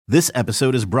This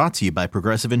episode is brought to you by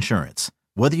Progressive Insurance.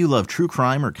 Whether you love true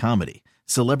crime or comedy,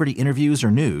 celebrity interviews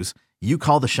or news, you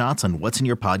call the shots on what's in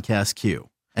your podcast queue.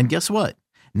 And guess what?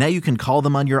 Now you can call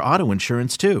them on your auto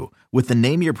insurance too with the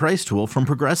Name Your Price tool from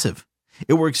Progressive.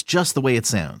 It works just the way it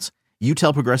sounds. You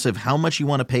tell Progressive how much you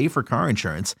want to pay for car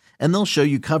insurance, and they'll show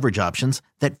you coverage options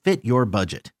that fit your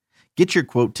budget. Get your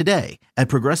quote today at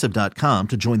Progressive.com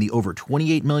to join the over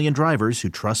 28 million drivers who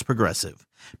trust Progressive.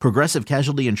 Progressive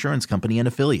Casualty Insurance Company and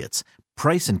Affiliates.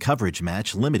 Price and coverage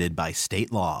match limited by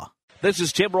state law. This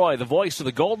is Tim Roy, the voice of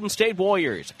the Golden State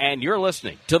Warriors, and you're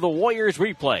listening to the Warriors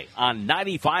Replay on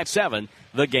 95.7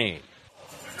 The Game.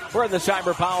 We're in the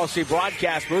Cyber Policy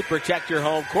broadcast booth. Protect your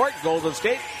home court. Golden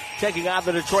State taking on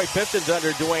the Detroit Pistons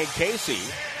under Dwayne Casey.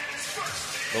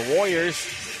 The Warriors,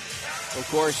 of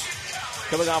course,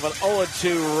 coming off an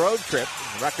 0-2 road trip,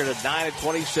 record of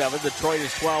 9-27. Detroit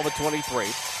is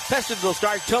 12-23. Pistons will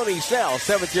start Tony Snell,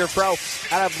 seventh-year pro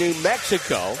out of New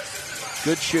Mexico.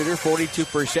 Good shooter,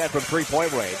 42% from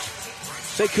three-point range.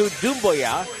 Sekou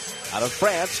Doumbouya out of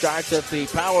France starts at the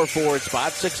power forward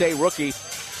spot. 6'8 rookie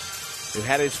who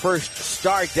had his first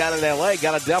start down in L.A.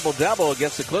 Got a double-double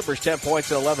against the Clippers, 10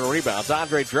 points and 11 rebounds.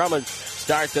 Andre Drummond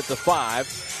starts at the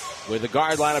 5 with the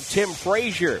guard lineup. Tim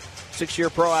Frazier, 6-year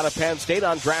pro out of Penn State,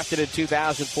 undrafted in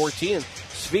 2014.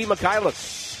 Svi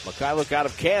Mikhailuk out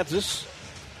of Kansas,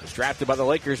 was drafted by the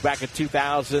Lakers back in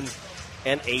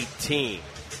 2018.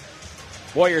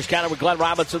 Warriors counter with Glenn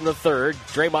Robinson III.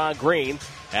 Draymond Green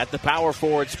at the power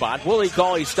forward spot. Willie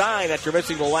Cauley-Stein, after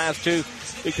missing the last two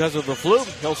because of the flu,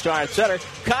 he'll start at center.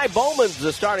 Kai Bowman's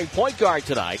the starting point guard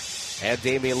tonight. And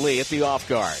Damian Lee at the off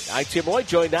guard. I'm Tim Roy,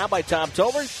 joined now by Tom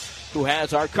Tomer, who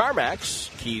has our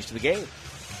CarMax keys to the game.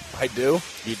 I do?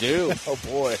 You do. Oh,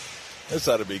 boy. This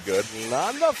ought to be good.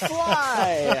 On the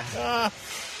fly.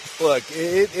 Look,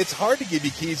 it's hard to give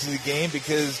you keys to the game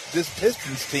because this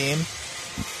Pistons team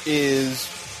is,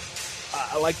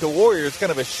 like the Warriors,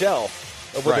 kind of a shell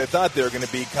of what they thought they were going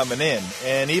to be coming in.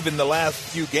 And even the last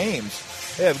few games,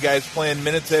 they have guys playing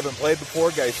minutes they haven't played before,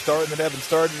 guys starting that haven't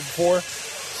started before.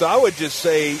 So I would just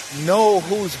say know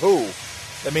who's who.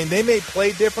 I mean, they may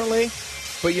play differently,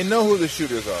 but you know who the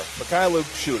shooters are. Mikhailuk,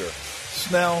 shooter.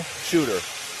 Snell, shooter.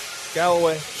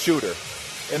 Galloway, shooter.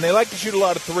 And they like to shoot a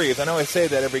lot of threes. I know I say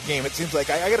that every game. It seems like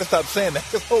I got to stop saying that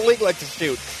because the whole league likes to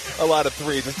shoot a lot of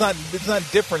threes. It's not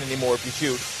different anymore if you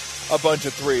shoot a bunch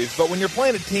of threes. But when you're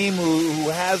playing a team who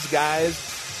has guys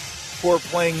who are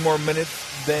playing more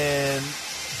minutes than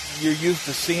you're used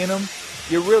to seeing them,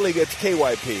 you really get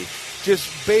KYP. Just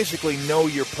basically know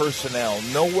your personnel.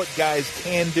 Know what guys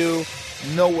can do.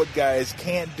 Know what guys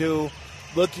can't do.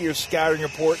 Look at your scouting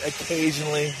report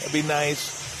occasionally. It'd be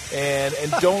nice. And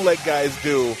don't let guys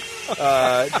don't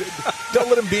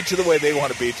let them beat you the way they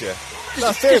want to beat you.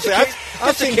 No, seriously,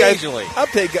 I've seen guys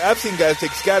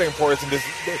take scouting reports and they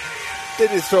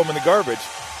just throw them in the garbage.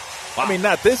 Wow. I mean,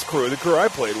 not this crew, the crew I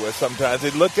played with. Sometimes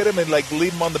they'd look at him and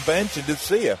leave him on the bench and just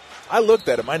see you. I looked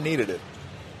at him, I needed it.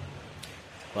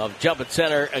 Well, jump at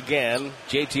center again.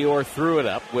 JT Orr threw it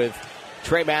up with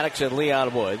Trey Maddox and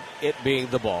Leon Wood, it being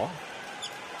the ball.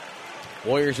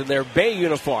 Warriors in their Bay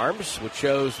uniforms, which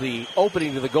shows the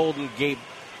opening to the Golden Gate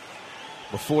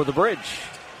before the bridge.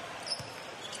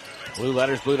 Blue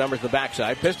letters, blue numbers on the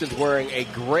backside. Pistons wearing a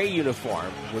gray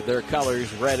uniform with their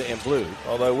colors red and blue.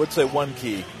 Although I would say one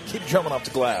key, keep jumping off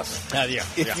the glass.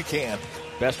 If you can.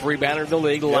 Best rebounder in the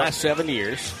league the last 7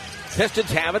 years. Pistons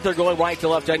have it. They're going right to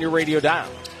left on your radio dial.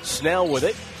 Snell with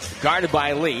it. Guarded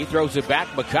by Lee. Throws it back.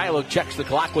 Mikhailuk checks the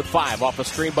clock with 5 off a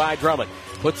screen by Drummond.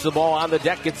 Puts the ball on the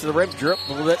deck, gets to the rim,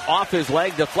 dribbled it off his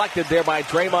leg, deflected there by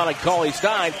Draymond and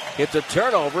Cauley-Stein. It's a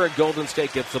turnover, and Golden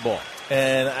State gets the ball.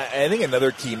 And I think another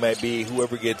key might be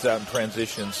whoever gets out in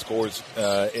transition and scores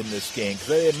in this game. Because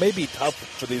it may be tough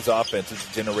for these offenses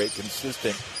to generate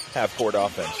consistent half-court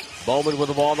offense. Bowman with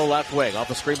the ball on the left wing. Off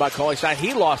the screen by Cauley-Stein.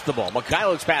 He lost the ball.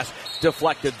 Mikhailuk's pass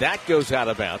deflected. That goes out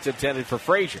of bounds. Intended for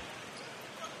Frazier.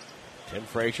 Tim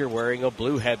Frazier wearing a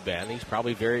blue headband. He's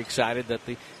probably very excited that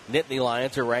the Nittany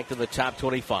Lions are ranked in the top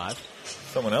 25.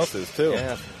 Someone else is, too.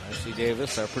 Yeah, I.C.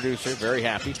 Davis, our producer, very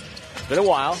happy. It's been a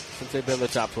while since they've been in the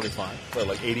top 25. What,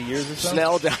 like 80 years or so?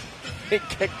 Snell down,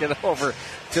 kicked it over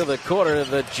to the corner.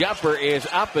 The jumper is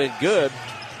up and good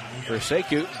for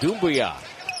Sekou Doumbouya.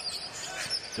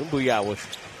 Doumbouya with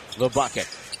the bucket.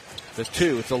 The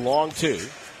 2, it's a long 2.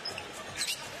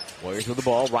 Warriors with the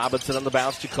ball. Robinson on the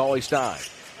bounce to Cauley-Stein.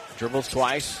 Dribbles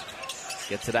twice.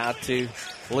 Gets it out to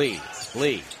Lee.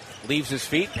 Lee leaves his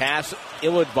feet. Pass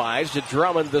ill-advised to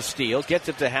Drummond, the steal. Gets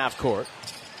it to half court.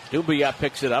 Doumbia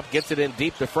picks it up, gets it in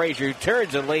deep to Frazier,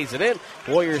 turns and lays it in.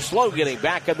 Warriors slow getting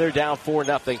back, and they're down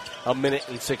 4-0, a minute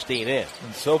and 16 in.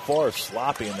 And so far,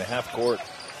 sloppy in the half court.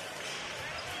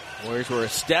 Warriors were a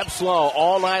step slow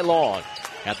all night long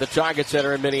at the Target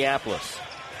Center in Minneapolis.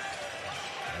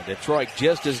 And Detroit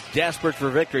just as desperate for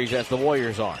victories as the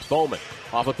Warriors are. Bowman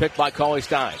off a pick by Cauley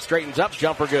Stein. Straightens up,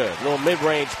 jumper good. Little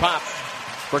mid-range pop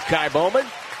for Kai Bowman.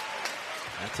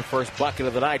 That's the first bucket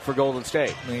of the night for Golden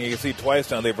State. I mean, you can see twice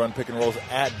now they've run pick and rolls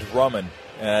at Drummond.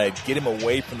 Get him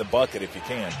away from the bucket if you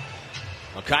can.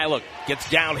 Mikhailuk gets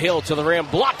downhill to the rim,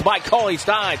 blocked by Cauley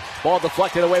Stein. Ball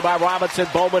deflected away by Robinson.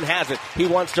 Bowman has it. He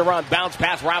wants to run. Bounce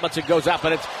pass. Robinson goes up,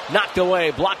 and it's knocked away,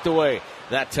 blocked away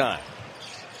that time.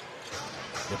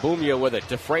 Doumbia with it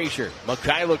to Frazier.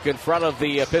 Mikhailuk in front of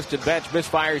the Piston bench.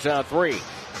 Misfires on three.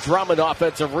 Drummond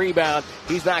offensive rebound.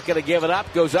 He's not going to give it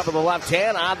up. Goes up in the left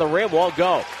hand. On the rim. Won't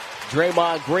go.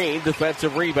 Draymond Green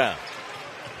defensive rebound.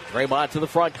 Draymond to the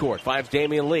front court. Finds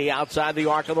Damian Lee outside the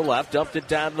arc on the left. Dumped it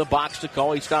down to the box to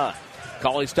Cauley Stein.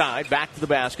 Cauley Stein back to the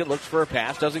basket. Looks for a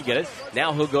pass. Doesn't get it.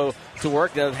 Now he'll go to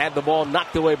work. Then had the ball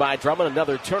knocked away by Drummond.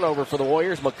 Another turnover for the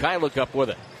Warriors. Mikhailuk up with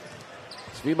it.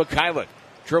 Svi Mikhailuk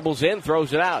dribbles in.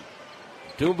 Throws it out.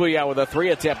 Doumbia with a three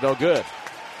attempt. No good.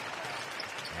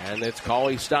 And it's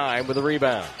Cauley Stein with the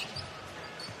rebound.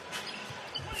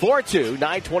 4-2,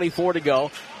 9:24 to go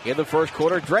in the first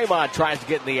quarter. Draymond tries to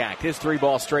get in the act. His three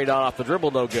ball straight on off the dribble,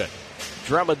 no good.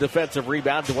 Drummond defensive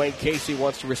rebound. Dwayne Casey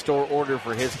wants to restore order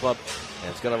for his club,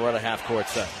 and it's going to run a half-court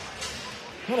set.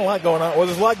 Not a lot going on. Well,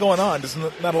 there's a lot going on. Just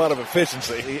not a lot of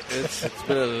efficiency. It's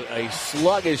been a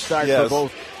sluggish start for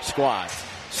both squads.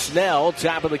 Snell,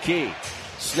 top of the key.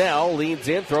 Snell leans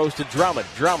in, throws to Drummond.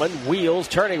 Drummond wheels,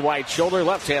 turning right shoulder,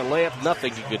 left-hand layup.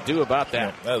 Nothing you could do about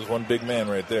that. Yeah, that was one big man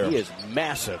right there. He is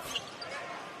massive.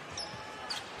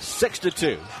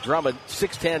 6-2. Drummond,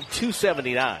 6'10",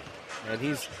 279. And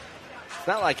it's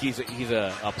not like he's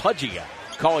a pudgy guy.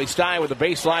 Cauley Stein with a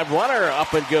baseline runner,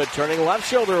 up and good. Turning left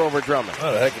shoulder over Drummond.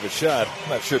 What a heck of a shot. I'm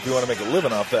not sure if you want to make a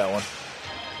living off that one.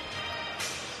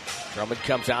 Drummond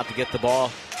comes out to get the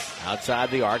ball outside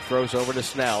the arc, throws over to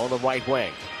Snell on the right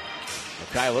wing.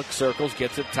 Mikhailuk circles,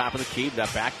 gets it top of the key. Now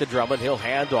back to Drummond. He'll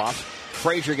hand off.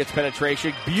 Frazier gets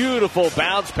penetration. Beautiful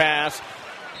bounce pass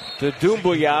to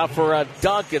Doumbia for a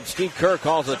dunk, and Steve Kerr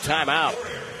calls a timeout.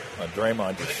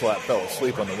 Draymond just flat fell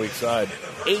asleep on the weak side.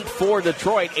 8-4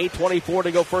 Detroit, 8:24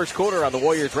 to go first quarter on the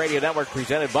Warriors Radio Network,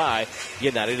 presented by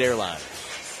United Airlines.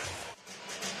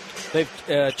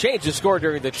 They've changed the score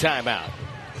during the timeout.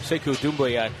 Sekou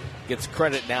Doumbia gets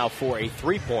credit now for a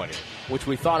three-pointer, which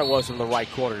we thought it was in the right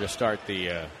corner to start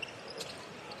the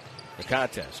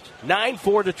contest.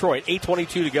 9-4 Detroit,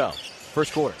 8:22 to go.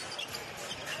 First quarter.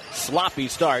 Sloppy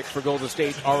start for Golden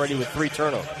State, already with three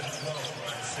turnovers.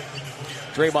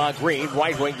 Draymond Green,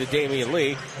 right wing to Damian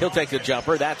Lee. He'll take the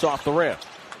jumper. That's off the rim.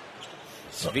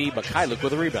 Svi Mikhailuk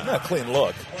with a rebound. Not a clean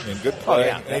look. I mean, good play.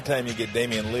 Anytime you get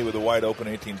Damian Lee with a wide open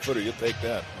 18-footer, you'll take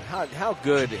that. How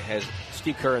good has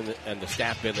Steve Kerr and the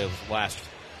staff been the last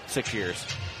 6 years?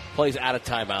 Plays out of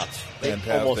timeouts. They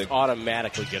almost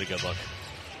automatically get a good look.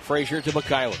 Frazier to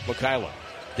Mikhailuk. Mikhailuk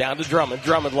down to Drummond.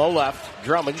 Drummond low left.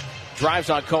 Drummond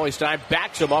drives on Cauley Stein,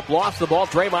 backs him up, lost the ball.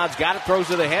 Draymond's got it, throws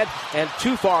it ahead, and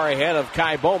too far ahead of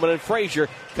Kai Bowman, and Frazier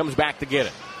comes back to get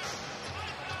it.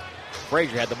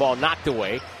 Frazier had the ball knocked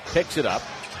away, picks it up,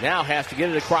 now has to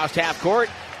get it across half court.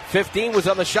 15 was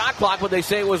on the shot clock, but they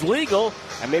say it was legal,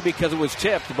 and maybe because it was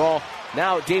tipped. The ball,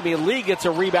 now Damian Lee gets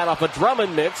a rebound off a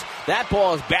Drummond mix. That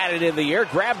ball is batted in the air,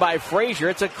 grabbed by Frazier.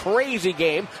 It's a crazy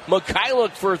game.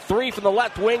 Mikhailuk for three from the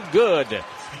left wing, good.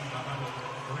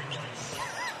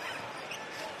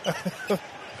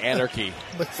 Anarchy.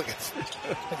 Looks like it's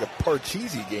like a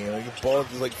Parcheesi game. Like the ball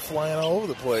is like flying all over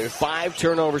the place. 5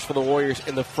 turnovers for the Warriors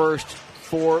in the first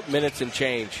 4 minutes and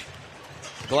change.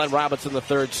 Glenn Robinson the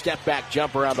third, step back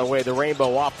jumper on the way. The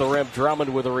rainbow off the rim.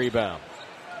 Drummond with a rebound.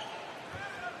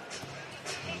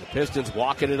 And the Pistons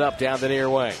walking it up down the near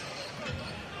wing.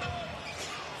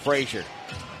 Frazier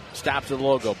stops the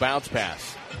logo. Bounce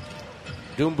pass.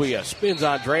 Doumbia spins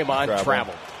on Draymond.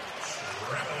 Travel.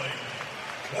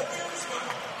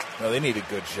 No, they need a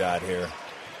good shot here.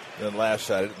 The last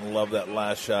shot, I didn't love that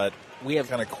last shot. We have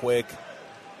kind of quick.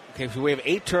 Okay, so we have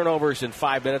 8 turnovers in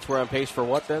 5 minutes. We're on pace for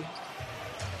what then?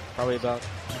 Probably about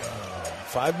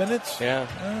 5 minutes? Yeah.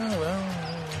 Well,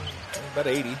 about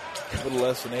 80. A little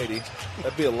less than 80.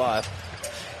 That'd be a lot.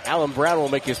 Alan Brown will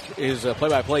make his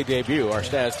play-by-play debut, our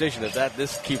statistician, if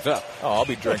this keeps up. Oh, I'll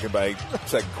be drinking by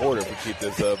second quarter if we keep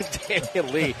this up.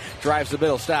 Damian Lee drives the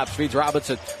middle, stops, feeds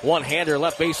Robinson. One-hander,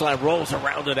 left baseline, rolls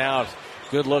around and out.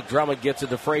 Good look. Drummond gets it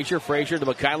to Frazier. Frazier to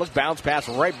Mikhailuk. Bounce pass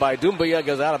right by Doumbia.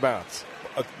 Goes out of bounds.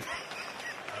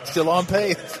 Still on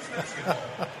pace.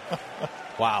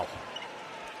 Wow.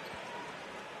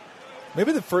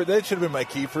 Maybe that should have been my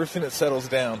key. First thing that settles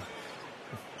down,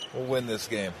 we'll win this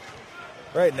game.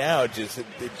 Right now, and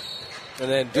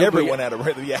then everyone out of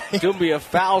rhythm. Yeah. Doumbia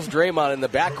fouls Draymond in the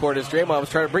backcourt as Draymond was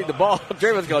trying to bring the ball.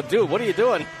 Draymond's going, dude, what are you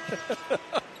doing?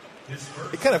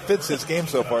 It kind of fits this game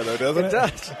so far, though, doesn't it? It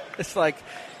does. It's like,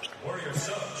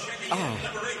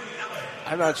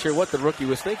 I'm not sure what the rookie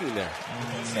was thinking there.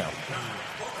 No.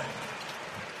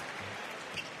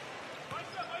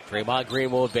 Draymond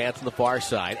Green will advance on the far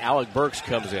side. Alec Burks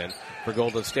comes in for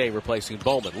Golden State, replacing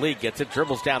Bowman. Lee gets it,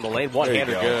 dribbles down the lane,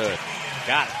 one-hander, good.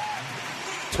 Got it.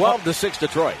 12-6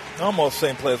 Detroit. Almost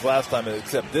same play as last time,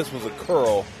 except this was a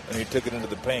curl, and he took it into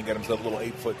the paint, got himself a little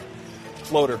 8-foot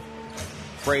floater.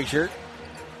 Frazier,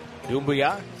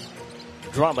 Doumbia,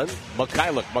 Drummond,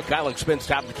 Mikhailuk. Mikhailuk spins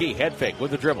top of the key, head fake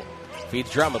with the dribble. Feeds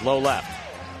Drummond, low left.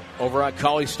 Over on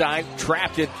Cauley-Stein,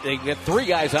 trapped it. They get three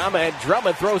guys on him, and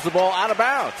Drummond throws the ball out of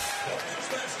bounds.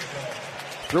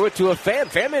 Threw it to a Fan.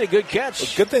 Fan made a good catch.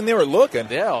 Well, good thing they were looking.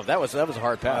 Yeah, that was a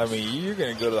hard pass. I mean, you're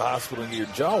going to go to the hospital and get your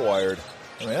jaw wired.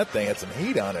 I mean, that thing had some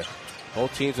heat on it.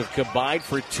 Both teams have combined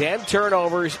for 10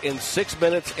 turnovers in 6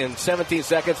 minutes and 17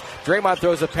 seconds. Draymond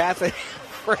throws a pass at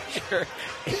Frazier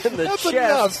in the That's chest.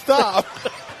 Enough. Stop.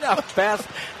 Now pass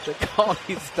to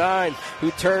Cauley-Stein,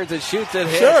 who turns and shoots at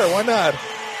him. Sure, why not?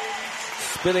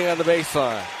 Spinning on the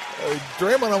baseline.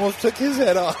 Draymond almost took his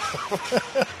head off.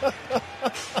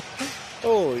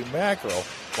 Holy mackerel.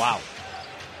 Wow.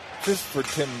 Just for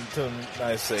Tim and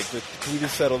I's sake, can we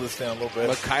just settle this down a little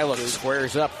bit? Mikhailuk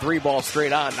squares up, three ball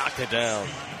straight on, knocked it down.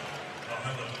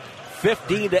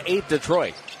 15-8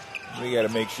 Detroit. We got to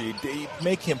make sure you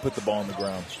make him put the ball on the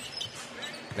ground.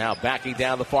 Now backing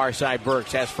down the far side,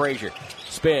 Burks has Frazier.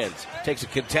 Spins, takes a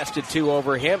contested two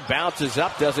over him, bounces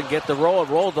up, doesn't get the roll, and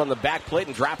rolled on the back plate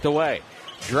and dropped away.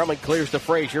 Drummond clears to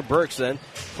Frazier. Burks then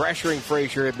pressuring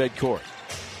Frazier at midcourt.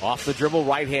 Off the dribble,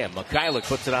 right hand. Mikhailuk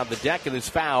puts it on the deck and is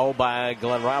fouled by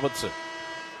Glenn Robinson.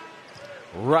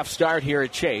 Rough start here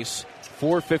at Chase.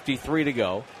 4:53 to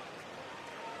go.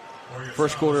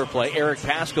 First quarter of play. Eric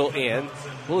Paschall in.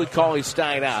 Willie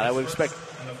Cauley-Stein out. I would expect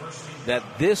that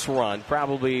this run,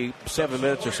 probably 7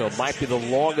 minutes or so, might be the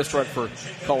longest run for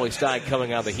Cauley-Stein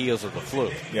coming on the heels of the flu.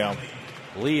 Yeah.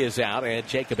 Lee is out, and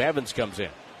Jacob Evans comes in.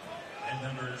 I'd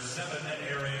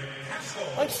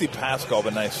like to see Paschall have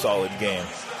a nice, solid game.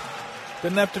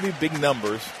 Doesn't have to be big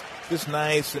numbers. Just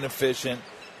nice and efficient.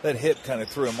 That hit kind of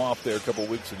threw him off there a couple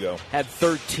weeks ago. Had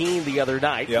 13 the other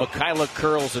night. Yep. Mikhailuk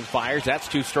curls and fires. That's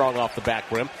too strong off the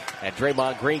back rim. And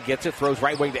Draymond Green gets it, throws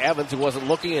right wing to Evans, who wasn't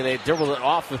looking, and they dribbled it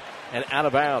off and out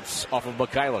of bounds off of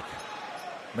Mikhailuk.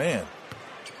 Man,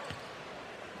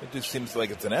 it just seems like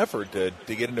it's an effort to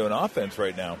get into an offense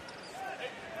right now.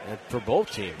 And for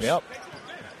both teams. Yep.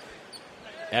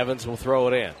 Evans will throw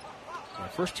it in. The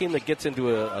first team that gets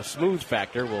into a smooth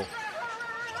factor will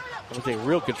take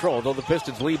real control, though the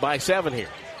Pistons lead by 7 here.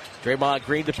 Draymond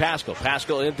Green to Paschall.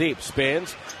 Paschall in deep.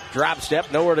 Spins. Drop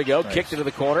step. Nowhere to go. Nice. Kicked into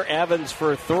the corner. Evans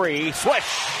for three.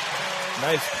 Swish.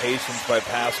 Nice patience by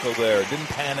Paschall there. Didn't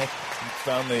panic.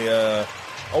 Found the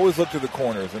always looked to the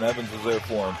corners, and Evans was there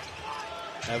for him.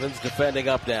 Evans defending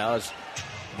up now as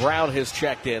Brown has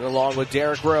checked in along with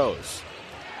Derrick Rose.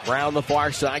 Brown the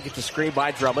far side, gets a screen by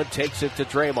Drummond, takes it to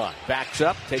Draymond. Backs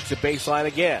up, takes a baseline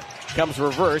again. Comes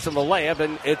reverse on the layup,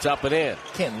 and it's up and in.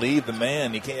 Can't leave the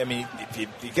man. You can't. I mean,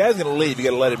 if the guy's going to leave, you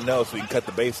got to let him know so he can cut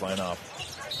the baseline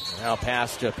off. Now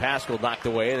pass to Paschall, knocked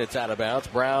away, and it's out of bounds.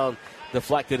 Brown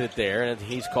deflected it there, and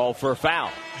he's called for a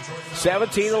foul.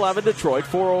 17-11 Detroit,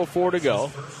 4:04 to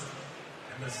go.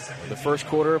 The first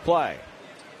quarter of play.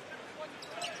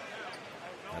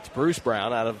 That's Bruce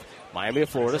Brown out of Miami of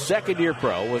Florida, second-year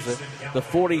pro, was the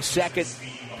 42nd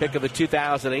pick of the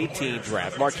 2018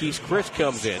 draft. Marquise Chris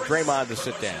comes in. Draymond to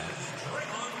sit down.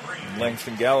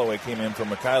 Langston Galloway came in from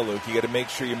Mikhailuk. You got to make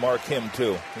sure you mark him,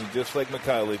 too. He's just like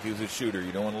Mikhailuk. He's a shooter.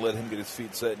 You don't want to let him get his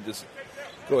feet set and just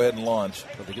go ahead and launch.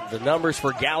 The numbers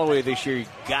for Galloway this year, you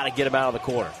got to get him out of the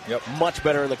corner. Yep. Much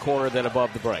better in the corner than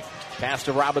above the break. Pass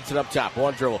to Robinson up top.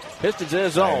 One dribble. Pistons in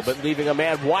his zone, nice. But leaving a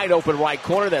man wide open right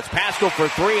corner. That's Paschall for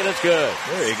three, and it's good.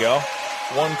 There you go.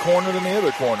 One corner than the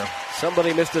other corner.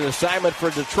 Somebody missed an assignment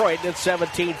for Detroit, and it's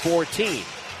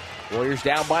 17-14. Warriors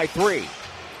down by 3.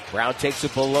 Brown takes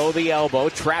it below the elbow,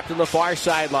 trapped in the far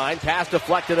sideline. Pass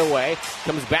deflected away.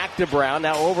 Comes back to Brown.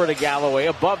 Now over to Galloway.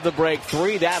 Above the break,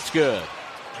 3. That's good.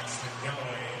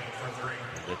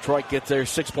 Detroit gets their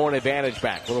 6-point advantage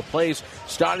back. Well, the play's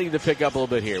starting to pick up a little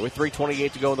bit here with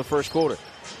 3:28 to go in the first quarter.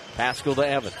 Paschall to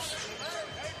Evans.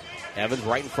 Evans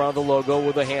right in front of the logo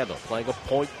with a handle, playing a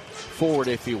point forward,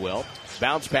 if you will.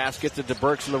 Bounce pass gets it to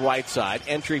Burks on the right side.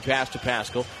 Entry pass to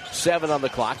Pascal. 7 on the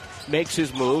clock. Makes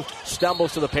his move.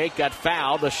 Stumbles to the paint. Got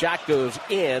fouled. The shot goes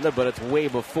in, but it's way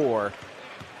before.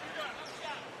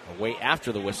 Or way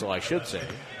after the whistle, I should say.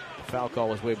 The foul call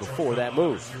was way before that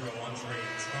move.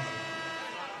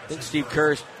 I think Steve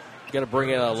Kerr's going to bring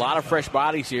in a lot of fresh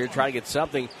bodies here, try to get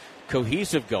something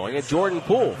cohesive going. And Jordan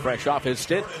Poole, fresh off his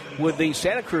stint with the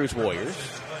Santa Cruz Warriors,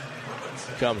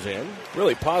 comes in.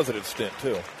 Really positive stint,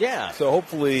 too. Yeah. So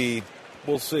hopefully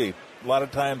we'll see. A lot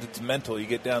of times it's mental. You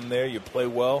get down there, you play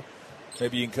well.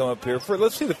 Maybe you can come up here.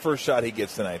 Let's see the first shot he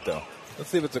gets tonight, though. Let's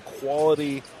see if it's a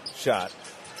quality shot.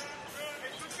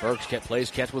 Burks plays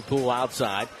catch with Poole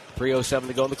outside. 3:07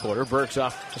 to go in the quarter. Burks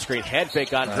off the screen. Head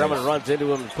fake on Drummond, runs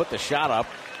into him and put the shot up.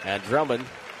 And Drummond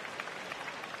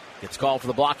gets called for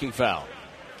the blocking foul.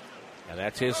 And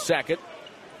that's his second.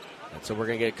 And so we're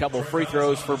going to get a couple free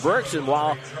throws for Burks. And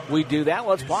while we do that,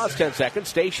 let's pause 10 seconds.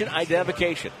 Station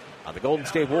identification on the Golden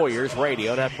State Warriors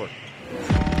Radio Network.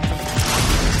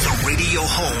 The radio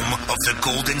home of the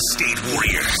Golden State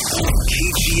Warriors.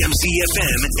 KGMZ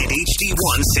FM and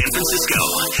HD1 San Francisco.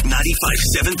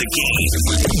 95.7 The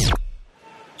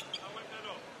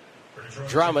Game.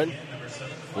 Drummond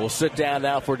will sit down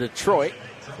now for Detroit.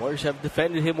 Warriors have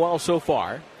defended him well so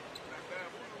far.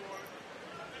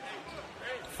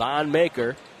 Thon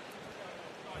Maker,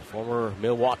 a former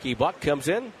Milwaukee Buck, comes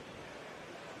in.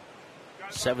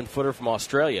 7-footer from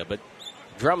Australia, but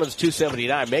Drummond's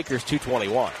 279, Maker's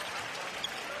 221.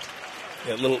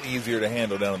 Yeah, a little easier to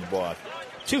handle down on the block.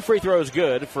 2 free throws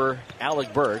good for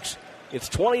Alec Burks. It's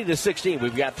 20-16.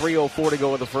 We've got 3:04 to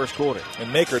go in the first quarter.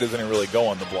 And Maker doesn't really go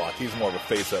on the block. He's more of a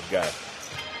face-up guy.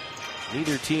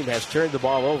 Neither team has turned the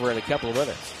ball over in a couple of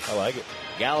minutes. I like it.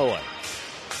 Galloway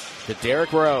to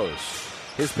Derrick Rose.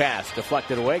 His pass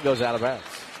deflected away, goes out of bounds.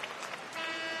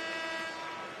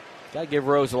 Got to give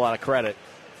Rose a lot of credit.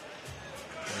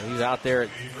 He's out there at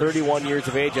 31 years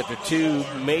of age after 2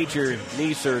 major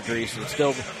knee surgeries and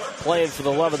still playing for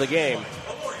the love of the game.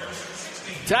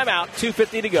 Timeout,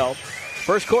 2:50 to go.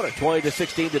 First quarter,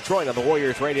 20-16 Detroit on the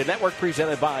Warriors Radio Network,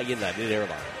 presented by United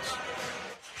Airlines.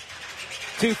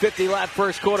 2:50 left,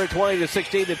 first quarter,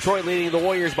 20-16 Detroit leading the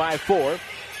Warriors by 4.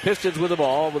 Pistons with the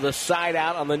ball with a side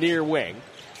out on the near wing.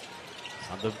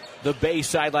 On the Bay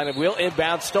sideline of wheel,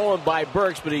 inbound, stolen by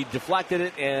Burks, but he deflected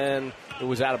it and it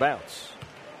was out of bounds.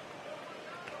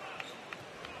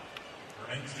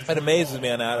 It amazes me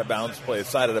on out-of-bounds plays,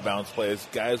 side-of-the-bounds plays.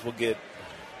 Guys will get,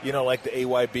 like the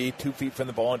AYB, 2 feet from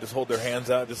the ball and just hold their hands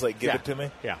out, just like, give it to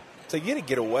me. Yeah. So you got to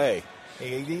get away.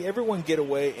 Everyone get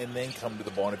away and then come to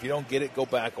the ball. And if you don't get it, go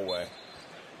back away.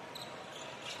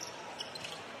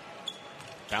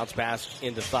 Bounce pass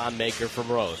into Thon Maker from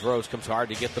Rose. Rose comes hard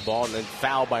to get the ball and then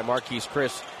fouled by Marquise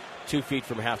Chris 2 feet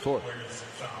from half court.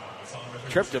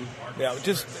 Tripped him. Yeah, it's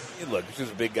just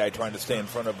a big guy trying to stay in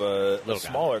front of a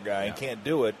smaller guy and can't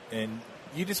do it. And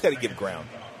you just got to give ground.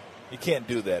 You can't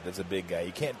do that as a big guy.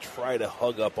 You can't try to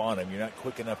hug up on him. You're not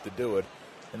quick enough to do it.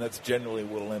 And that's generally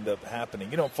what will end up happening.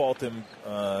 You don't fault him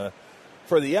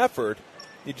for the effort.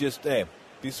 You just,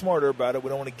 be smarter about it. We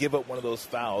don't want to give up one of those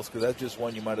fouls because that's just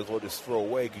one you might as well just throw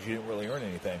away because you didn't really earn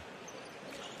anything.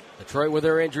 Detroit with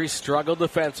their injuries struggled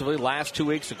defensively last 2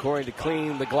 weeks, according to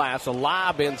Cleaning the Glass. A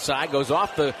lob inside goes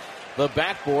off the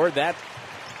backboard. That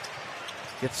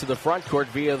gets to the front court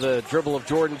via the dribble of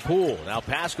Jordan Poole. Now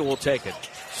Pascal will take it.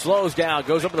 Slows down,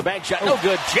 goes up to the bank shot. No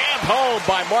good. Jammed home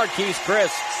by Marquise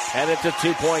Chris. And it's a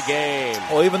 2-point game.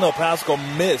 Well, even though Pascal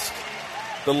missed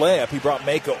the layup, he brought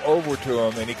Mako over to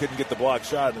him, and he couldn't get the block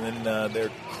shot. And then there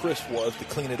Chris was to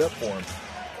clean it up for him.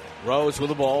 Rose with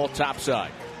the ball, top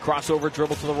side. Crossover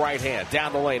dribble to the right hand.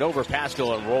 Down the lane, over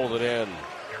Pascal, and rolled it in.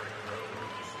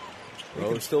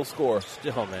 Rose can still score.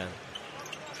 Still, man.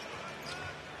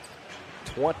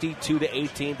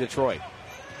 22-18 Detroit.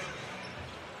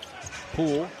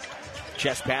 Poole,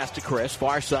 chest pass to Chris,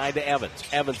 far side to Evans.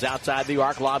 Evans outside the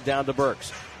arc, lob down to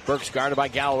Burks. Burks guarded by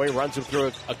Galloway, runs him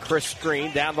through a Chris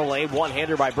screen, down the lane,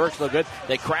 one-hander by Burks, no good.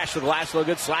 They crash the glass, no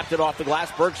good, slapped it off the glass.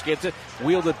 Burks gets it,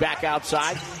 wheeled it back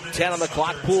outside. 10 on the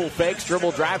clock, Poole fakes,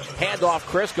 dribble drive, hand off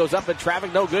Chris, goes up in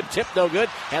traffic, no good, tip, no good,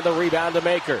 and the rebound to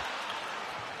Maker.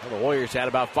 Well, the Warriors had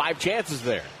about 5 chances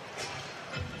there.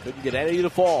 Couldn't get any to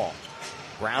fall.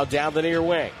 Brown down the near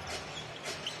wing.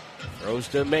 Throws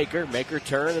to Maker. Maker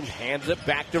turn and hands it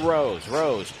back to Rose.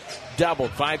 Rose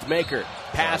doubled, finds Maker.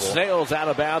 Pass sails out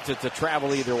of bounds. It's a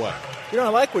travel either way. I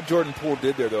like what Jordan Poole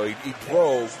did there, though. He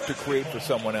drove to create for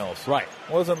someone else. Right.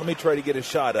 It wasn't, let me try to get a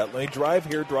shot up. Let me drive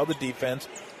here, draw the defense,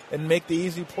 and make the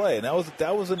easy play. And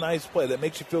that was a nice play. That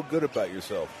makes you feel good about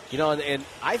yourself. And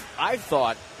I've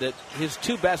thought that his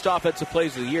two best offensive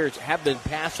plays of the year have been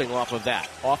passing off of that,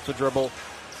 off the dribble.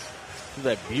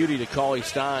 That beauty to Cauley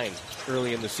Stein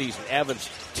early in the season. Evans,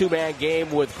 two-man game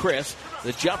with Chris.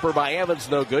 The jumper by Evans,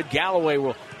 no good. Galloway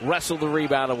will wrestle the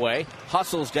rebound away.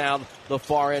 Hustles down the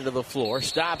far end of the floor.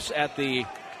 Stops at the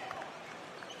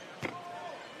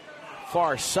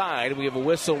far side. We have a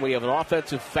whistle. We have an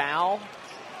offensive foul.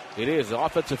 It is an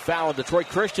offensive foul on Detroit.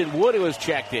 Christian Wood, who has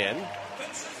checked in,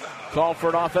 called for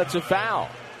an offensive foul.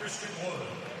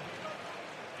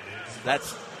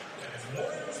 That's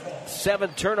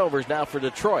 7 turnovers now for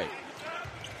Detroit.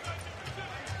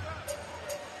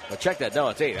 Well, check that. No,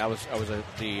 it's 8.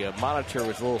 The monitor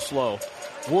was a little slow.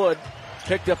 Wood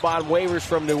picked up on waivers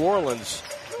from New Orleans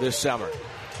this summer.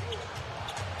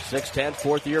 6'10",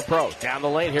 fourth-year pro. Down the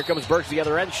lane. Here comes Burks the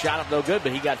other end. Shot up no good,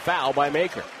 but he got fouled by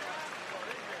Maker.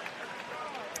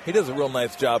 He does a real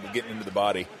nice job of getting into the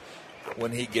body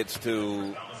when he gets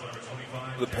to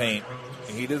the paint.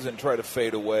 He doesn't try to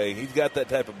fade away. He's got that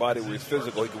type of body where he's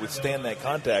physical. He can withstand that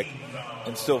contact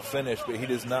and still finish, but he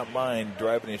does not mind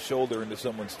driving his shoulder into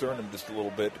someone's sternum just a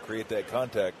little bit to create that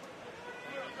contact.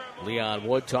 Leon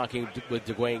Wood talking with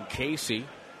Dwayne Casey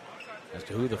as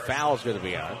to who the foul is going to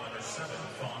be on.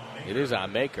 It is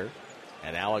on Maker.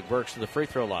 And Alec Burks to the free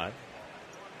throw line.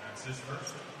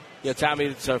 Yeah, Tommy,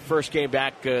 it's our first game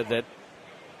back that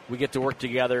we get to work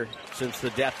together since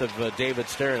the death of David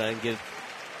Stern. I can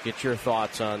get your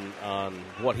thoughts on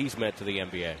what he's meant to the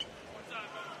NBA.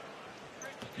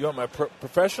 You want my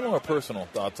professional or personal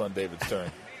thoughts on David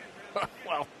Stern?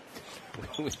 Well,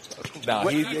 no,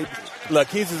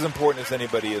 he's as important as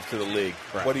anybody is to the league.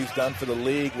 Right. What he's done for the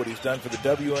league, what he's done for the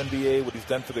WNBA, what he's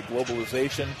done for the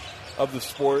globalization of the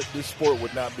sport. This sport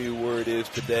would not be where it is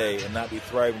today and not be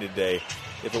thriving today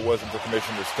if it wasn't for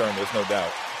Commissioner Stern. There's no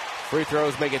doubt. Free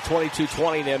throws make it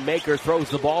 22-20. Then Maker throws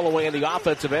the ball away in the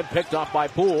offensive end, picked off by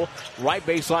Poole. Right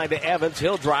baseline to Evans.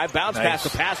 He'll drive, bounce pass to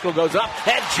Pascal, goes up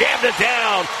and jammed it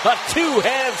down. A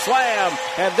two-hand slam.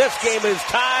 And this game is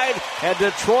tied, and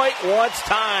Detroit wants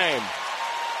time.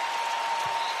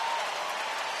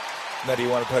 Now, do you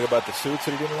want to talk about the suits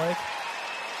that he didn't like?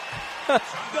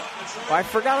 I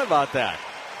forgot about that.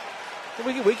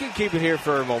 We can keep it here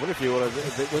for a moment if you want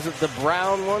to. Was it the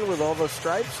brown one with all the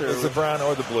stripes? Or? It was the brown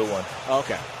or the blue one.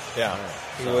 Okay. Yeah.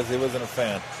 Right. He wasn't a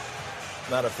fan.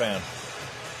 Not a fan.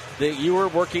 You were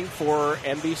working for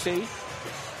NBC?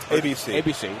 ABC.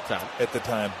 ABC at the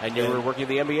time. And you were working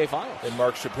the NBA Finals. And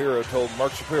Mark Shapiro,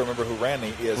 remember who ran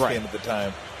the ESPN at the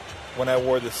time, when I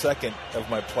wore the second of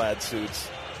my plaid suits,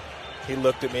 he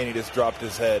looked at me and he just dropped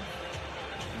his head.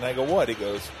 And I go, what? He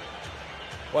goes,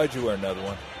 why'd you wear another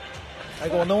one? I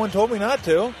go, well, no one told me not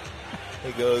to.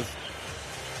 He goes,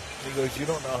 you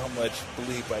don't know how much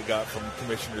bleep I got from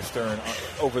Commissioner Stern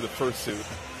over the first suit.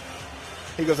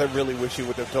 He goes, I really wish you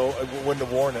wouldn't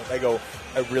have worn it. I go,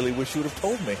 I really wish you would have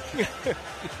told me.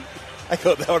 I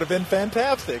go, that would have been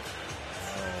fantastic.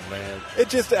 Oh, man. It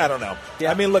just, I don't know.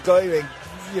 Yeah. I mean, look, the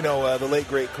late,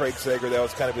 great Craig Sager, that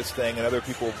was kind of his thing, and other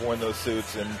people have worn those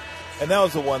suits. And that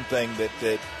was the one thing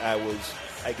that I was,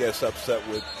 I guess, upset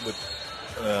with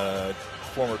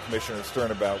former Commissioner Stern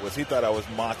about, was he thought I was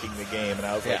mocking the game, and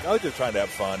I was like, I was just trying to have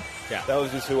fun. Yeah. That was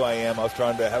just who I am. I was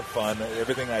trying to have fun.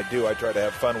 Everything I do, I try to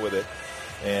have fun with it,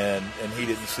 and he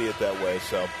didn't see it that way.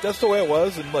 So that's the way it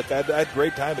was. And look, I had a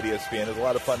great time at ESPN. It was a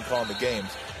lot of fun calling the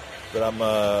games, but I'm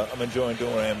enjoying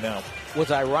doing what I am now.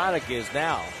 What's ironic is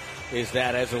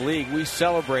that as a league, we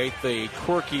celebrate the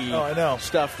quirky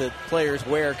stuff that players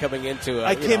wear coming into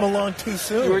I came along too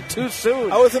soon. You were too soon.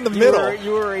 I was in the middle.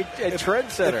 You were a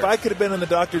trendsetter. If I could have been in the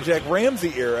Dr. Jack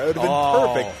Ramsey era, it would have been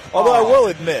perfect. Although I will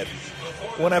admit,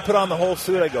 when I put on the whole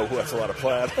suit, I go, ooh, that's a lot of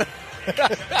plaid.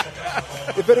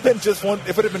 If it had been just one,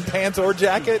 if it had been pants or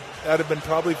jacket, that would have been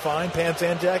probably fine, pants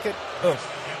and jacket. Oh,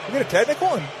 you get a technical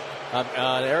one?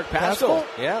 Eric Pascal?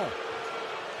 Yeah.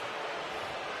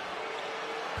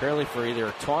 Apparently for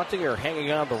either taunting or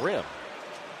hanging on the rim.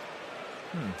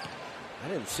 I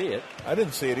didn't see it. I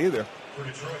didn't see it either.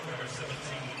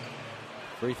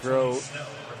 Free throw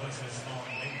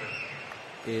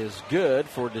is good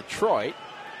for Detroit.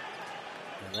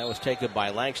 And that was taken by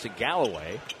Langston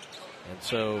Galloway. And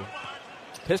so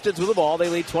Pistons with the ball. They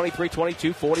lead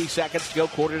 23-22, 40 seconds to go,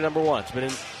 quarter number one. It's been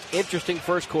an interesting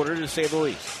first quarter, to say the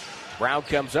least. Brown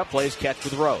comes up, plays catch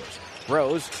with Rose.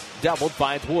 Rose doubled,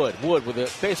 finds Wood. Wood with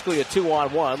basically a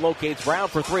 2-on-1, locates Brown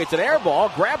for three. It's an air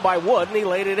ball, grabbed by Wood, and he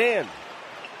laid it in.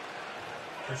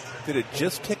 Did it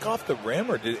just kick off the rim,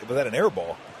 or was that an air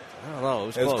ball? I don't know.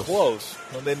 It was close.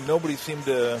 And then nobody seemed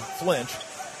to flinch.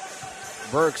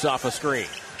 Burks off a screen.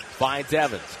 Finds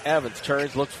Evans. Evans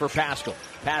turns, looks for Pascal.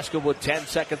 Pascal with 10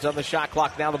 seconds on the shot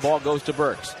clock. Now the ball goes to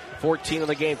Burks. 14 on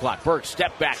the game clock. Burks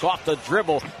step back off the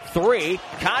dribble. 3.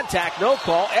 Contact, no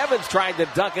call. Evans trying to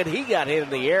dunk it. He got hit in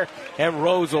the air, and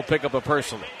Rose will pick up a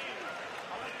personal.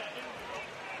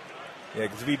 Yeah,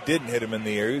 because if he didn't hit him in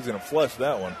the air, he was going to flush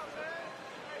that one.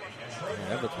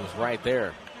 Yeah, Evans was right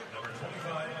there.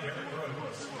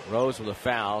 Rose with a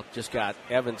foul. Just got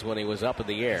Evans when he was up in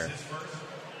the air.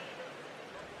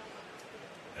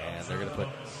 And they're going to put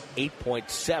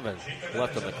 8.7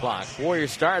 left on the clock. Warriors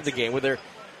started the game with their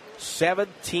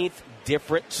 17th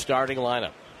different starting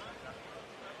lineup.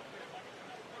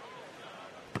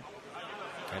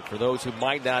 And for those who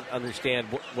might not understand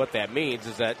what that means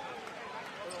is that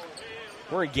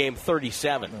we're in game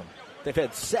 37. They've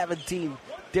had 17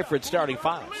 different starting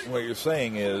fives. What you're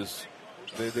saying is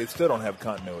they still don't have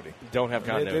continuity. Don't have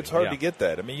continuity. It's hard to get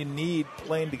that. I mean, you need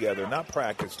playing together, not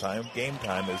practice time. Game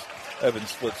time is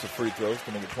Evans splits the free throws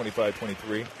to make it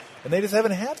 25-23. And they just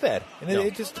haven't had that. And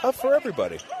it's just tough for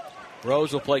everybody.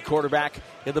 Rose will play quarterback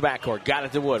in the backcourt. Got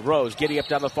it to Wood. Rose getting up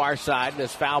down the far side and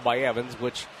is fouled by Evans,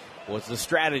 which was the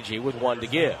strategy with 1 to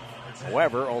give.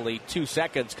 However, only 2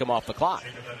 seconds come off the clock.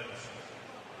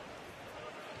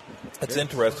 It's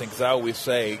interesting because I always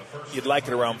say you'd like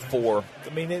it around 4. I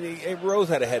mean, Rose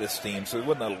had a head of steam, so there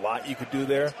wasn't a lot you could do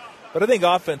there. But I think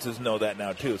offenses know that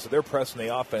now, too. So they're pressing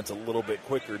the offense a little bit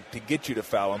quicker to get you to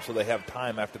foul them so they have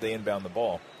time after they inbound the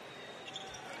ball.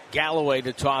 Galloway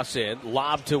to toss in,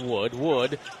 lob to Wood.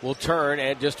 Wood will turn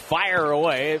and just fire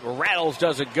away. Rattles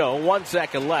doesn't go. 1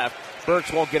 second left.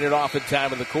 Burks won't get it off in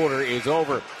time, and the quarter is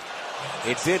over.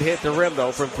 It did hit the rim,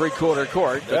 though, from three-quarter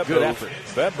court. A good effort.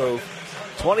 That move.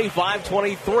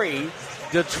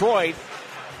 25-23. Detroit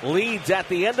leads at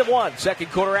the end of one.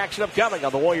 Second quarter action upcoming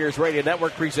on the Warriors Radio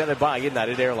Network, presented by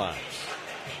United Airlines.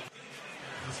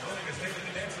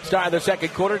 Start of the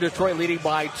second quarter, Detroit leading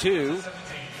by 2.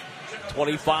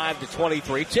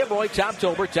 25-23. Tim Roy, Tom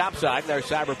Tolbert, topside in our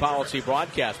Cyber Policy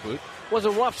broadcast booth. Was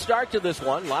a rough start to this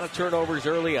one. A lot of turnovers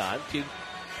early on. Team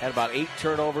had about 8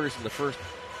 turnovers in the first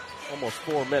almost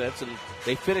 4 minutes, and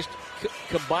they finished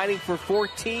combining for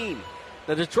 14.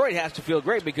 Now, Detroit has to feel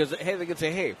great because, hey, they can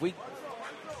say, hey, if we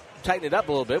tighten it up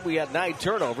a little bit, we had 9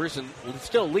 turnovers and we'll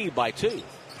still lead by 2.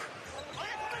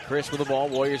 Chris with the ball.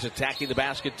 Warriors attacking the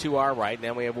basket to our right.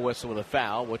 Now we have a whistle with a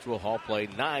foul, which will halt play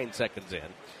 9 seconds in.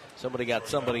 Somebody got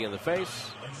somebody in the face.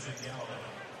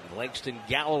 Langston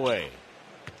Galloway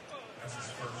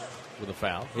with a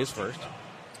foul, his first.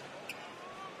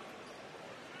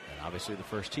 And obviously the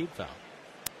first team foul.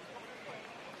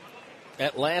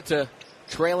 Atlanta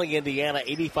trailing Indiana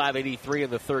 85-83 in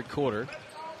the third quarter.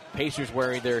 Pacers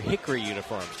wearing their Hickory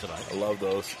uniforms tonight. I love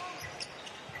those.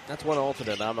 That's one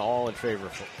alternate I'm all in favor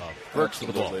of. Burks to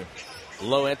the ball.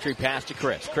 Low entry pass to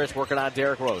Chris. Chris working on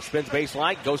Derrick Rose. Spins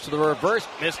baseline, goes to the reverse,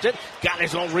 missed it, got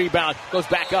his own rebound, goes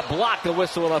back up, blocked the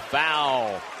whistle with a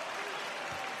foul.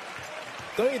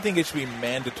 Don't you think it should be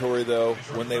mandatory, though,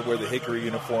 when they wear the Hickory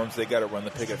uniforms, they got to run the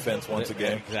picket fence once a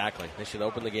game? Exactly. They should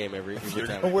open the game every if you're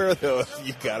time. Going to wear those,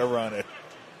 you got to run it.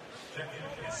 It'd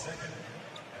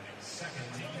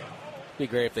be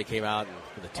great if they came out and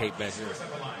with a tape measure,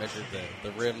 measured the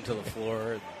rim to the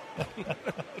floor.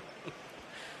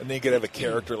 And then you could have a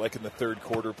character like in the third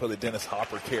quarter, play the Dennis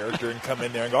Hopper character and come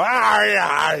in there and go,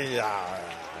 yeah.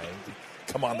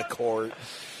 Come on the court.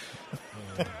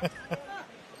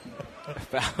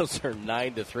 Fouls are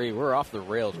 9-3. We're off the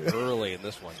rails early in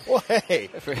this one. Well, hey.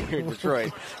 For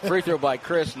Detroit. Free throw by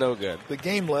Chris, no good. The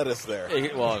game led us there.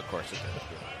 Well, of course it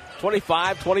did.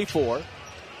 25-24.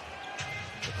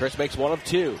 Chris makes 1 of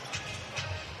 2.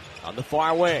 On the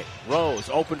far wing, Rose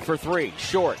open for 3.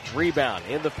 Short, rebound,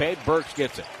 in the paint. Burks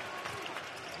gets it.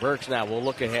 Burks now will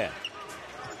look ahead.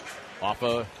 Off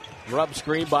a rub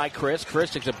screen by Chris. Chris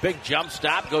takes a big jump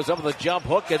stop, goes up with a jump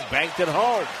hook, and banked it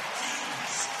home.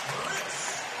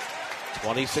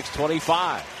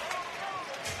 26-25.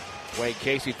 Wayne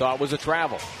Casey thought was a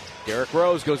travel. Derrick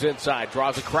Rose goes inside,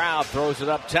 draws a crowd, throws it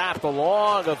up top. The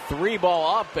long of 3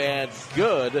 ball up and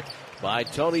good by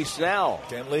Tony Snell.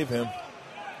 Can't leave him.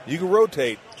 You can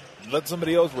rotate. Let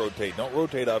somebody else rotate. Don't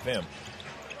rotate off him.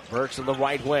 Burks in the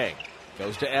right wing.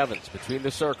 Goes to Evans between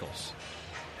the circles.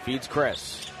 Feeds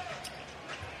Chris.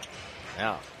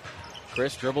 Now,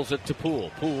 Chris dribbles it to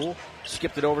Poole. Poole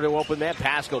skipped it over to open man.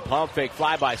 Pascal, pump fake,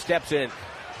 flyby, steps in.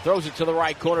 Throws it to the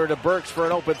right corner to Burks for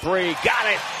an open 3. Got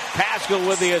it! Pascal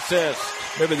with the assist.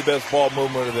 Maybe the best ball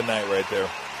movement of the night right there.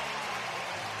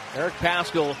 Eric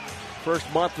Pascal,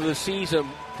 first month of the season,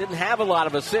 didn't have a lot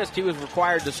of assists. He was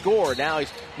required to score. Now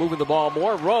he's moving the ball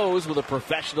more. Rose with a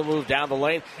professional move down the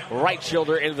lane. Right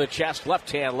shoulder into the chest.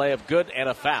 Left-hand layup good, and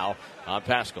a foul on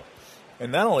Pascal.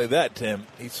 And not only that, Tim,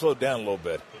 he slowed down a little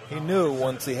bit. He knew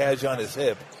once he has you on his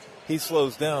hip, he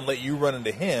slows down, let you run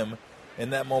into him,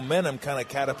 and that momentum kind of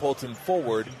catapults him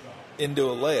forward into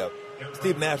a layup.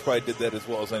 Steve Nash probably did that as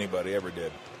well as anybody ever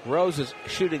did. Rose is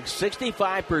shooting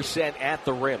 65% at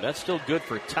the rim. That's still good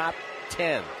for top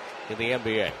 10 in the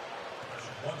NBA.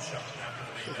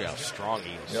 Look how strong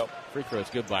he is. Yep. Free throw is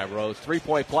good by Rose.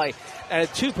 3-point play and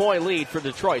a 2-point lead for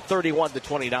Detroit,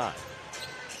 31-29.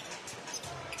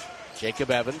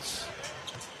 Jacob Evans.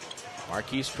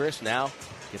 Marquise Chris now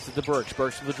gets it to Burks.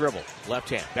 Burks with the dribble. Left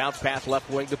hand. Bounce pass left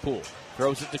wing to Poole.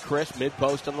 Throws it to Chris.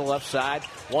 Mid-post on the left side.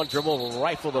 One dribble,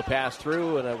 rifle to pass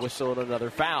through, and a whistle and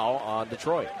another foul on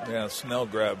Detroit. Yeah, Snell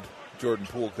grabbed Jordan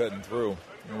Poole cutting through.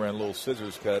 He ran a little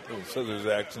scissors cut, little scissors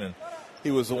action, and he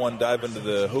was the one diving to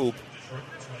the hoop.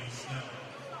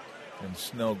 And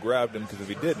Snell grabbed him because if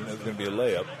he didn't, it was going to be a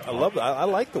layup. I love that. I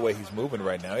like the way he's moving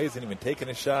right now. He isn't even taking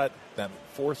a shot, not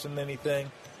forcing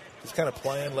anything. Just kind of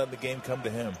playing, letting the game come to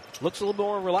him. Looks a little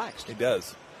more relaxed. He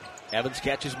does. Evans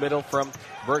catches middle from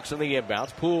Burks in the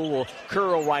inbounds. Poole will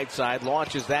curl right side,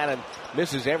 launches that and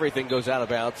misses everything, goes out of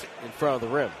bounds in front of the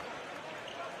rim.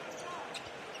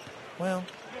 Well,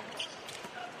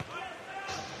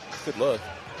 good look.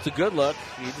 It's a good look.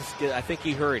 I think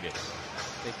he hurried it.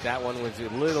 I think that one was a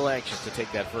little anxious to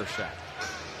take that first shot.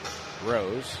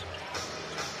 Rose.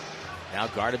 Now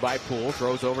guarded by Poole.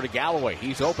 Throws over to Galloway.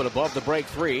 He's open above the break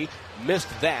three. Missed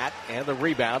that. And the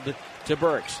rebound to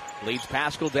Burks. Leads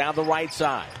Pascal down the right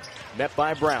side. Met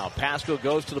by Brown. Pascal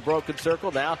goes to the broken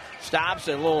circle. Now stops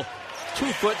and a little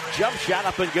 2-foot jump shot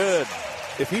up and good.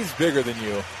 If he's bigger than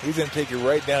you, he's going to take you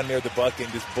right down near the bucket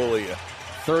and just bully you.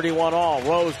 31 all.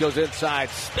 Rose goes inside.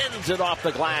 Spins it off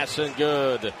the glass and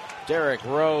good. Derrick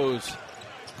Rose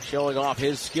showing off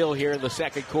his skill here in the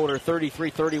second quarter.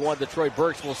 33-31 Detroit.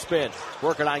 Burks will spin.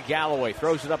 Working on Galloway.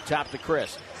 Throws it up top to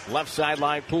Chris. Left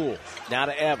sideline Poole. Now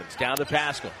to Evans. Down to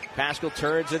Pascal. Pascal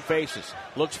turns and faces.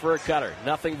 Looks for a cutter.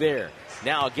 Nothing there.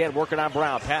 Now again working on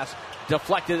Brown. Pass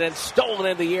deflected and stolen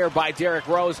in the air by Derrick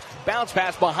Rose. Bounce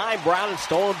pass behind Brown and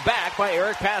stolen back by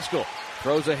Eric Pascal.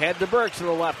 Throws ahead to Burks in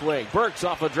the left wing. Burks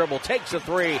off a dribble. Takes a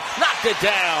three. Knocked it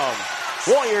down.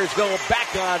 Warriors go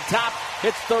back on top.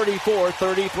 It's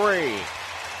 34-33.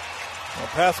 Well,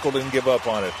 Pascal didn't give up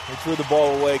on it. He threw the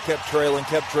ball away, kept trailing,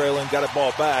 got it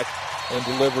ball back, and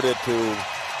delivered it to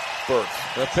Burks.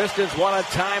 The Pistons want a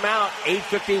timeout.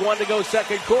 8:51 to go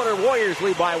second quarter. Warriors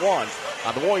lead by one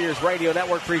on the Warriors Radio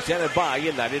Network presented by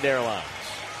United Airlines.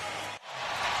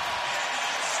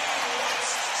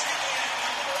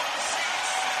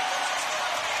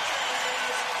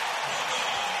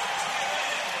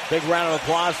 Big round of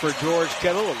applause for George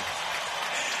Kittle and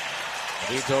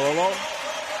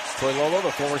Toilolo,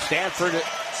 the former Stanford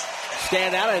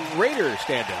standout and Raiders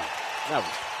standout. That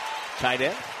was tight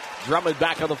end. Drummond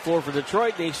back on the floor for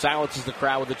Detroit, and he silences the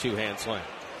crowd with a two-hand slam.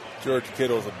 George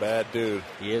Kittle's a bad dude.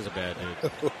 He is a bad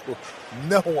dude.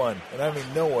 No one, and I mean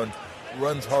no one,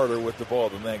 runs harder with the ball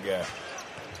than that guy.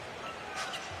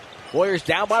 Warriors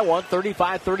down by one,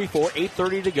 35-34,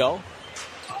 8:30 to go.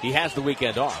 He has the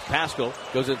weekend off. Pascal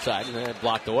goes inside and then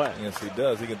blocked away. Yes, he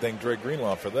does. He can thank Drake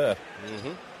Greenlaw for that.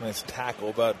 Mm-hmm. Nice tackle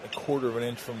about a quarter of an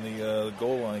inch from the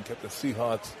goal line. Kept the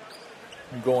Seahawks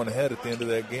from going ahead at the end of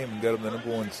that game and got them the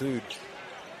number one seed.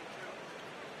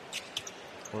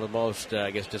 One of the most,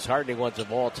 disheartening ones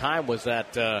of all time was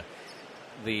that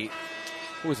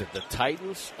who was it, the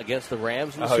Titans against the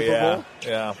Rams in the Super Bowl?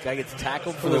 Yeah. Guy gets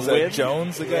tackled for was the win. Was that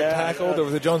Jones that got tackled? Or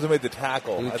was it Jones that made the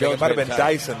tackle? I think it might have been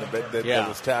Dyson that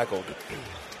was tackled.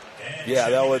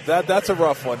 Yeah, that's a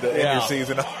rough one to end your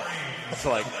season. It's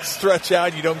like stretch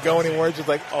out, you don't go anywhere. It's just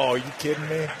like, oh, are you kidding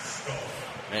me?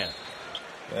 Man.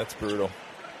 That's brutal.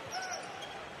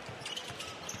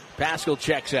 Pascal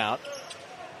checks out.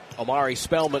 Omari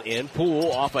Spellman in.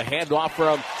 Poole off a handoff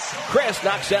from Chris.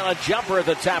 Knocks down a jumper at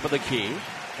the top of the key.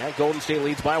 And Golden State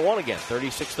leads by one again,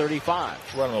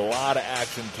 36-35. Running a lot of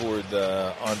action toward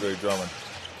Andre Drummond.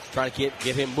 Trying to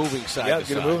get him moving side to side.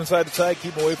 Get him moving side to side,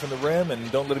 keep him away from the rim,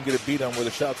 and don't let him get a beat on where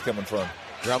the shot's coming from.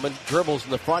 Drummond dribbles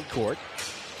in the front court.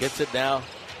 Gets it now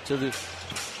to the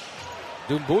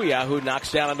Doumbouya, who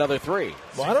knocks down another three.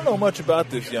 Well, I don't know much about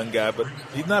this young guy, but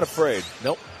he's not afraid.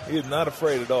 Nope. He is not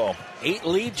afraid at all. 8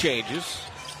 lead changes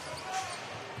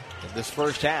in this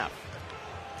first half.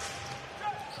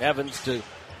 Evans to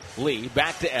Lee.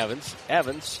 Back to Evans.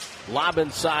 Evans, lob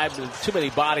inside. Too many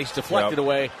bodies deflected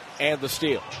away. And the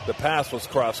steal. The pass was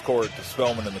cross court to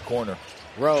Spellman in the corner.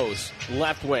 Rose,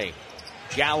 left wing.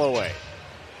 Galloway.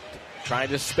 trying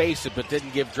to space it, but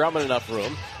didn't give Drummond enough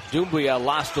room. Doumbouya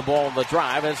lost the ball on the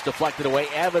drive, and it's deflected away.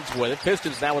 Evans with it.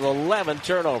 Pistons now with 11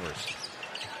 turnovers.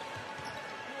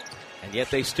 And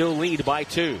yet they still lead by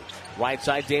 2. Right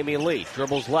side, Damian Lee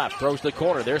dribbles left, throws the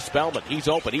corner. There's Spellman. He's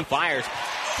open. He fires.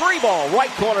 3-ball, right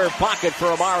corner pocket for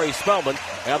Amari Spellman.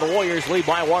 And the Warriors lead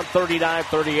by 1,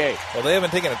 39-38. Well, they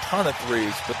haven't taken a ton of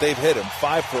threes, but they've hit him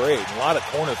 5 for 8. A lot of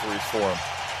corner threes for him.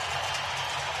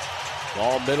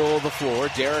 Ball middle of the floor.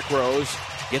 Derrick Rose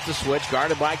gets a switch,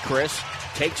 guarded by Chris.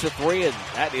 Takes a 3, and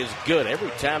that is good. Every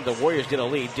time the Warriors get a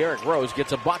lead, Derrick Rose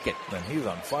gets a bucket. Man, he's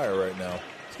on fire right now.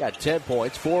 He's got 10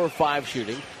 points, 4 of 5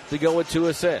 shooting to go with 2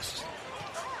 assists.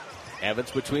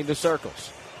 Evans between the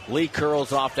circles. Lee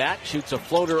curls off that, shoots a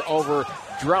floater over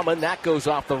Drummond. That goes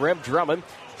off the rim. Drummond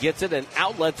gets it and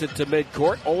outlets it to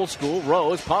midcourt. Old school.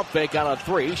 Rose, pump fake on a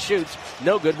 3. Shoots.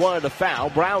 No good. Wanted a foul.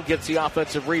 Brown gets the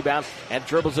offensive rebound and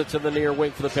dribbles it to the near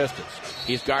wing for the Pistons.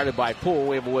 He's guarded by Poole.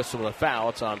 We have a whistle and a foul.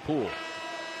 It's on Poole.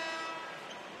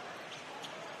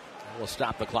 We'll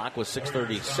stop the clock with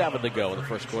 6:37 to go in the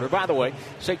first quarter. By the way,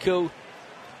 Sekou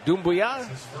Doumbouya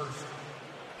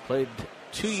played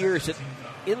 2 years at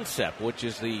INSEP, which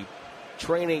is the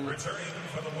training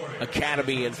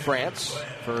academy in France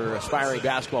for aspiring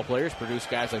basketball players. Produced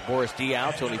guys like Boris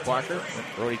Diaw, Tony Parker,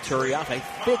 Rodi Turioff. I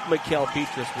think Mikel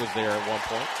Petrus was there at one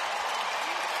point.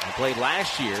 He played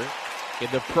last year in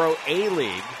the Pro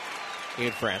A-League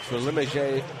in France for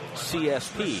Limoges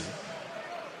CSP.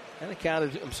 And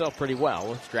accounted himself pretty well.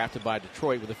 Was drafted by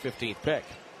Detroit with the 15th pick.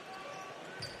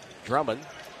 Drummond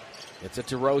gets it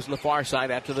to Rose on the far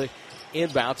side after the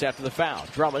inbounds after the foul.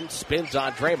 Drummond spins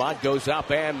on Draymond, goes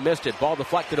up and missed it. Ball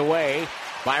deflected away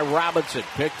by Robinson.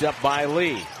 Picked up by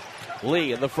Lee.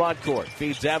 Lee in the front court.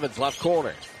 Feeds Evans, left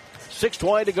corner.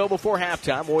 6:20 to go before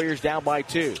halftime. Warriors down by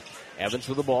 2. Evans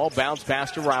with the ball. Bounce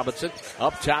pass to Robinson.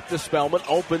 Up top to Spellman.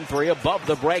 Open 3 above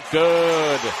the break.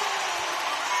 Good.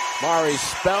 Mari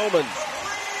Spellman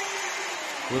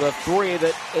with a 3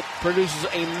 that it produces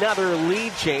another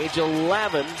lead change.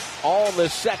 11 all in the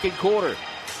second quarter.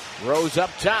 Rose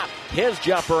up top. His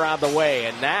jumper on the way.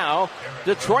 And now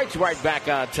Detroit's right back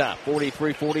on top.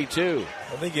 43-42.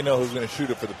 I think you know who's going to shoot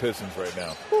it for the Pistons right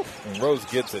now. When Rose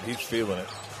gets it, he's feeling it.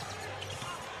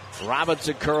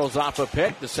 Robinson curls off a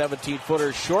pick. The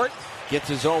 17-footer short. Gets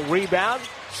his own rebound.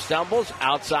 Stumbles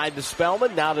outside to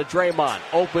Spellman. Now to Draymond.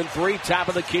 Open 3. Top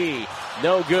of the key.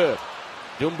 No good.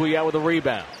 Doumbouya with a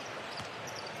rebound.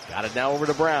 Got it now over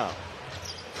to Brown.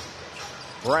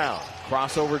 Brown.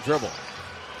 Crossover dribble.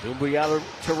 Doumbouya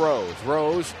to Rose.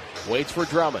 Rose waits for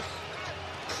Drummond.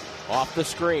 Off the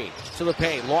screen. To the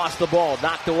paint. Lost the ball.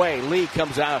 Knocked away. Lee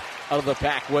comes out of the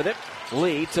pack with it.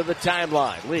 Lee to the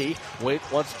timeline. Lee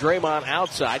wants Draymond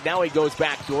outside. Now he goes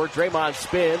backdoor. Draymond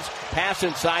spins. Pass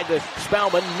inside to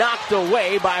Spellman. Knocked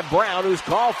away by Brown, who's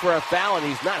called for a foul, and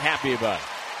he's not happy about it.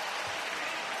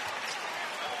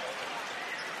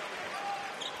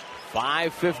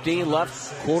 5:15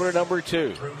 left, quarter number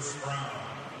 2.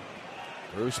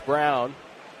 Bruce Brown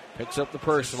picks up the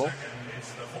personal.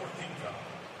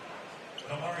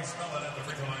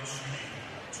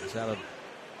 He's out of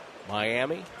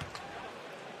Miami.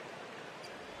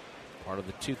 Part of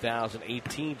the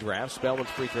 2018 draft. Spellman's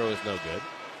free throw is no good.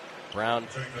 Brown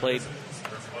played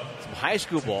some high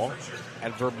school ball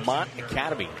at Vermont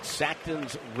Academy,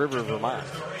 Sackton's River, Vermont.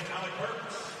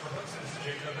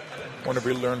 Wonder if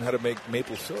he learned how to make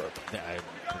maple syrup. I'm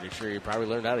pretty sure he probably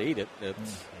learned how to eat it.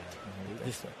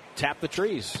 Just tap the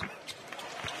trees.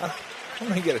 I don't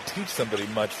know, you got to teach somebody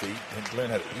much to learn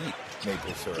how to eat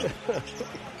maple syrup.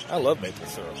 I love maple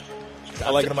syrup. I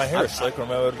like it in my hair. It's like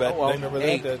remember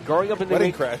that. Growing up in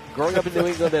New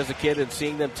England as a kid and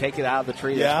seeing them take it out of the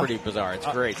tree, that's pretty bizarre. It's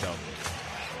great, though.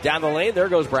 Down the lane, there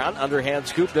goes Brown. Underhand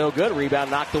scoop, no good.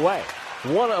 Rebound knocked away.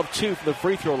 1 of 2 from the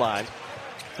free throw line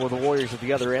for the Warriors at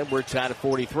the other end. We're tied at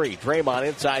 43. Draymond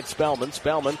inside Spellman.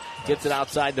 Spellman gets it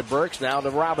outside to Burks. Now to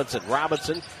Robinson.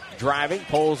 Robinson driving,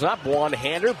 pulls up,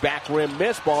 one-hander, back rim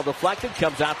miss. Ball deflected,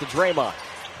 comes out to Draymond.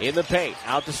 In the paint,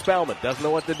 out to Spellman. Doesn't know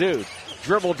what to do.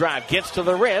 Dribble drive, gets to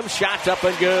the rim, shots up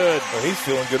and good. Well, he's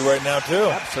feeling good right now, too.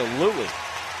 Absolutely.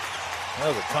 That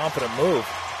was a confident move.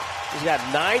 He's got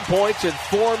 9 points in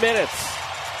 4 minutes.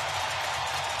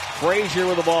 Frazier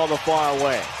with the ball the far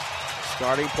away.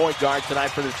 Starting point guard tonight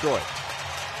for Detroit.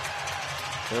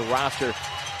 Their roster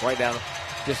right now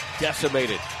just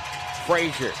decimated.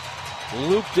 Frazier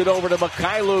looped it over to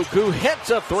Mikhailuk, who hits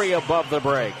a 3 above the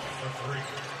break.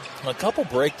 A couple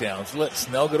breakdowns. Let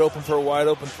Snell get open for a wide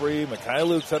open 3.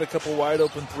 Mikhailuk's had a couple wide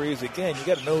open 3s. Again, you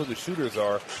got to know who the shooters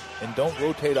are and don't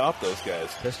rotate off those guys.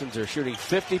 Pistons are shooting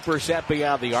 50%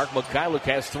 beyond the arc. Mikhailuk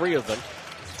has 3 of them.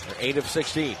 They're 8 of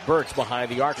 16. Burks behind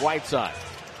the arc, right side.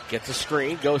 Gets a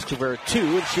screen, goes to her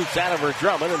 2, and shoots out of her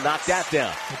Drummond and knocked that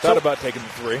down. He thought about taking the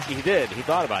 3. He did. He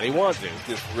thought about it. He wanted to.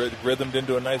 Just rhythmed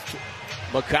into a nice...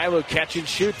 Mikhailo catch and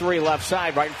shoot 3 left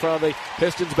side right in front of the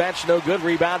Pistons bench. No good.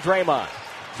 Rebound Draymond.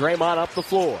 Draymond up the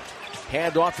floor.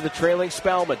 Hand off to the trailing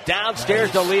Spellman.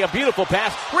 Downstairs to Lee. A beautiful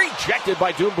pass. Rejected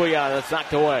by Doumbouya. That's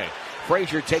knocked away.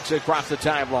 Frazier takes it across the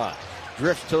timeline.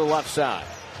 Drifts to the left side.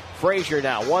 Frazier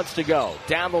now wants to go.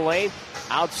 Down the lane.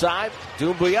 Outside.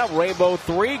 Doumbouya. Rainbow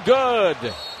 3. Good.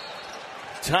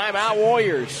 Timeout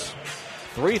Warriors.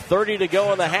 3:30 to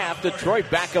go in the half. Detroit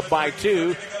back up by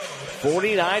 2.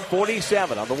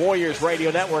 49-47 on the Warriors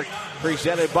Radio Network.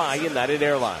 Presented by United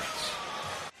Airlines.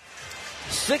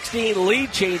 16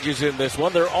 lead changes in this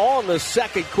one. They're all in the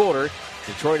second quarter.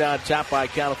 Detroit on top by a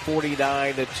count of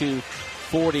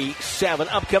 49-47.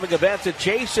 Upcoming events at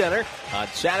Chase Center. On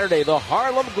Saturday, the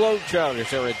Harlem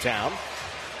Globetrotters are in town.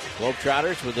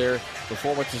 Globetrotters with their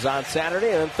performances on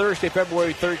Saturday. And then Thursday,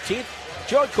 February 13th,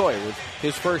 Joe Coy with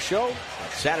his first show. On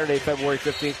Saturday, February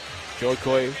 15th, Joe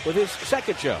Coy with his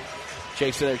second show.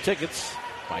 Chase Center tickets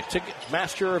by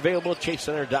Ticketmaster, available at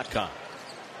chasecenter.com.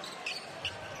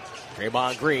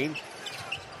 Draymond Green.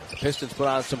 The Pistons put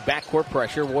on some backcourt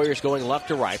pressure. Warriors going left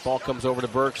to right. Ball comes over to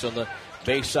Burks on the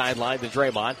base sideline to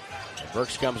Draymond. And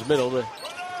Burks comes middle to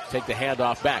take the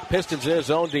handoff back. Pistons in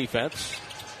his own defense.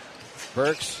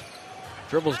 Burks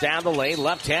dribbles down the lane.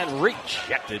 Left hand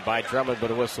rejected by Drummond,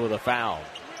 but a whistle with a foul.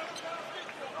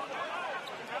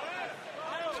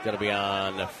 It's going to be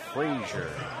on Frazier.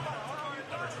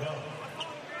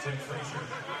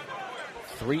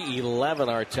 3:11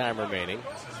 our time remaining.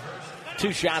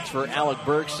 2 shots for Alec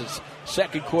Burks as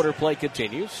second quarter play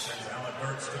continues.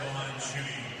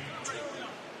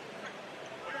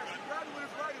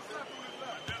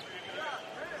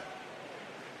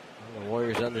 The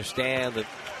Warriors understand that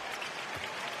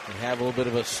they have a little bit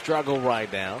of a struggle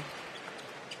right now.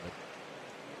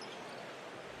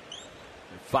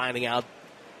 They're finding out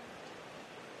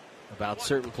about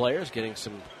certain players, getting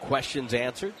some questions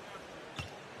answered.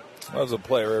 Well, as a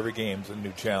player, every game's a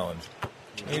new challenge.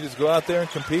 And you just go out there and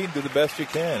compete and do the best you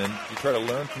can, and you try to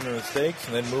learn from your mistakes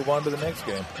and then move on to the next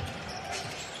game.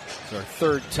 It's our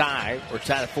third tie. We're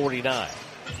tied at 49.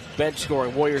 Bench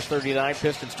scoring, Warriors 39,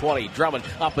 Pistons 20. Drummond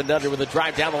up and under with a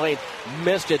drive down the lane.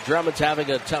 Missed it. Drummond's having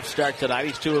a tough start tonight.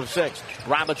 He's 2 of 6.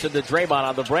 Robinson to Draymond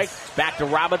on the break. Back to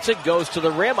Robinson. Goes to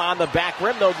the rim. On the back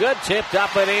rim. No good. Tipped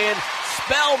up and in.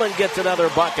 Spellman gets another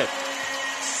bucket.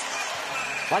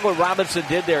 Like what Robinson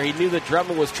did there, he knew that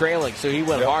Drummond was trailing, so he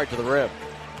went hard to the rim.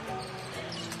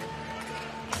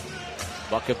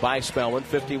 Bucket by Spellman,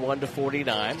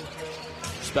 51-49.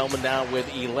 Spellman now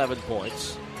with 11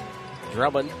 points.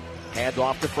 Drummond, hand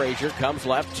off to Frazier, comes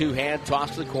left, 2-hand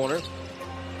toss to the corner.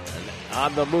 And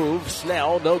on the move,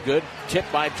 Snell, no good.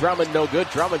 Tipped by Drummond, no good.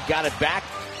 Drummond got it back.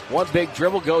 One big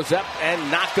dribble, goes up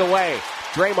and knocked away.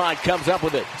 Draymond comes up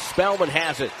with it. Spellman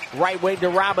has it. Right wing to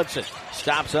Robinson.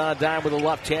 Stops on a dime with a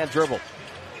left-hand dribble.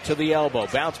 To the elbow.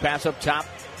 Bounce pass up top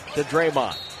to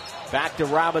Draymond. Back to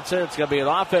Robinson. It's going to be an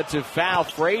offensive foul.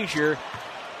 Frazier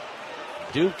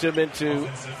duped him into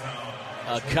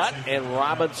a cut, and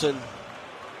Robinson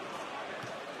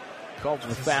called for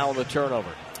the foul and the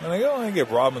turnover. And I want to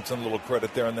give Robinson a little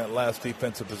credit there on that last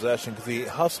defensive possession because he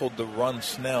hustled to run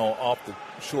Snell off the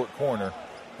short corner.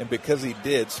 And because he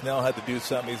did, Snell had to do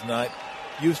something he's not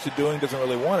used to doing, doesn't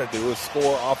really want to do, is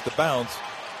score off the bounce.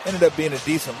 Ended up being a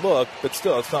decent look, but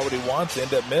still, it's not what he wants.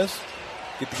 End up miss.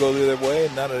 Get to go the other way,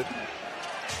 and not a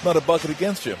bucket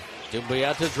against you.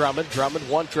 Doumbouya to Drummond. Drummond,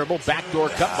 one dribble, backdoor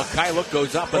cut. Mikhailo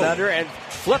goes up and under and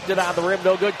flipped it on the rim.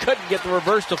 No good. Couldn't get the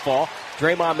reverse to fall.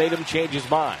 Draymond made him change his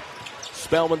mind.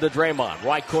 Spellman to Draymond.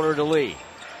 Right corner to Lee.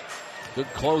 Good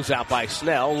closeout by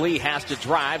Snell. Lee has to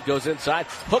drive. Goes inside.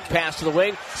 Hook pass to the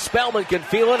wing. Spellman can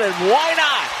feel it, and why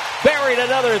not? Buried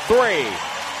another 3.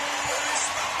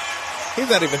 He's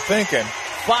not even thinking.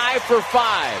 5 for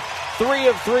 5. 3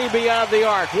 of 3 beyond the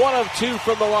arc. 1 of 2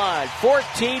 from the line.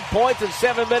 14 points in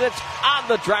 7 minutes. On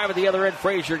the drive at the other end,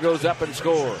 Frazier goes up and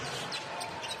scores.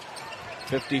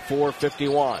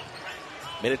 54-51.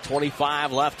 Minute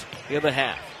 25 left in the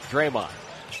half. Draymond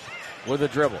with a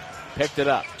dribble. Picked it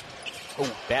up. Oh,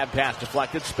 bad pass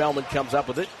deflected. Spellman comes up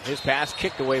with it. His pass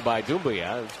kicked away by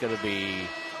Doumbouya. It's going to be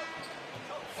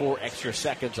 4 extra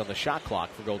seconds on the shot clock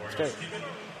for Golden State.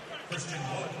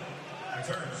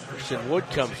 Christian Wood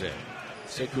comes in.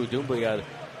 Sekou Doumbouya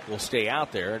will stay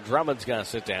out there. Drummond's going to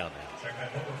sit down now.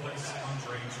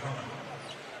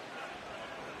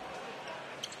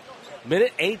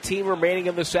 Minute 18 remaining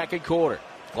in the second quarter.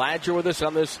 Glad you're with us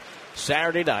on this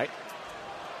Saturday night.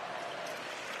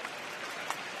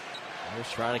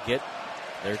 Warriors trying to get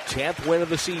their 10th win of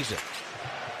the season.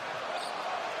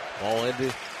 Ball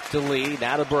into Lee,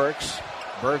 now to Burks.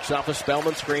 Burks off a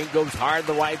Spellman screen, goes hard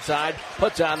to the right side,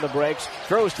 puts on the brakes,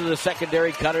 throws to the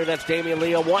secondary cutter. That's Damian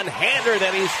Lee, a one-hander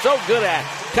that he's so good at,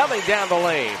 coming down the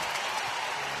lane.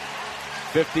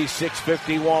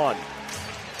 56-51.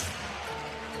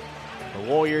 The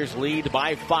Warriors lead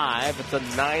by 5. It's a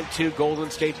 9-2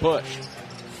 Golden State push.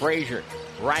 Frazier,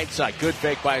 right side, good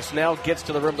fake by Snell, gets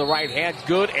to the rim, the right hand,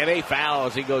 good, and a foul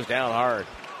as he goes down hard.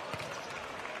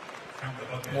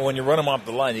 Well, when you run him off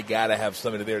the line, you got to have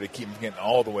somebody there to keep him getting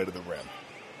all the way to the rim.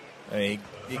 I mean,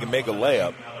 he can make a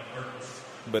layup,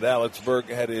 but Alec Burks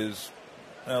had his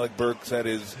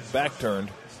back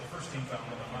turned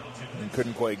and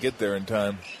couldn't quite get there in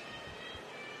time.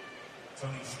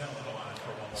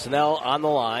 Snell on the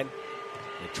line.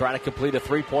 They try to complete a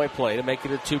 3-point play to make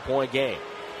it a 2-point game.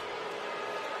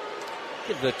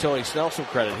 Give Tony Snell some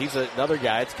credit. He's another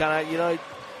guy. It's kind of,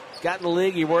 got in the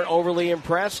league. He weren't overly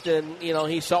impressed, and,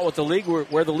 he saw what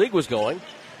where the league was going.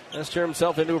 Has turned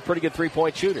himself into a pretty good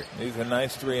 3-point shooter. He's a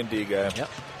nice 3-and-D guy. Yep.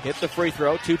 Hit the free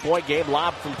throw. 2-point game.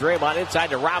 Lob from Draymond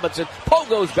inside to Robinson. Poe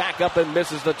goes back up and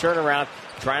misses the turnaround.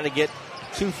 Trying to get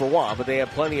 2 for 1, but they have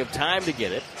plenty of time to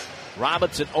get it.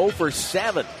 Robinson 0 for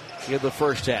 7 in the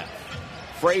first half.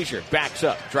 Frazier backs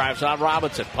up, drives on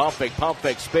Robinson. Pump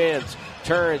fake, spins,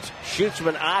 turns, shoots from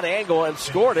an odd angle and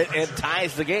scored it and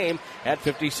ties the game at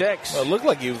 56. Well, it looked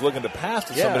like he was looking to pass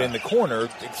to somebody in the corner,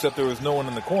 except there was no one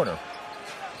in the corner.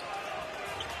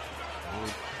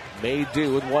 He made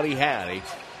do with what he had. A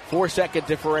 4-second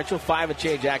differential, 5 and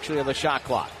change actually on the shot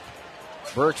clock.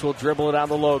 Burks will dribble it on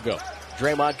the logo.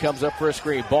 Draymond comes up for a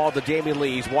screen. Ball to Damian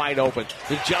Lee. He's wide open.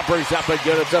 The jumper's up and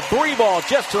good. It's a 3-ball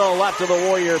just to the left of the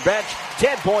Warrior bench.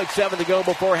 10.7 to go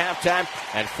before halftime.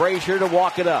 And Frazier to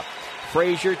walk it up.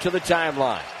 Frazier to the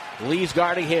timeline. Lee's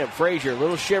guarding him. Frazier,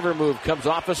 little shiver move. Comes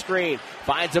off a screen.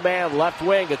 Finds a man. Left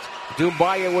wing. It's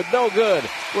Doumbaya with no good.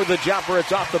 With the jumper,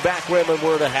 it's off the back rim and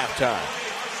we're to halftime.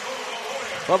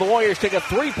 Well, the Warriors take a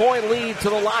 3-point lead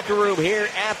to the locker room here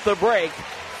at the break.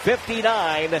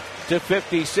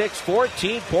 59-56,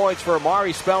 14 points for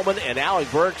Amari Spellman and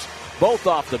Alec Burks, both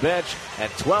off the bench,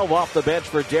 and 12 off the bench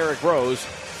for Derrick Rose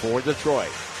for Detroit.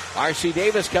 R.C.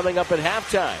 Davis coming up at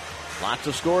halftime. Lots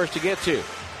of scores to get to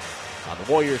on the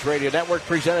Warriors Radio Network,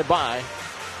 presented by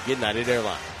United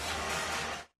Airlines.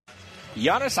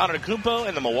 Giannis Antetokounmpo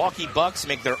and the Milwaukee Bucks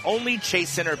make their only Chase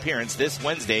Center appearance this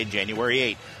Wednesday, January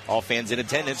 8. All fans in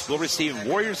attendance will receive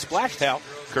Warriors Splash Towel,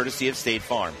 courtesy of State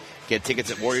Farm. Get tickets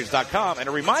at Warriors.com. And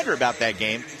a reminder about that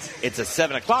game, it's a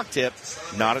 7 o'clock tip,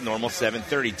 not a normal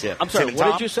 7:30 tip. I'm sorry,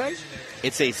 what did you say?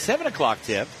 It's a 7 o'clock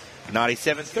tip, not a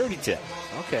 7:30 tip.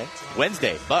 Okay.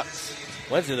 Wednesday, Bucks.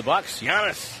 Wednesday, the Bucks.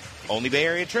 Giannis. Only Bay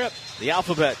Area trip. The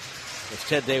alphabet, as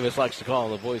Ted Davis likes to call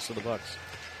him, the voice of the Bucks.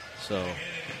 So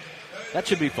that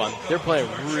should be fun. They're playing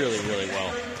really, really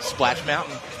well. Splash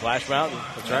Mountain. Splash Mountain.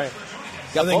 That's right.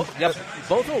 Got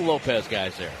both of the Lopez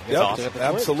guys there. Yep, awesome.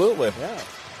 Absolutely. Yeah.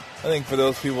 I think for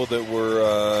those people that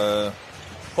were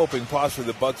hoping possibly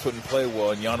the Bucks wouldn't play well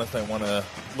and Giannis might want to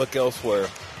look elsewhere,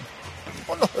 I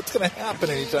don't know what's going to happen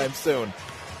anytime soon.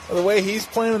 The way he's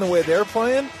playing and the way they're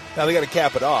playing, now they got to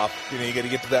cap it off. You got to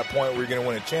get to that point where you're going to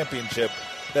win a championship.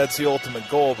 That's the ultimate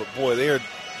goal. But boy, they're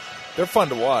fun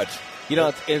to watch.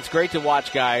 It's great to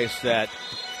watch guys that,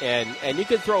 and you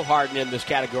can throw Harden in this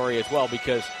category as well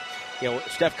because,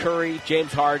 Steph Curry,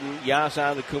 James Harden, Giannis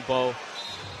Antetokounmpo,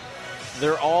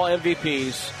 they're all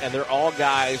MVPs, and they're all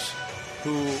guys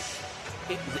who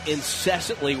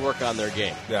incessantly work on their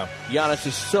game. Yeah. Giannis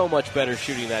is so much better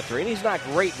shooting that three, and he's not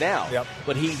great now. Yep.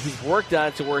 But he's worked on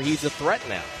it to where he's a threat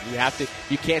now.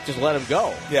 You can't just let him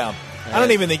go. Yeah. I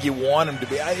don't even think you want him to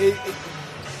be.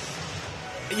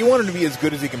 You want him to be as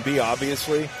good as he can be,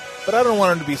 obviously, but I don't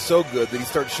want him to be so good that he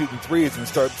starts shooting threes and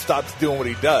stops doing what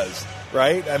he does.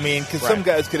 Right? I mean, because some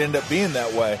guys could end up being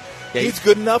that way. Yeah, he's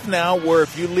good enough now where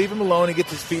if you leave him alone, he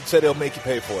gets his feet set, he'll make you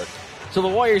pay for it. So the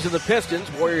Warriors and the Pistons.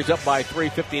 Warriors up by 3,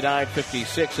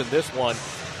 59-56 in this one.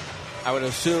 I would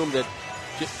assume that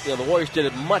the Warriors did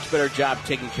a much better job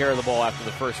taking care of the ball after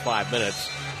the first 5 minutes.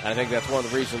 And I think that's one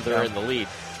of the reasons they're in the lead.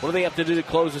 What do they have to do to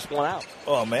close this one out?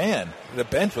 Oh, man. The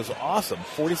bench was awesome.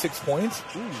 46 points?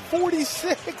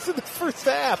 46 in the first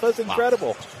half. That's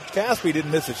incredible. Caspi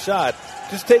didn't miss a shot.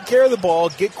 Just take care of the ball,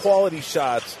 get quality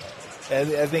shots.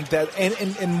 And I think that,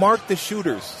 and mark the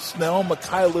shooters. Snell,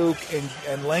 Mikhailuk,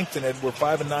 and Langton were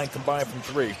 5 and 9 combined from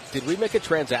 3. Did we make a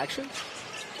transaction?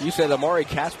 You said Amari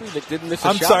Caspi didn't miss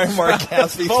a shot. I'm sorry, Amari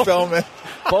Caspi, Spellman.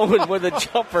 Bowman with a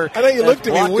jumper. I know you looked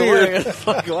at me weird.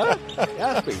 Like, what?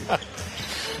 Caspi.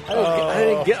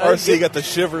 RC got the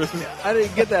shivers. I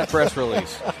didn't get that press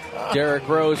release. Derrick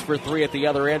Rose for 3 at the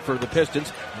other end for the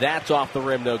Pistons. That's off the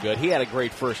rim, no good. He had a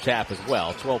great first half as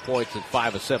well. 12 points and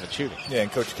 5 of 7 shooting. Yeah,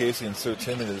 and Coach Casey inserts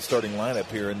him into the starting lineup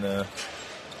here in the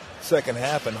second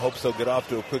half and hopes they'll get off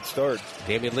to a quick start.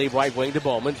 Damian Lee right wing to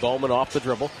Bowman. Bowman off the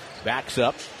dribble. Backs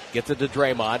up. Gets it to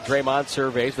Draymond. Draymond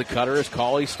surveys. The cutter is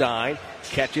Cauley Stein.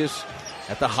 Catches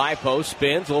at the high post.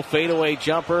 Spins. Little fadeaway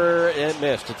jumper. And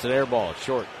missed. It's an air ball. It's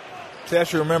short. So you have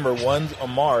to remember, one's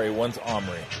Amari, one's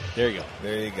Omri. There you go.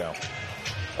 There you go.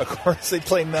 Of course, they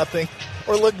play nothing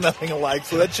or look nothing alike,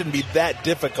 so that shouldn't be that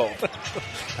difficult.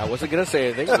 I wasn't going to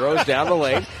say anything. Rose down the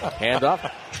lane. Handoff.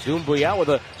 Doumbouya with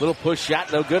a little push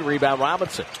shot. No good. Rebound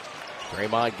Robinson.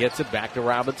 Draymond gets it back to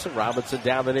Robinson. Robinson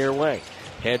down the near wing.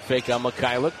 Head fake on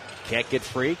Mikhailuk. Can't get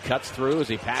free. Cuts through as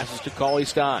he passes to Cauley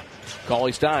Stein.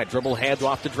 Cauley Stein dribble hands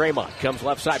off to Draymond. Comes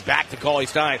left side back to Cauley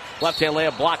Stein. Left-hand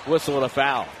layup blocked. Whistle and a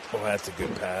foul. Oh, that's a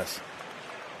good pass.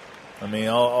 I mean,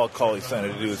 all Cauley Stein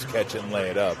had to do was catch it and lay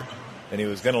it up. And he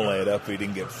was going to lay it up if he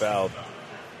didn't get fouled.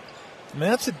 I mean,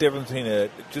 that's the difference between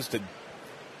just a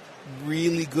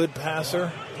really good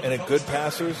passer and a good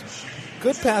passer.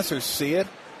 Good passers see it.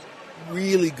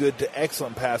 Really good to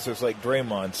excellent passers like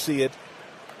Draymond see it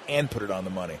and put it on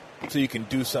the money so you can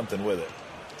do something with it.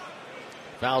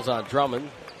 Fouls on Drummond.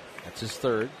 That's his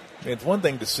third. I mean, it's one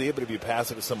thing to see it, but if you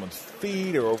pass it to someone's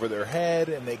feet or over their head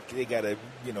and they got to,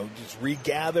 just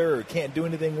regather or can't do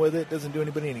anything with it, doesn't do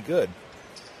anybody any good.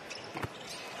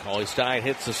 Cauley Stein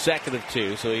hits the second of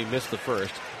 2, so he missed the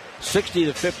first.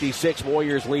 60-56,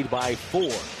 Warriors lead by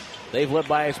 4. They've led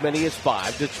by as many as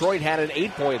 5. Detroit had an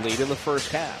 8-point lead in the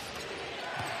first half.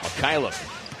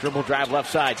 Mikhailuk, dribble drive left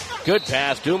side. Good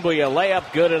pass. Doumbouya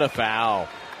layup, good, and a foul.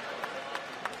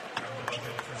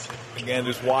 Again,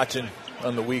 just watching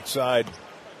on the weak side.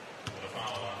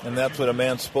 And that's what a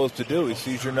man's supposed to do. He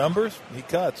sees your numbers, he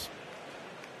cuts.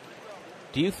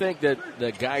 Do you think that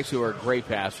the guys who are great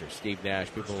passers, Steve Nash,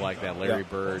 people like that, Larry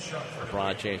Bird,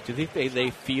 LeBron James, do you think they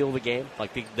feel the game?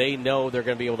 Like they know they're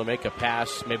going to be able to make a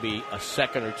pass maybe a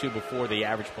second or two before the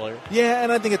average player? Yeah,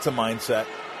 and I think it's a mindset.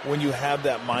 When you have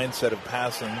that mindset of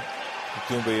passing,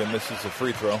 Doumbouya misses a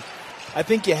free throw. I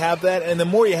think you have that, and the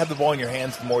more you have the ball in your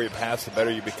hands, the more you pass, the better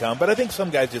you become. But I think some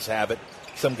guys just have it.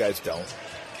 Some guys don't.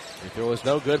 Free throw is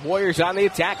no good. Warriors on the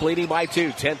attack, leading by 2.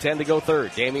 10-10 to go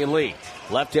third. Damian Lee,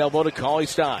 left elbow to Cauley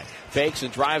Stein. Fakes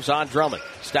and drives on Drummond.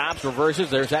 Stops, reverses.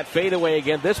 There's that fadeaway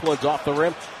again. This one's off the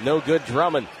rim. No good.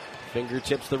 Drummond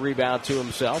fingertips the rebound to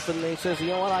himself, and he says, you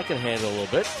know what, I can handle a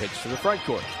little bit. Takes to the front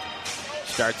court.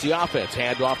 Starts the offense.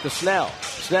 Hand off to Snell.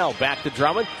 Snell back to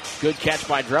Drummond. Good catch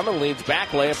by Drummond. Leans back.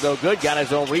 Layup no good. Got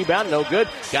his own rebound. No good.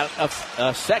 Got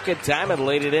a second time and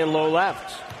laid it in low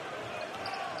left.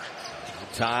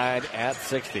 Tied at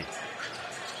 60.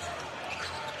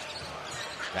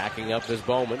 Backing up is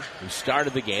Bowman, who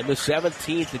started the game. The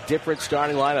 17th different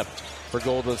starting lineup for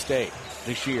Golden State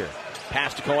this year.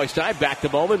 Pass to Cauley Stein. Back to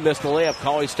Bowman. Missed the layup.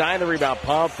 Cauley Stein, the rebound.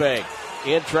 Pump fake.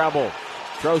 In trouble.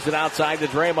 Throws it outside to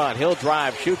Draymond. He'll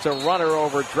drive. Shoots a runner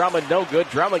over Drummond. No good.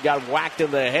 Drummond got whacked in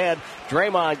the head.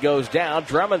 Draymond goes down.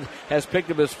 Drummond has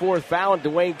picked up his 4th foul. And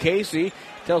Dwayne Casey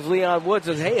tells Leon Woods,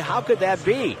 says, hey, how could that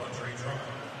be?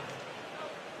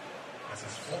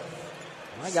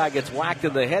 My guy gets whacked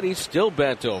in the head. He's still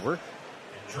bent over.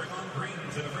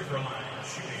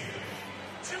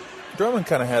 Drummond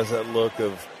kind of has that look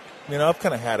of, I've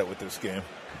kind of had it with this game.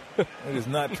 It has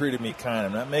not treated me kind.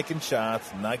 I'm not making shots.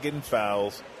 I'm not getting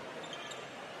fouls.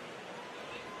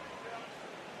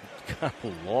 Got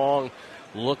a long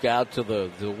look out to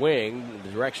the wing in the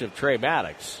direction of Trey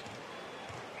Maddox.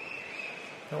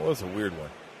 That was a weird one.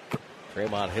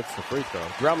 Draymond hits the free throw.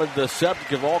 Drummond, the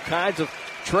subject of all kinds of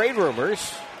trade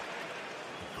rumors,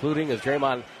 including, as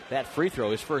Draymond, that free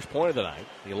throw, his first point of the night.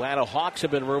 The Atlanta Hawks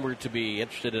have been rumored to be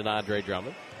interested in Andre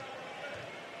Drummond.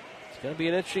 It's going to be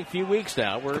an interesting few weeks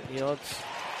now. We're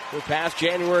past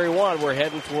January 1. We're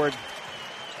heading toward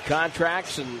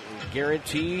contracts and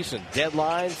guarantees and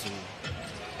deadlines, and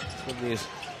when these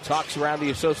talks around the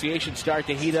association start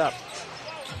to heat up.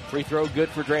 Free throw good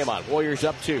for Draymond. Warriors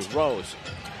up 2. Rose.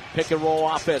 Pick and roll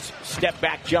offense. Step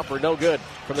back jumper. No good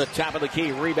from the top of the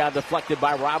key. Rebound deflected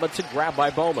by Robinson. Grabbed by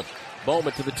Bowman.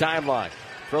 Bowman to the timeline.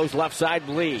 Throws left side.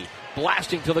 Lee.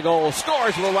 Blasting to the goal.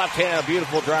 Scores with the left hand.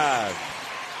 Beautiful drive.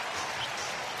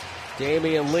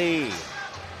 Damian Lee.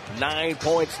 9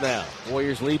 points now.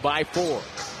 Warriors lead by 4.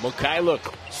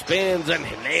 Mikhailuk spins and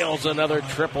nails another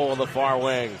triple on the far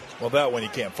wing. Well, that one you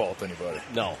can't fault anybody.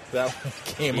 No. That one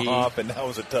came off, and that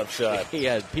was a tough shot. He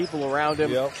had people around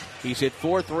him. Yep. He's hit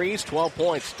 4 threes, 12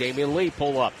 points. Damian Lee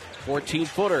pull up.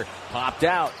 14-footer. Popped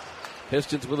out.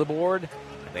 Pistons with a board.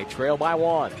 They trail by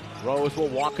 1. Rose will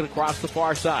walk it across the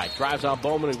far side. Drives on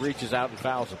Bowman and reaches out and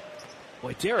fouls him.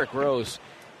 Boy, Derrick Rose,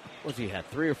 what's he had?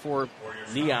 3 or 4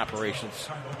 knee operations.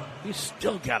 He's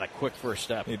still got a quick first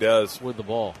step. He does. With the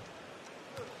ball.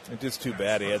 It's just too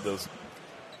bad he had those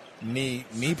knee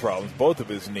problems, both of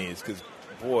his knees, because,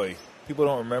 boy, people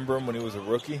don't remember him when he was a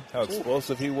rookie, how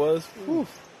explosive he was. Whew.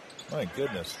 My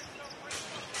goodness.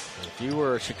 If you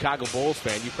were a Chicago Bulls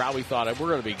fan, you probably thought we're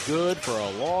going to be good for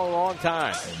a long, long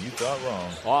time. And you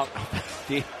thought wrong.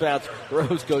 Defense,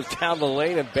 Rose goes down the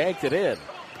lane and banked it in.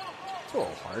 It's a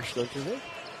little harsh, don't you think?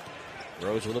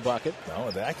 Rose with a bucket. No,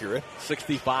 it's accurate.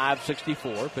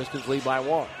 65-64. Pistons lead by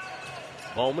 1.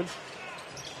 Bowman.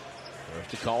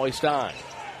 First to Cauley-Stein.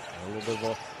 A little bit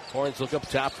of a horns look up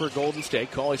top for Golden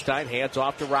State. Cauley-Stein hands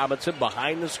off to Robinson.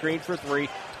 Behind the screen for 3.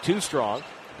 Too strong.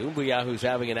 Doumbia, who's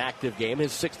having an active game,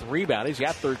 his 6th rebound. He's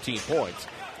got 13 points.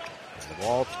 And the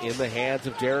ball in the hands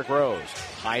of Derrick Rose.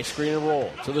 High screen and roll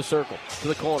to the circle, to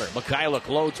the corner. Mikhailuk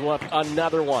loads up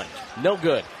another one. No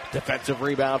good. Defensive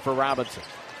rebound for Robinson.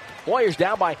 Warriors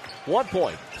down by 1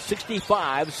 point.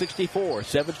 65-64.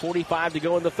 7:45 to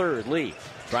go in the third. Lee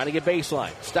trying to get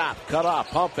baseline. Stop. Cut off.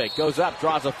 Pump fake. Goes up.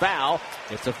 Draws a foul.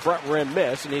 It's a front rim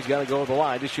miss, and he's going to go to the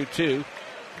line to shoot 2.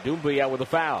 Doumbia with a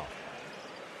foul.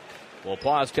 We'll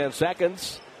pause 10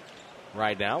 seconds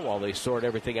right now while they sort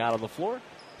everything out on the floor.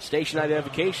 Station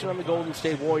identification on the Golden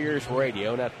State Warriors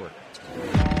Radio Network.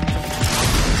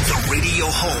 The radio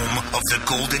home of the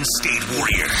Golden State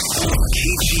Warriors.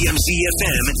 KGMZ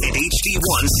FM and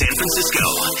HD1 San Francisco.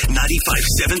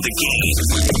 95.7 The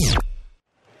Game.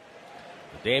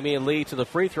 Damian Lee to the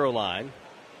free throw line.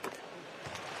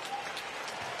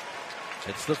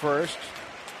 It's the first.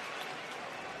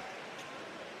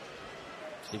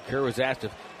 Steve Kerr was asked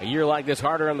if a year like this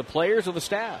harder on the players or the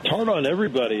staff. It's hard on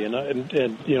everybody,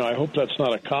 and you know, I hope that's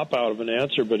not a cop out of an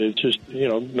answer, but it's just, you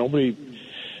know, nobody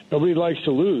likes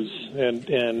to lose, and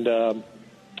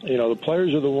you know, the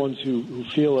players are the ones who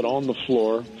feel it on the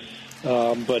floor,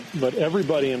 but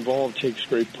everybody involved takes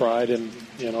great pride in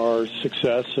our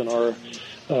success and our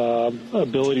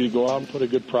ability to go out and put a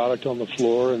good product on the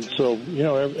floor, and so, you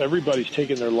know, everybody's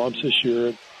taking their lumps this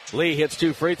year. Lee hits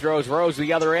 2 free throws. Rose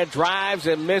the other end, drives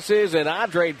and misses, and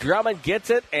Andre Drummond gets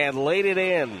it and laid it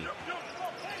in.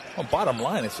 Well, bottom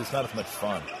line, it's just not as much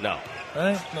fun. No.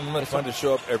 Right? Not much fun to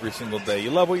show up every single day.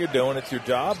 You love what you're doing. It's your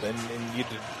job, and you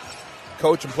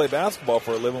coach and play basketball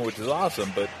for a living, which is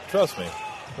awesome. But trust me,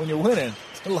 when you're winning,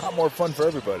 it's a lot more fun for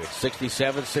everybody.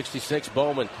 67-66,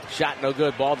 Bowman. Shot no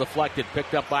good. Ball deflected.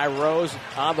 Picked up by Rose.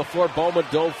 On the floor, Bowman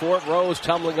dove for it. Rose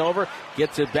tumbling over.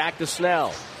 Gets it back to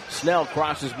Snell. Snell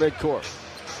crosses midcourt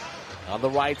on the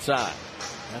right side.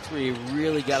 That's where you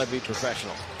really got to be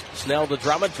professional. Snell to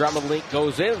Drummond. Drummond link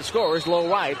goes in and scores low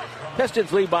right.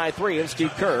 Pistons lead by 3, and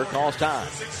Steve Kerr calls time.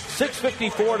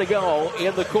 6:54 to go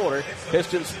in the quarter.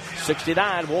 Pistons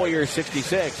 69, Warriors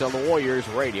 66 on the Warriors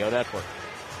Radio Network.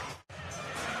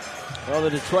 Well,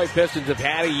 the Detroit Pistons have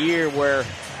had a year where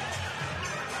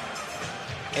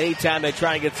anytime they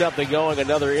try and get something going,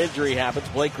 another injury happens.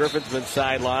 Blake Griffin's been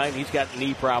sidelined. He's got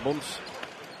knee problems.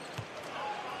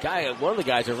 One of the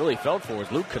guys I really felt for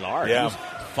was Luke Kennard. Yeah. He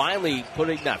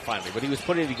was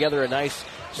putting together a nice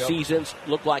season.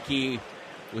 Looked like he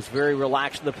was very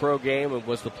relaxed in the pro game and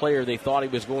was the player they thought he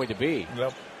was going to be.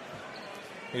 Yep.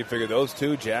 You figure those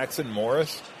two, Jackson,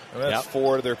 Morris, and that's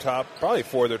four of their top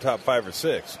 5 or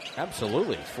 6.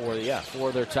 Absolutely. Four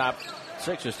of their top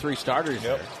 6. There's 3 starters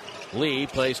there. Lee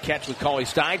plays catch with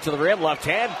Cauley-Stein to the rim. Left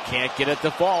hand. Can't get it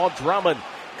to fall. Drummond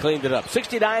cleaned it up.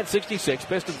 69-66.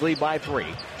 Pistons lead by 3.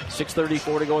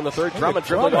 6:34 to go in the third. Drummond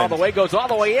dribbling all the way. Goes all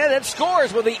the way in and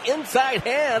scores with the inside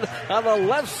hand on the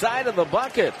left side of the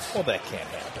bucket. Well, that can't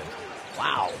happen.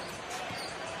 Wow.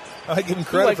 I give him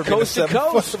credit for being coast to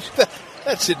coast.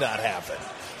 That should not happen.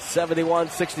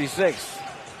 71-66.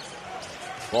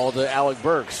 Ball to Alec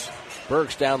Burks.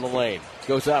 Burks down the lane.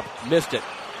 Goes up. Missed it.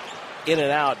 In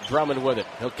and out. Drummond with it.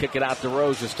 He'll kick it out to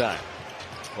Rose this time.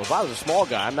 Well, if I was a small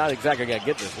guy, I'm not exactly going to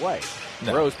get this way.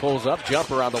 No. Rose pulls up.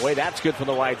 Jumper on the way. That's good from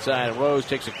the right side. And Rose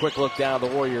takes a quick look down the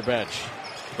Warrior bench.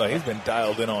 Well, he's been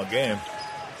dialed in all game.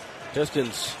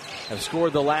 Pistons have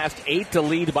scored the last 8 to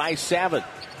lead by 7.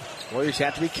 Warriors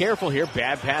have to be careful here.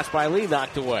 Bad pass by Lee,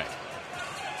 knocked away.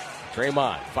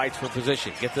 Draymond fights for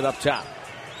position. Gets it up top.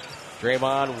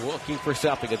 Draymond looking for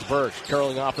something. It's Burks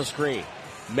curling off the screen.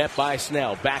 Met by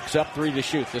Snell. Backs up 3 to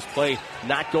shoot. This play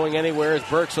not going anywhere as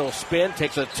Burks will spin.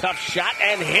 Takes a tough shot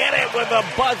and hit it with a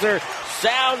buzzer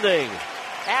sounding.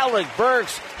 Alec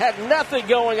Burks had nothing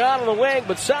going on the wing,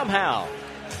 but somehow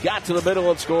got to the middle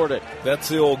and scored it. That's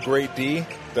the old great D,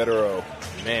 better O.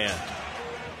 Man.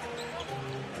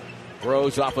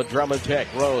 Rose off a Drummond pick.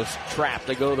 Rose trapped.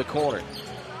 They go to the corner.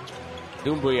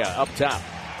 Doumbia up top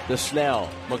to Snell.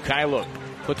 Mikhailuk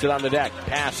puts it on the deck.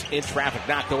 Pass in traffic.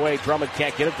 Knocked away. Drummond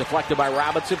can't get it. Deflected by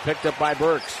Robinson. Picked up by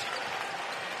Burks.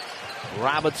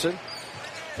 Robinson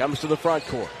comes to the front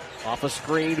court. Off a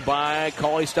screen by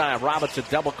Cauley Stein. Robinson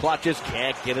double clutches.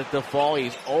 Can't get it to fall.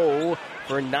 He's 0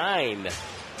 for 9.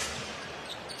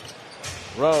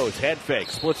 Rose, head fake.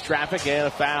 Splits traffic and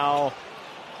a foul.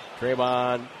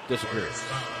 Draymond disappears.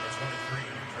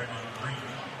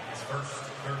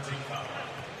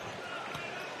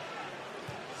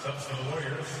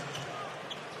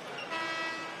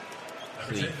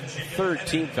 The third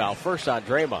team foul. First on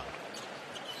Draymond.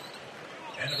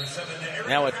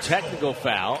 Now a technical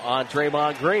foul on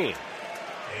Draymond Green.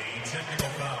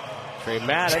 Trey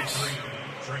Maddox.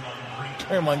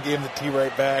 Draymond gave him the tee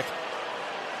right back.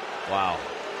 Wow.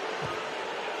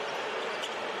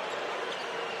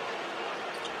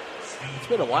 It's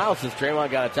been a while since Draymond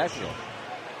got a technical.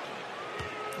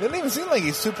 Doesn't even seem like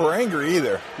he's super angry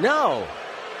either. No.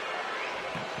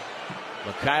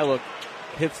 Mikhailuk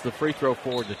hits the free throw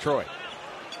for Detroit.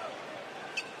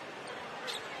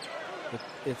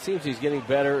 It seems he's getting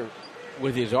better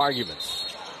with his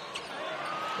arguments.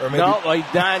 Or maybe no,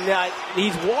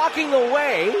 he's walking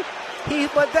away.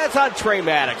 But that's on Trey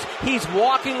Maddox. He's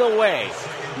walking away,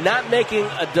 not making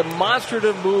a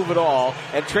demonstrative move at all,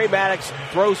 and Trey Maddox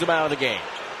throws him out of the game.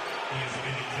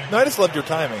 No, I just loved your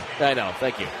timing. I know.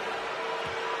 Thank you.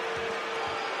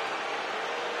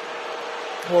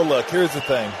 Well, look, here's the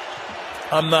thing.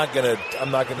 I'm not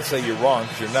gonna say you're wrong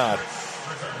because you're not.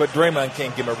 But Draymond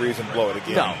can't give him a reason to blow it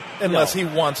again. Unless he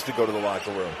wants to go to the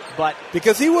locker room. But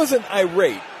because he wasn't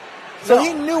irate. So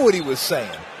he knew what he was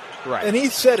saying. Right. And he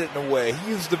said it in a way.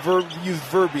 He used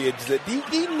verbiage that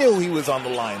he knew he was on the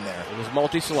line there. It was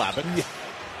multi-syllabic. Yeah.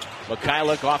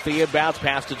 Mikhailuk off the inbounds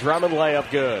pass to Drummond, layup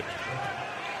good.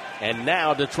 And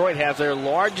now Detroit has their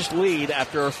largest lead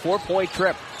after a 4-point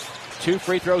trip. 2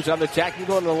 free throws on the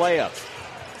technical and the layup.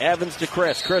 Evans to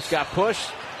Chris. Chris got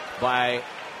pushed by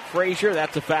Frazier.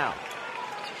 That's a foul.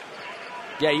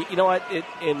 Yeah, you know what?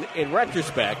 In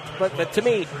retrospect, but to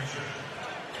me,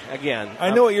 again, I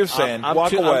know what you're saying.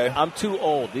 Walk away. I'm too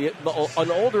old.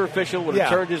 An older official would have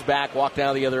turned his back, walked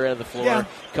down the other end of the floor,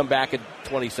 come back in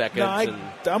 20 seconds.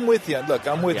 No, I'm with you. Look,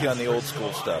 I'm with you on the old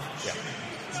school stuff. Yeah.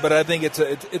 But I think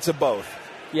it's a both.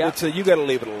 Yeah. You got to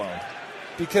leave it alone.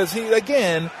 Because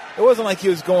it wasn't like he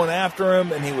was going after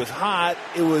him and he was hot.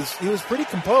 He was pretty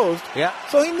composed. Yeah.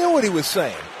 So he knew what he was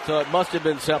saying. So it must have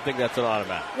been something that's an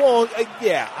automatic. Well,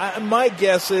 my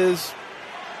guess is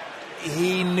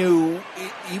he knew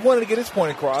he wanted to get his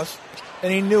point across,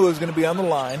 and he knew it was going to be on the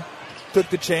line. Took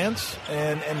the chance,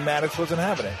 and Maddox wasn't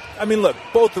having it. I mean, look,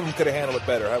 both of them could have handled it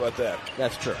better. How about that?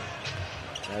 That's true.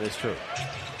 That is true.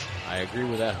 I agree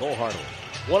with that wholeheartedly.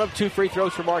 1 of 2 free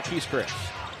throws for Marquise Chris.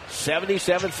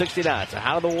 77-69. So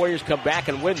how do the Warriors come back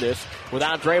and win this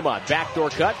without Draymond? Backdoor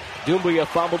cut. Doumbia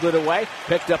fumbled it away.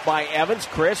 Picked up by Evans.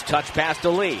 Chris, touch pass to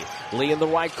Lee. Lee in the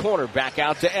right corner. Back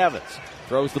out to Evans.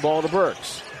 Throws the ball to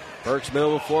Burks. Burks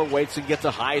middle of the floor. Waits and gets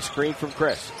a high screen from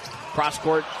Chris.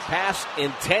 Cross-court pass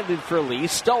intended for Lee.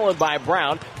 Stolen by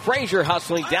Brown. Frazier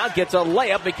hustling down. Gets a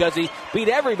layup because he beat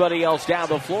everybody else down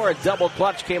the floor. A double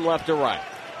clutch came left to right.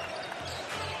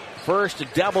 First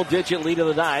double-digit lead of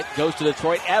the night goes to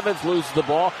Detroit. Evans loses the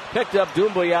ball. Picked up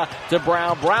Doumbia to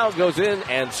Brown. Brown goes in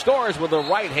and scores with the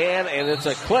right hand, and it's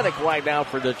a clinic right now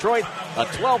for Detroit. A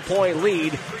 12-point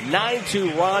lead,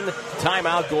 9-2 run.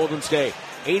 Timeout Golden State.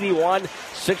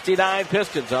 81-69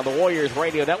 Pistons on the Warriors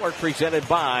Radio Network, presented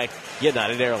by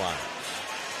United Airlines.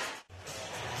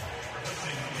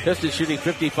 Pistons shooting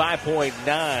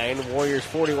 55.9, Warriors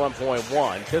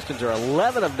 41.1. Pistons are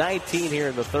 11 of 19 here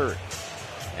in the third.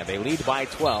 And they lead by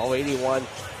 12,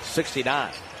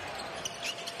 81-69.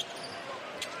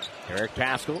 Eric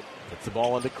Paschal gets the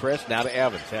ball into Chris, now to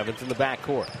Evans. Evans in the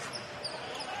backcourt.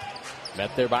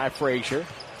 Met there by Frazier.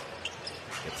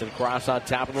 Gets it across on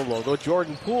top of the logo.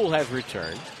 Jordan Poole has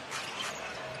returned.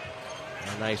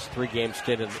 A nice 3-game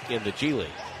stint in the G League.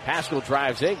 Paschal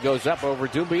drives in, goes up over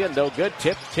Doumbia, no good.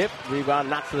 Tip, rebound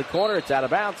knocked to the corner. It's out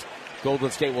of bounds. Golden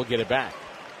State will get it back.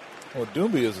 Well,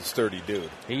 Doumbia is a sturdy dude.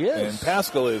 He is. And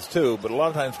Paschal is too, but a lot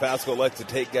of times Paschal likes to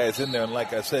take guys in there and,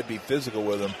 like I said, be physical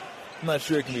with them. I'm not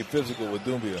sure he can be physical with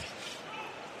Doumbia.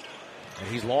 And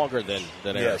he's longer than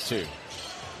Eric, too.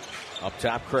 Up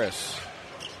top, Chris.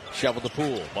 Shoveled the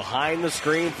Poole. Behind the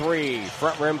screen, 3.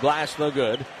 Front rim glass, no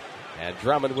good. And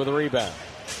Drummond with a rebound.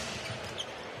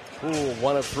 Poole,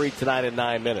 1 of 3 tonight in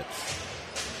 9 minutes.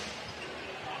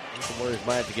 The Warriors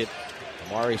might have to get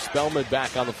Amari Spellman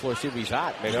back on the floor, see if he's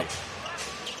hot, maybe. Yep.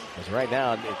 Because right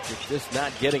now, it's just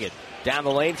not getting it. Down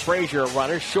the lane, Frazier, a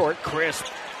runner, short, crisp,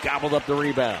 gobbled up the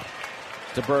rebound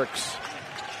to Burks.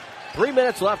 3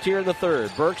 minutes left here in the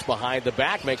third. Burks behind the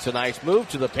back, makes a nice move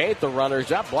to the paint. The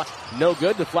runner's up, no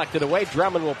good, deflected away.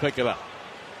 Drummond will pick it up.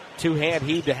 Two-hand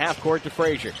heave to half court to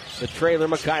Frazier. The trailer,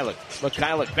 Mikhailiuk.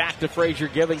 Mikhailiuk back to Frazier,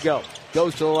 give and go.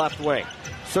 Goes to the left wing.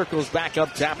 Circles back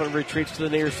up top and retreats to the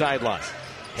near sideline.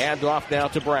 Hand off now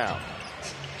to Brown.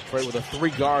 Trey with a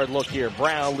three-guard look here.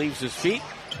 Brown leaves his feet.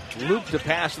 Loop to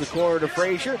pass the corner to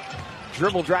Frazier.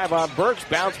 Dribble drive on Burks.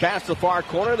 Bounce past the far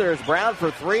corner. There's Brown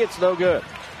for three. It's no good.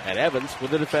 And Evans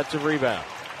with a defensive rebound.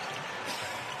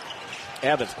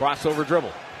 Evans, crossover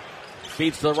dribble.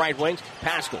 Feeds to the right wing.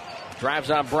 Pascal drives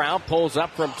on Brown. Pulls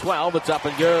up from 12. It's up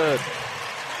and good.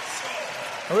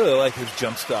 I really like his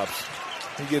jump stops.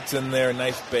 He gets in there,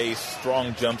 nice base,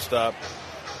 strong jump stop.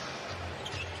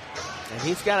 And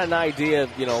he's got an idea,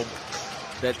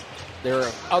 that there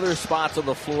are other spots on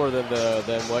the floor than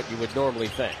what you would normally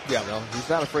think. Yeah. He's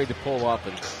not afraid to pull up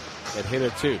and hit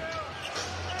it too.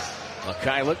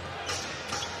 Mikhailiuk,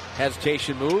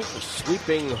 hesitation move,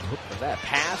 sweeping, was that a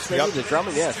pass maybe to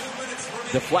Drummond? Yes.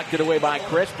 Deflected away by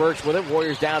Chris. Burks with it.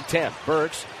 Warriors down 10.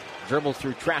 Burks dribbled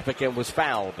through traffic and was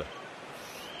fouled.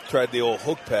 Tried the old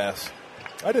hook pass.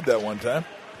 I did that one time.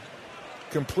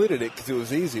 Completed it because it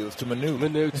was easy. It was to Manute.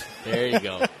 Manute. There you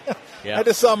go. Yeah. I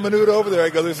just saw Manute over there. I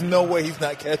go, there's no way he's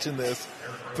not catching this.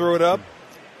 Threw it up.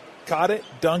 Caught it.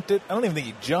 Dunked it. I don't even think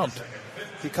he jumped.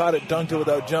 He caught it, dunked it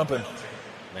without jumping.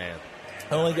 Man.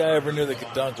 The only guy I ever knew that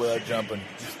could dunk without jumping.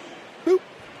 Boop.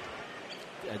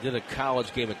 I did a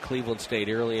college game at Cleveland State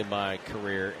early in my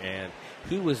career, and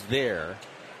he was there,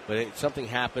 but something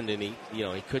happened, and he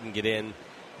couldn't get in,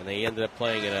 and they ended up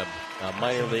playing in a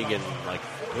minor league in like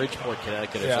Bridgeport,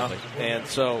 Connecticut, or something. And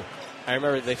so I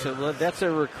remember they said, "Well, that's a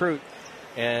recruit,"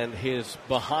 and his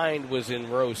behind was in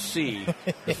row C.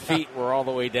 The feet were all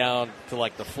the way down to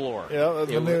like the floor. Yeah,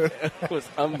 that's it was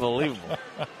unbelievable.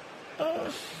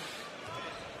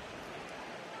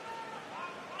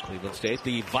 Cleveland State,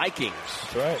 the Vikings.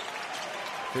 That's right.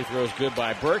 Free throws good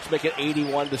by Burks, make it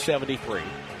 81-73.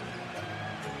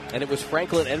 And it was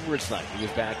Franklin Edwards' night. He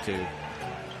was back to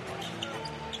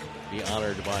be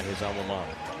honored by his alma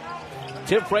mater.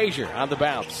 Tim Frazier on the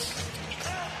bounce.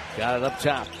 Got it up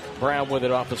top. Brown with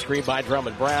it off the screen by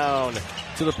Drummond. Brown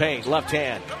to the paint, left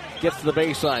hand. Gets to the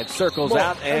baseline, circles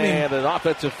out, and an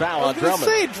offensive foul on Drummond. I was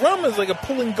going to say, Drummond's like a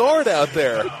pulling guard out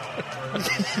there.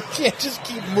 You can't just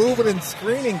keep moving and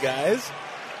screening, guys.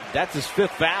 That's his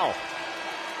fifth foul.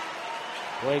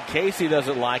 Wayne Casey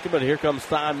doesn't like it, but here comes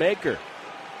Thon Maker.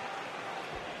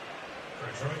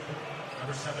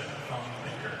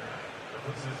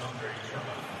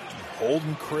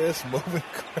 Holding Chris, moving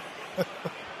Chris.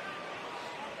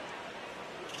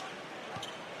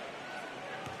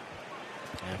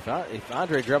 If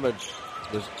Andre Drummond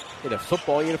was in a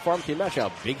football uniform, can you imagine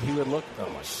how big he would look? Oh,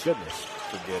 my goodness.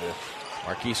 Forget it.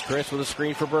 Marquise Chris with a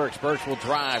screen for Burks. Burks will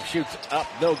drive, shoots up,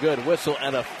 no good. Whistle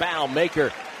and a foul.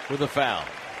 Maker with a foul.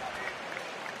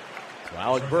 So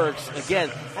Alec Burks, again,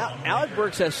 Alec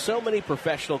Burks has so many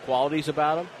professional qualities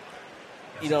about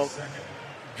him.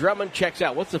 Drummond checks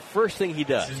out. What's the first thing he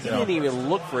does? He didn't even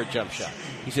look for a jump shot.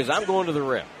 He says, I'm going to the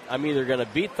rim. I'm either going to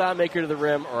beat Thon Maker to the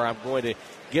rim or I'm going to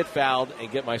get fouled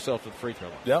and get myself to the free throw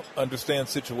line. Yep,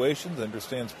 understands situations,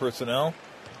 understands personnel.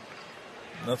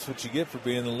 And that's what you get for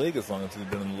being in the league as long as you've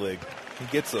been in the league. He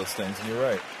gets those things, and you're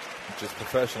right. It's just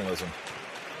professionalism.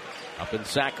 Up in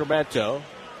Sacramento,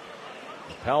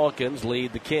 the Pelicans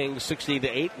lead the Kings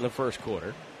 16-8 in the first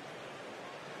quarter.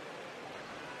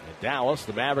 In Dallas,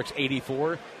 the Mavericks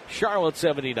 84, Charlotte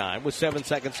 79 with 7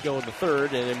 seconds to go in the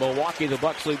third. And in Milwaukee, the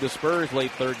Bucks lead the Spurs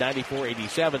late third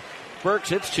 94-87. Burks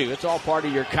hits two. It's all part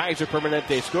of your Kaiser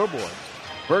Permanente scoreboard.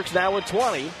 Burks now with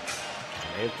 20.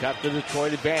 They've cut the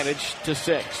Detroit advantage to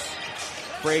 6.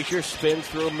 Frazier spins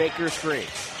through a Maker screen.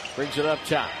 Brings it up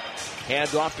top.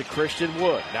 Hand off to Christian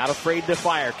Wood. Not afraid to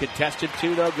fire. Contested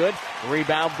two, no good.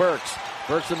 Rebound Burks.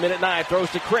 Burks a minute 9.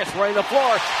 Throws to Chris running the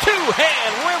floor.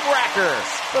 Two-hand rim racker.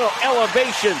 Little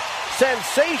elevation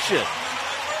sensation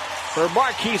for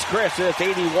Marquise Chris. It's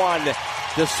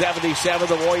 81-77.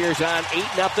 The Warriors on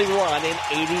 8-0 run in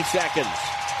 80 seconds.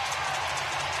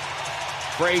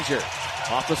 Frazier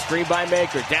off the screen by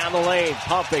Maker. Down the lane.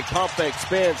 Pump fake,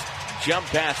 spins. Jump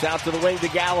pass out to the wing to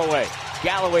Galloway.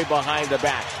 Galloway behind the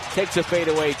back. Takes a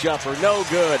fadeaway jumper. No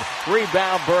good.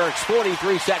 Rebound Burks.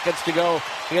 43 seconds to go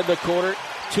in the quarter.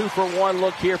 2 for 1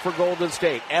 look here for Golden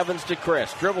State. Evans to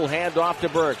Chris. Dribble hand off to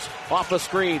Burks. Off the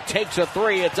screen. Takes a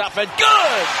three. It's up and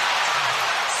good!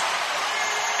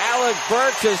 Alec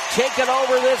Burks has taken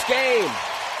over this game.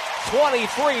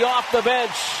 23 off the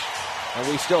bench. And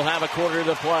we still have a quarter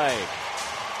to play.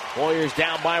 Warriors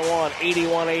down by one,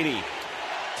 81-80.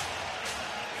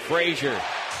 Frazier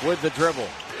with the dribble.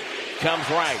 Comes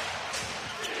right.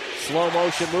 Slow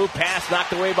motion move. Pass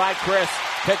knocked away by Chris.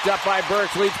 Picked up by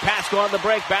Burks. Leads Pascal on the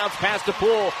break. Bounce past the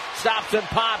Poole. Stops and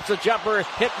pops. A jumper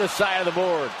hit the side of the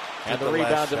board. And the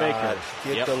rebound to Maker.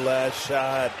 Get the last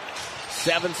shot.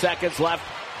 7 seconds left.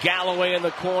 Galloway in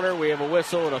the corner. We have a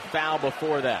whistle and a foul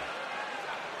before that.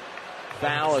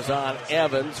 Foul is on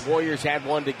Evans. Warriors had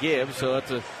one to give, so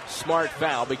it's a smart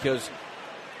foul because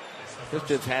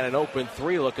Pistons had an open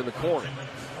three look in the corner.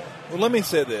 Well, let me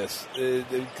say this,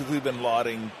 because we've been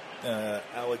lauding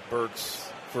Alec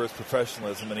Burks for his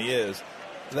professionalism, and he is.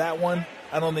 That one,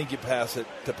 I don't think you pass it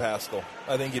to Pascal.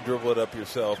 I think you dribble it up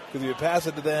yourself. Because if you pass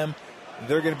it to them,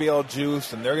 they're going to be all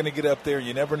juiced, and they're going to get up there.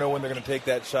 You never know when they're going to take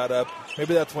that shot up.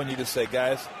 Maybe that's when you just say,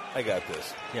 guys, I got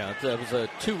this. Yeah, it was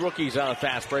two rookies on a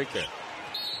fast break there.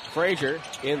 Frazier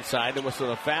inside and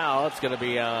whistle a foul. It's going to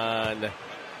be on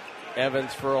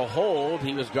Evans for a hold.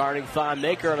 He was guarding Thon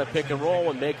Maker on a pick and roll.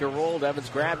 When Maker rolled, Evans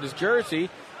grabbed his jersey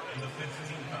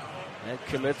and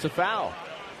commits a foul.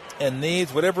 And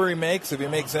these, whatever he makes, if he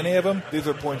makes any of them, these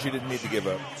are points you didn't need to give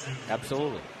up.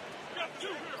 Absolutely.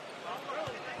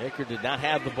 Maker did not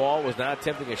have the ball, was not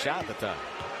attempting a shot at the time.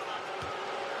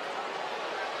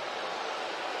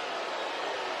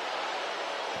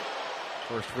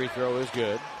 First free throw is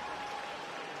good.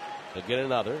 They'll get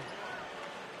another.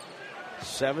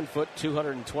 7 foot,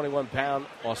 221-pound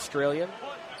Australian.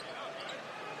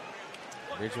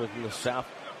 Originally from the South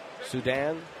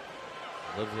Sudan.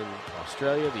 Lives in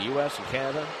Australia, the U.S., and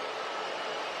Canada.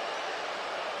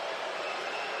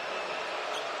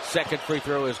 Second free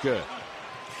throw is good.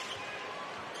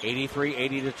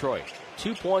 83-80 Detroit.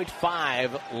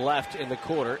 2.5 left in the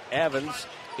quarter. Evans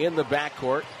in the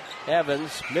backcourt. Evans,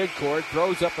 midcourt,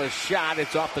 throws up a shot.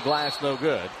 It's off the glass, no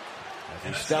good.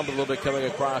 As he stumbled a little bit coming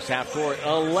across half court.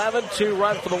 11-2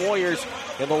 run for the Warriors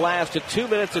in the last 2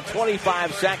 minutes and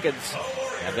 25 seconds.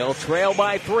 And they'll trail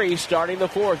by 3 starting the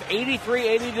fourth.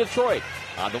 83-80 Detroit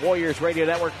on the Warriors Radio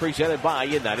Network presented by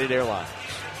United Airlines.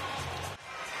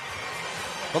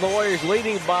 Well, the Warriors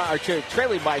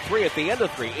trailing by 3 at the end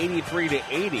of 3,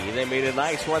 83-80. They made a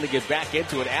nice run to get back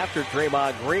into it after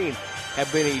Draymond Green had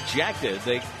been ejected.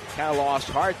 They kind of lost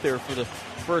heart there for the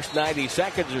first 90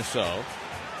 seconds or so.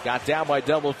 Got down by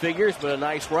double figures, but a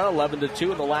nice run,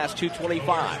 11-2 in the last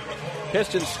 2:25.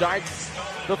 Pistons start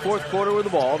the fourth quarter with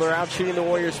the ball. They're out shooting the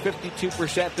Warriors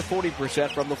 52% to 40%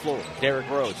 from the floor. Derrick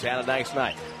Rose had a nice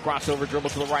night. Crossover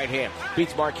dribble to the right hand.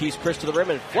 Beats Marquise Chris to the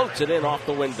rim and floats it in off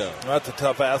the window. Well, that's a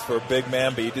tough ask for a big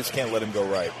man, but you just can't let him go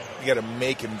right. You got to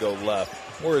make him go left.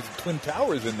 Whereas Twin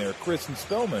Towers in there, Chris and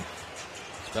Spellman.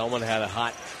 Spellman had a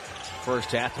hot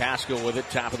first half. Pascal with it,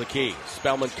 top of the key.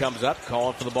 Spellman comes up,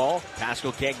 calling for the ball.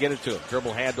 Pascal can't get it to him.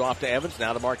 Dribble handoff to Evans,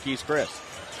 now to Marquise Chris.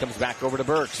 Comes back over to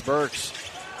Burks. Burks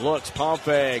looks, pump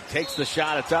fake, takes the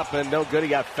shot. It's up and no good. He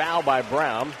got fouled by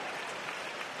Brown.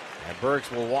 And Burks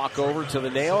will walk over to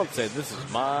the nail and say, this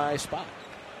is my spot.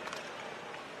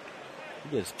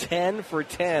 He is 10 for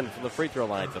 10 from the free throw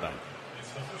line tonight.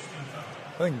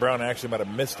 I think Brown actually might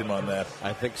have missed him on that.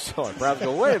 I think so. And Brown's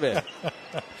going, wait a minute.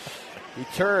 He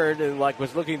turned and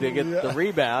was looking to get the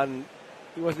rebound. And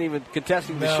he wasn't even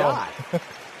contesting the shot.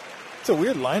 It's a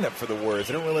weird lineup for the Warriors.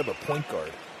 They don't really have a point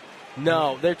guard.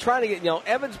 No, they're trying to get.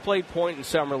 Evans played point in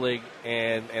Summer League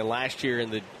and last year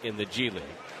in the G League.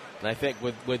 And I think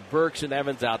with Burks and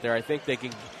Evans out there, I think they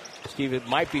can. Steve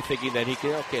might be thinking that he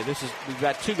can. Okay, we've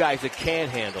got two guys that can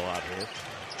handle out here,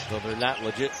 so they're not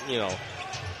legit.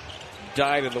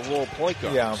 Dyed in the wool point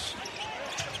guards. Yeah.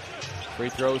 Free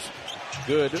throws.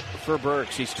 Good for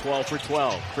Burks. He's 12 for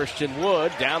 12. Christian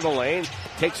Wood down the lane.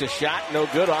 Takes a shot. No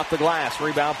good off the glass.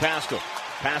 Rebound Pascal.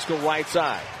 Pascal right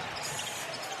side.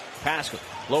 Pascal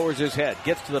lowers his head.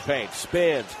 Gets to the paint.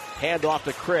 Spins. Hand off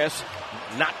to Chris.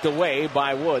 Knocked away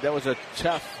by Wood. That was a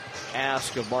tough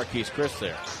ask of Marquise Chris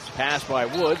there. Pass by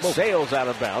Wood. Sails out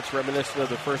of bounds. Reminiscent of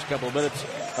the first couple of minutes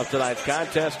of tonight's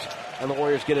contest. And the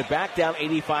Warriors get it back down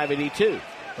 85-82.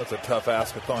 That's a tough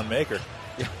ask of Thon Maker.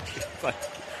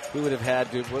 We would have had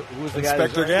to. Who was the guy?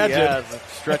 Inspector Gadget. Yeah,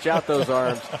 stretch out those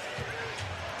arms.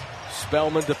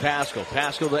 Spellman to Pascal.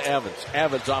 Pascal to Evans.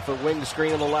 Evans off a wing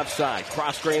screen on the left side.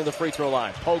 Cross screen to the free throw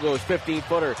line. Pogo's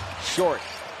 15-footer short.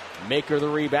 Maker the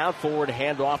rebound. Forward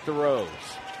hand off to Rose.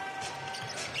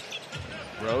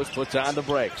 Rose puts on the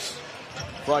brakes.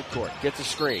 Front court. Gets a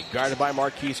screen. Guarded by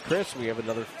Marquise Chris. We have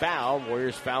another foul.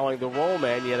 Warriors fouling the roll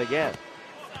man yet again.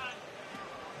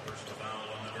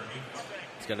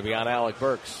 It's going to be on Alec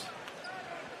Burks.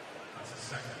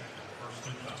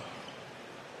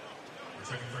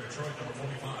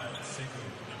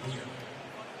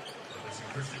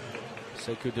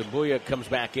 Sekou Doumbouya comes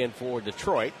back in for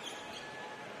Detroit.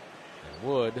 And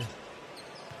Wood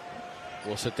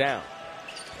will sit down.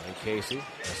 And Casey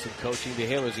has some coaching to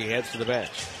him as he heads to the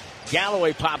bench.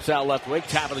 Galloway pops out left wing,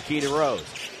 top of the key to Rose.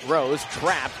 Rose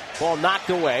trapped, ball knocked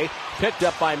away, picked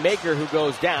up by Maker, who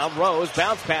goes down. Rose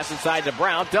bounce pass inside to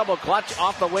Brown, double clutch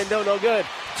off the window, no good.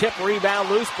 Tip rebound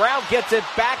loose. Brown gets it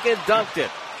back and dunked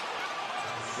it.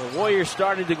 The Warriors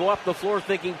started to go up the floor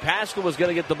thinking Pascal was going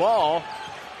to get the ball,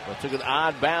 but took an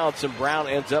odd bounce and Brown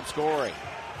ends up scoring.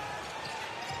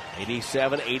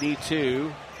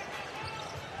 87-82,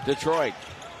 Detroit.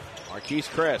 Marquise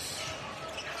Chris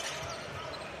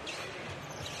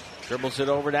dribbles it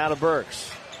over down to Burks.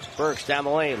 Burks down the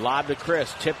lane, lob to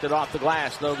Chris, tipped it off the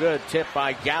glass, no good. Tip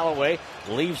by Galloway,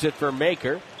 leaves it for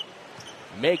Maker.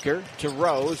 Maker to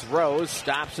Rose. Rose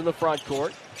stops in the front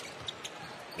court.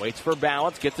 Waits for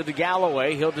balance, gets it to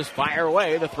Galloway. He'll just fire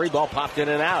away. The three ball popped in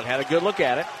and out. Had a good look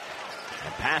at it.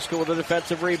 And Pascal with a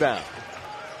defensive rebound.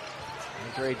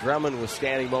 Andre Drummond was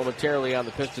standing momentarily on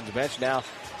the Pistons bench. Now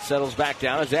settles back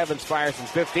down as Evans fires from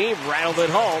 15. Rattled it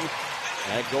home.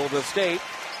 And Golden State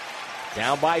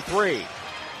down by 3.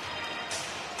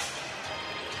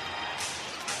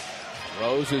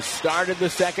 Rose, who started the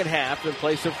second half in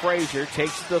place of Frazier,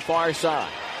 takes it to the far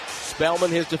side.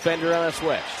 Spellman, his defender, on a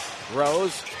switch.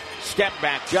 Rose, step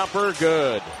back jumper,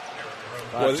 good.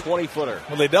 A 20-footer.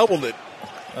 Well, they doubled it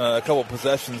a couple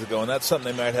possessions ago, and that's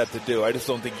something they might have to do. I just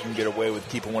don't think you can get away with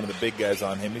keeping one of the big guys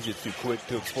on him. He's just too quick,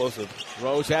 too explosive.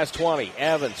 Rose has 20.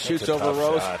 Evans shoots over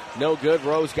Rose. Shot. No good.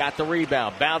 Rose got the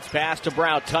rebound. Bounce pass to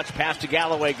Brown. Touch pass to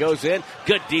Galloway. Goes in.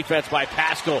 Good defense by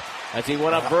Pascal as he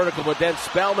went up vertical, but then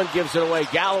Spellman gives it away.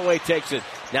 Galloway takes it.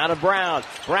 Now to Brown.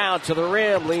 Brown to the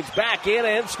rim. Leads back in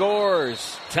and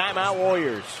scores. Timeout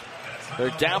Warriors. They're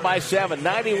down by 7,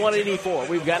 91-84.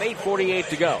 We've got 8:48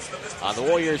 to go on the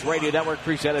Warriors Radio Network,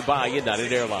 presented by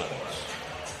United Airlines.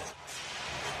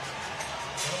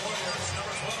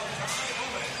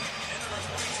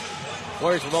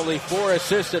 Warriors with only 4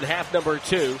 assists in half number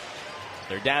 2.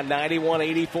 They're down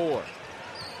 91-84.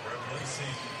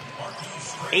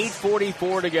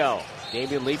 8:44 to go.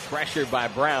 Damian Lee pressured by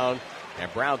Brown,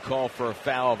 and Brown called for a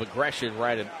foul of aggression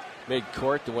right at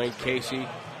midcourt. Dwayne Casey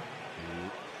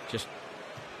just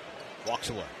walks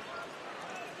away.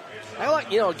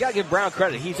 Gotta give Brown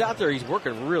credit. He's out there. He's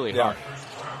working really hard.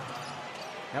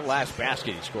 That last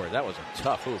basket he scored, that was a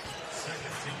tough hoop.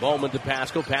 Bowman to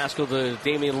Pascal. Pascal to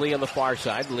Damian Lee on the far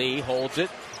side. Lee holds it.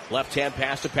 Left-hand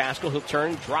pass to Pascal. He'll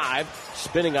turn, drive,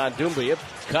 spinning on Doumbouya.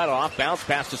 Cut off, bounce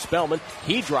pass to Spellman.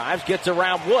 He drives, gets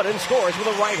around Wood, and scores with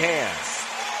a right hand.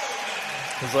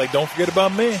 He's like, don't forget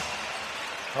about me.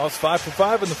 I was 5 for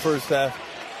 5 in the first half.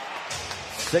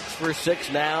 6 for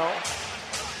 6 now.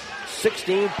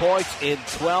 16 points in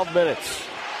 12 minutes.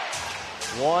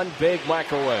 One big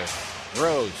microwave.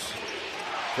 Rose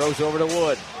throws over to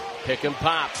Wood. Pick and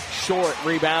pop. Short.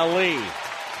 Rebound Lee.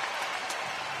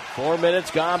 4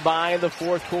 minutes gone by in the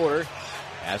fourth quarter.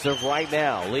 As of right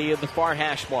now, Lee at the far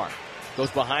hash mark.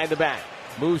 Goes behind the back.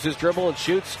 Moves his dribble and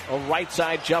shoots a right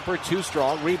side jumper. Too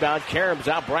strong. Rebound. Karam's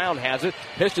out. Brown has it.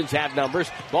 Pistons have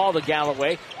numbers. Ball to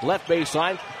Galloway. Left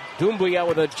baseline. Doumbouya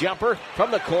with a jumper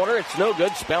from the corner. It's no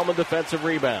good. Spellman defensive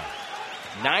rebound.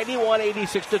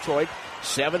 91-86 Detroit.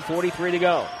 7:43 to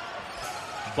go.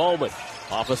 Bowman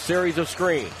off a series of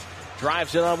screens.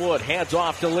 Drives it on Wood. Hands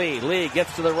off to Lee. Lee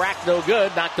gets to the rack. No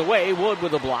good. Knocked away. Wood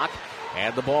with a block.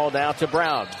 And the ball down to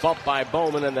Brown. Bumped by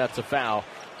Bowman, and that's a foul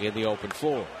in the open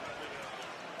floor.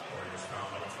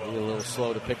 A little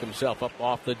slow to pick himself up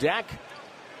off the deck.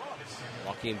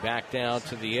 Walking back down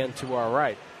to the end to our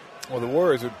right. Well, the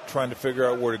Warriors are trying to figure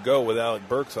out where to go with Alec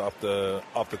Burks off the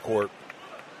court.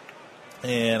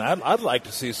 And I'd like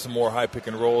to see some more high pick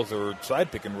and rolls or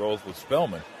side pick and rolls with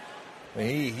Spellman. I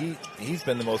mean, he's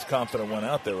been the most confident one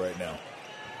out there right now.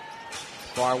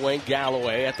 Far wing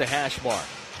Galloway at the hash mark.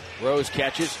 Rose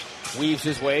catches, weaves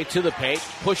his way to the paint,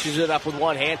 pushes it up with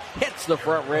one hand, hits the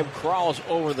front rim, crawls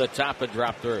over the top and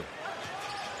drop through.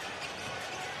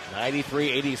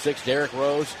 93-86 Derrick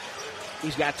Rose.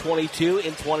 He's got 22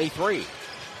 in 23.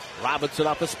 Robinson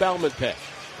off a Spellman pick.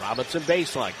 Robinson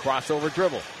baseline, crossover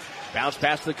dribble. Bounce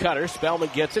pass to the cutter. Spellman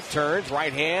gets it, turns,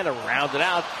 right hand, and rounds it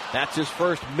out. That's his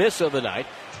first miss of the night.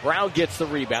 Brown gets the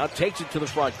rebound, takes it to the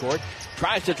front court,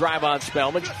 tries to drive on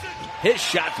Spellman. His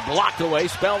shot's blocked away.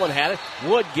 Spellman had it.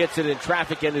 Wood gets it in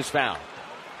traffic and is fouled.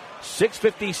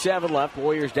 6:57 left.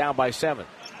 Warriors down by 7.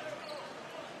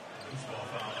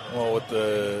 Well, with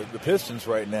the Pistons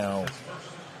right now,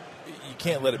 you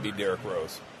can't let it be Derrick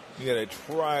Rose. You got to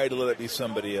try to let it be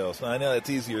somebody else. Now, I know that's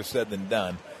easier said than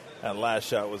done. That last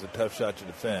shot was a tough shot to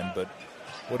defend, but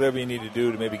whatever you need to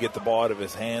do to maybe get the ball out of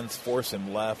his hands, force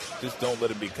him left. Just don't let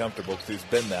him be comfortable because he's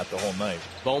been that the whole night.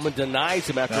 Bowman denies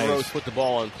him after Rose put the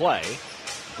ball in play.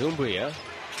 Doumbia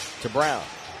to Brown.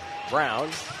 Brown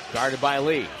guarded by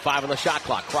Lee. 5 on the shot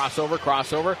clock.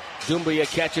 Crossover. Doumbia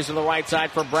catches on the right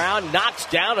side for Brown. Knocks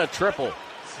down a triple.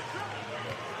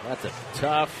 That's a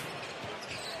tough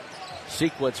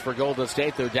sequence for Golden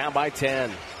State. They're down by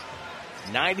 10.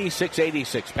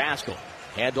 96-86. Pascal.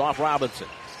 Hand off Robinson.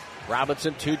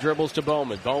 Robinson, 2 dribbles to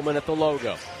Bowman. Bowman at the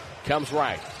logo. Comes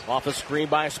right. Off a screen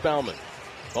by Spellman.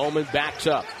 Bowman backs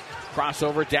up.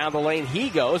 Crossover down the lane. He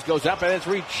goes up, and it's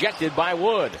rejected by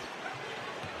Wood.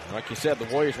 Like you said, the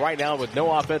Warriors right now with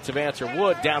no offensive answer.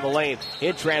 Wood down the lane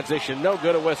in transition. No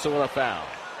good, a whistle and a foul.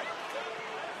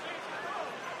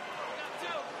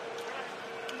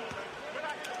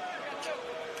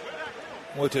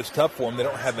 Which is tough for them. They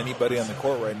don't have anybody on the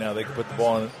court right now. They can put the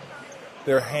ball in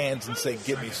their hands and say,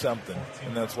 "Give me something."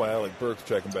 And that's why Alec Burks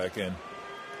checking back in.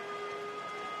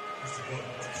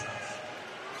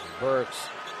 Burks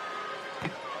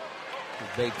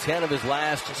made 10 of his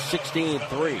last 16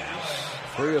 threes.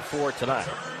 3 of 4 tonight.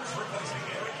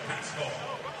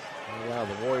 Now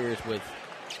the Warriors with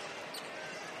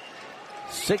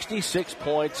 66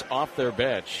 points off their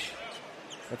bench.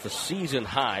 That's a season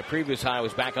high. Previous high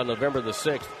was back on November the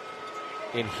 6th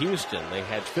in Houston. They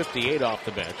had 58 off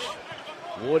the bench.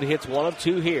 Wood hits 1 of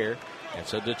 2 here. And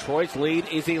so Detroit's lead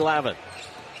is 11.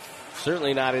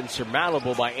 Certainly not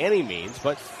insurmountable by any means,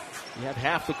 but you have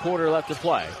half the quarter left to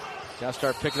play. Now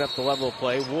start picking up the level of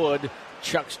play. Wood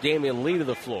chucks Damian Lee to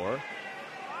the floor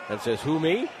and says, "Who,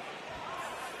 me?"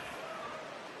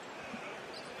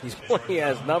 He's pointing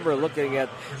at his number, looking at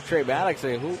Trey Maddox,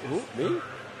 saying, Who, me?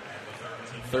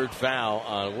 Third foul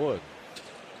on Wood.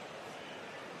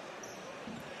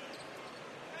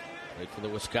 Played for the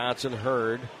Wisconsin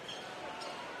Herd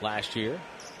last year.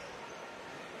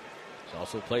 He's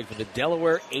also played for the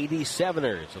Delaware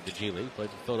 87ers of the G League.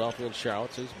 Played for Philadelphia and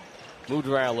Charlotte. So he's moved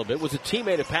around a little bit. Was a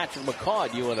teammate of Patrick McCaw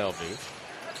at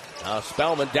UNLV.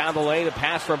 Spellman down the lane. A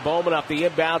pass from Bowman off the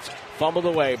inbounds. Fumbled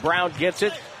away. Brown gets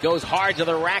it. Goes hard to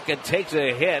the rack and takes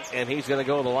a hit. And he's going to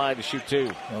go to the line to shoot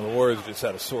 2. Well, the Warriors are just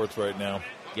out of sorts right now.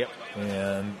 Yep.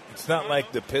 And it's not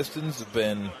like the Pistons have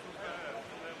been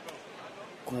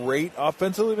great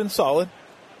offensively, been solid.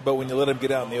 But when you let them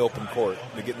get out in the open court,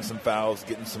 they're getting some fouls,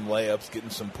 getting some layups, getting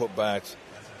some putbacks.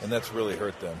 And that's really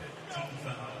hurt them.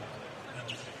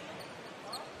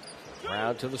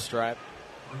 Brown to the stripe.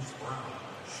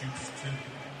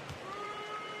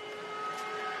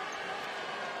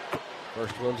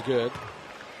 First one's good.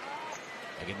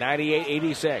 Make it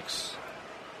 98-86.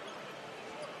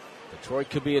 Detroit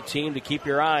could be a team to keep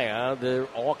your eye on. There are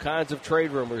all kinds of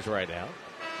trade rumors right now.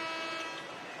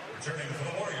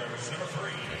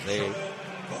 They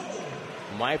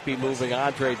might be moving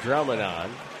Andre Drummond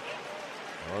on.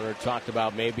 Warner talked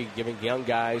about maybe giving young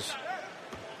guys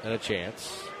a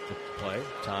chance to play.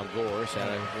 Tom Gores had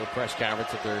a little press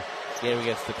conference at their game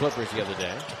against the Clippers the other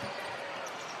day.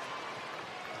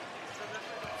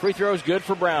 Free throw is good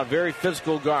for Brown. Very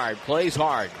physical guard. Plays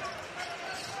hard.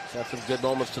 He's had some good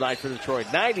moments tonight for Detroit.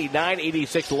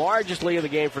 99-86, largest lead of the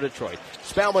game for Detroit.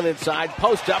 Spellman inside,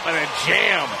 post up and a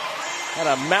jam. Had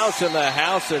a mouse in the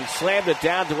house and slammed it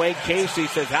down. Dwayne Casey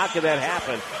says, how could that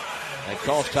happen? And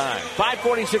calls time.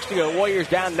 5:46 to go. Warriors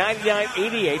down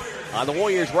 99-88 on the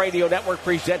Warriors Radio Network,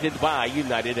 presented by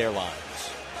United Airlines.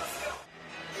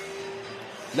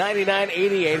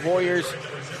 99-88, Warriors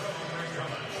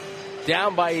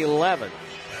down by 11.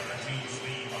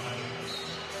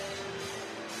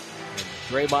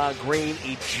 Draymond Green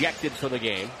ejected from the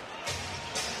game,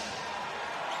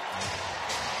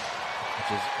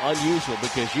 which is unusual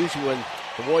because usually when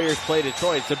the Warriors play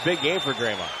Detroit, it's a big game for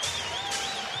Draymond.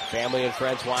 Family and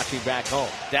friends watching back home.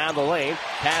 Down the lane,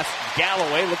 pass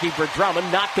Galloway looking for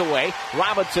Drummond, knocked away.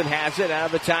 Robinson has it out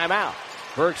of the timeout.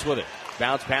 Burks with it.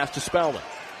 Bounce pass to Spellman.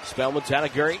 Spellman's had a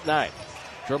great night.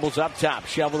 Dribbles up top,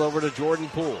 shoveled over to Jordan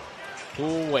Poole.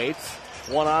 Poole waits.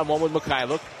 One-on-one with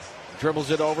Mikhailuk.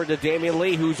 Dribbles it over to Damian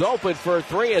Lee, who's open for a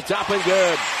 3. It's up and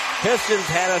good. Pistons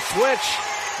had a switch,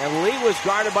 and Lee was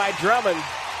guarded by Drummond.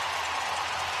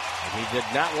 And he did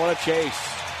not want to chase.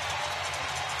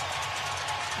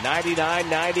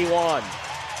 99-91.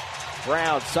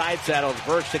 Brown side saddles.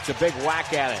 Burks takes a big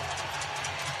whack at it.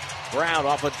 Brown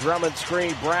off a Drummond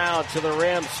screen. Brown to the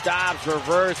rim. Stops.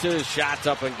 Reverses. Shots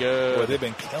up and good. Boy, they've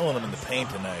been killing him in the paint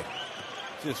tonight.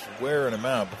 Just wearing him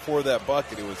out. Before that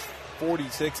bucket, it was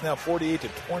 46, now 48 to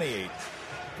 28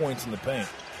 points in the paint.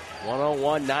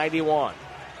 101-91.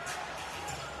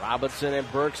 Robinson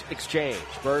and Burks exchange.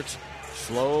 Burks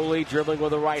Slowly dribbling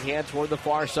with the right hand toward the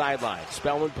far sideline.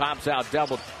 Spellman pops out,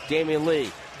 doubled. Damian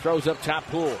Lee throws up top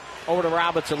pool. Over to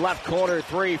Robinson, left corner,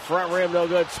 three, front rim, no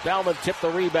good. Spellman tipped the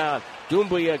rebound.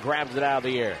 Doumbouya grabs it out of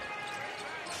the air.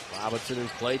 Robinson has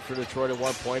played for Detroit at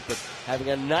one point, but having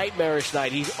a nightmarish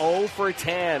night. He's 0 for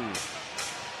 10.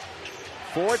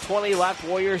 4:20 left,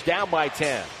 Warriors down by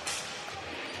 10.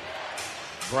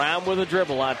 Brown with a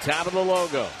dribble on top of the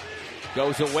logo.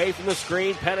 Goes away from the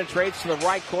screen, penetrates to the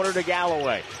right corner to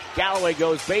Galloway. Galloway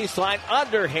goes baseline,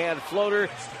 underhand floater,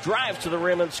 drives to the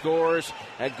rim and scores,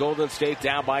 and Golden State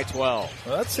down by 12.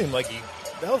 Well, that seemed like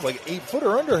that was like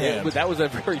 8-footer underhand. That was a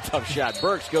very tough shot.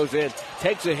 Burks goes in,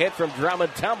 takes a hit from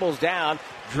Drummond, tumbles down.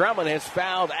 Drummond has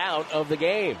fouled out of the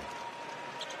game.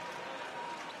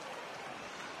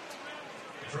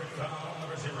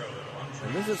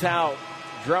 And this is how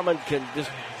Drummond can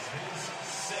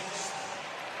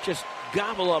just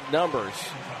gobble up numbers.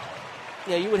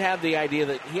 You know, you would have the idea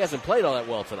that he hasn't played all that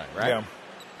well tonight, right? Yeah.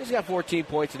 He's got 14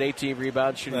 points and 18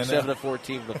 rebounds, shooting 7 of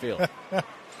 14 from the field.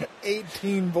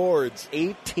 18 boards.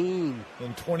 18.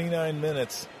 In 29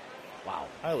 minutes. Wow.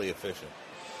 Highly efficient.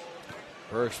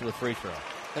 Burks with a free throw.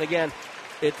 And again,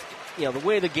 it's, you know, the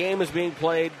way the game is being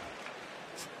played,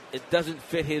 it doesn't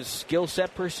fit his skill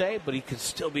set per se, but he can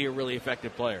still be a really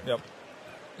effective player. Yep.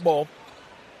 Well,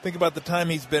 think about the time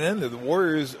he's been in there. The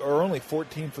Warriors are only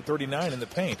 14 for 39 in the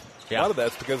paint. Yeah. A lot of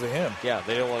that's because of him. Yeah,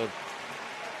 they don't want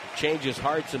to change his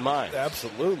hearts and minds.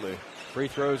 Absolutely. Free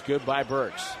throws good by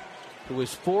Burks, who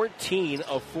was 14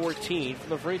 of 14 from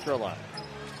the free throw line.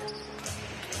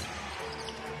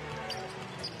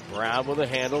 Brown with a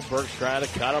handle. Burks trying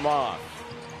to cut him off.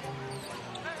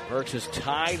 Burks has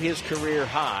tied his career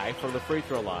high from the free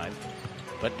throw line,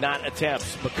 but not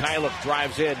attempts. Mikhailuk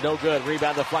drives in. No good.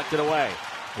 Rebound deflected away.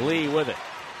 Lee with it.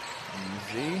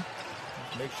 Easy.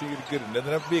 Make sure you get a good one.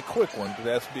 Doesn't have to be a quick one, but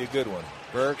it has to be a good one.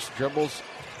 Burks dribbles,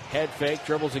 head fake,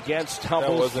 dribbles again,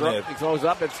 stumbles, throws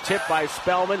up. It's tipped by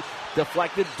Spellman.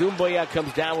 Deflected. Doumbouya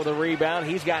comes down with a rebound.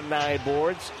 He's got 9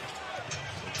 boards.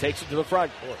 Takes it to the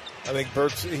front court. I think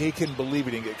Burks, he couldn't believe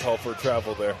he didn't get called for a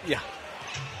travel there. Yeah.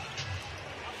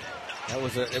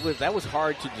 That was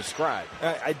hard to describe.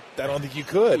 I don't think you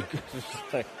could.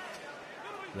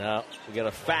 Now, we got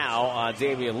a foul on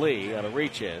Damian Lee on a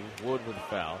reach-in. Wood with a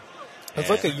foul. It's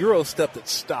like a Euro step that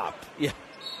stopped. Yeah.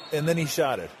 And then he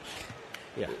shot it.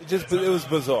 Yeah. It was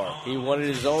bizarre. He wanted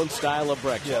his own style of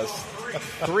breakfast. Yes.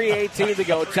 3:18 to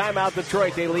go. Timeout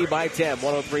Detroit. They lead by 10.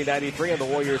 103.93 on the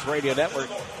Warriors Radio Network.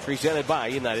 Presented by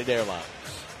United Airlines.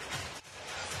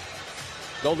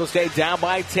 Golden State down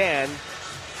by 10.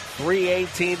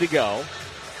 3:18 to go.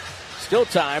 Still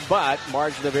time, but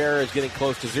margin of error is getting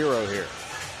close to 0 here.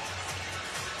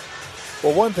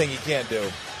 Well, one thing you can't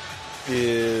do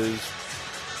is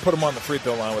put them on the free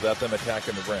throw line without them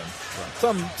attacking the rim.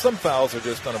 Right. Some fouls are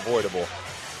just unavoidable,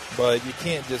 but you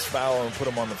can't just foul them and put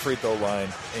them on the free throw line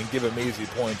and give them easy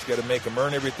points. You got to make them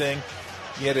earn everything.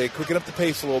 You got to quicken up the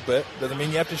pace a little bit. Doesn't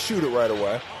mean you have to shoot it right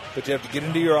away, but you have to get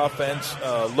into your offense,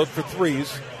 look for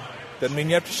threes. Doesn't mean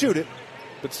you have to shoot it,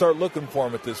 but start looking for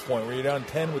them at this point. When you're down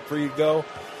 10 with 3 to go,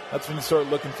 that's when you start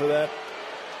looking for that.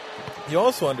 You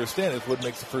also understand if Wood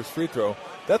makes the first free throw,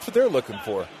 that's what they're looking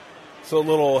for. So a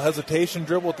little hesitation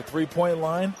dribble at the three-point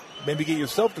line, maybe get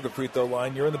yourself to the free throw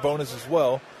line. You're in the bonus as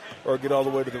well, or get all the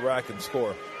way to the rack and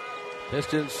score.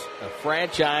 Pistons, a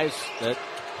franchise that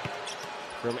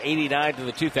from 89 to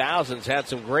the 2000s had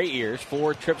some great years,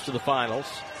 4 trips to the finals.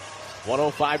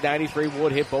 105-93,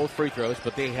 Wood hit both free throws,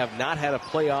 but they have not had a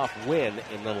playoff win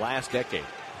in the last decade.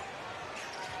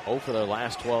 0 for their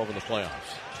last 12 in the playoffs.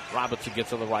 Robinson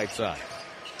gets on the right side.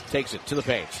 Takes it to the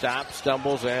paint. Stops,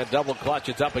 stumbles, and double clutch.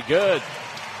 It's up and good.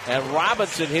 And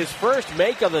Robinson, his first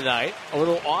make of the night. A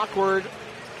little awkward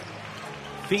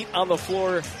feet on the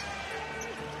floor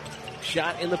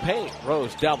shot in the paint.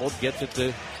 Rose doubled, gets it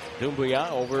to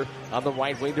Doumbouya over on the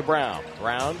right wing to Brown.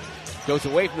 Brown goes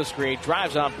away from the screen,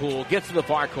 drives on Poole, gets to the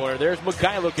far corner. There's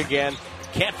Mikhailuk again.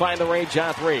 Can't find the range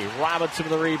on 3. Robinson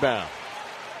with the rebound.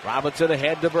 Robinson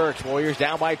ahead to Burks. Warriors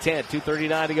down by 10.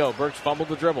 2:39 to go. Burks fumbled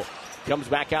the dribble. Comes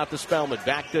back out to Spellman.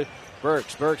 Back to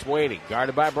Burks. Burks waiting.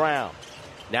 Guarded by Brown.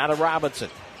 Now to Robinson.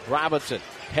 Robinson.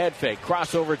 Head fake.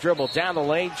 Crossover dribble. Down the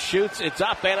lane. Shoots. It's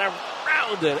up and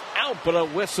around and out. But a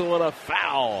whistle and a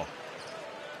foul.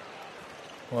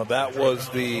 Well, that was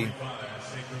the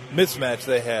mismatch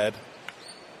they had.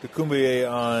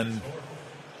 Doumbouya on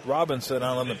Robinson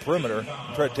out on the perimeter.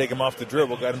 Tried to take him off the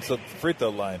dribble. Got himself to the free throw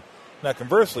line. Now,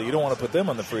 conversely, you don't want to put them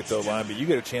on the free throw line, but you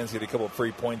get a chance to get a couple of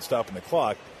free points stopping the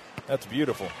clock. That's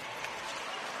beautiful.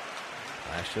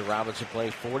 Last year, Robinson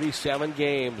played 47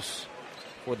 games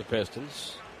for the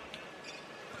Pistons.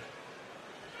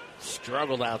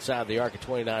 Struggled outside the arc at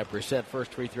 29%.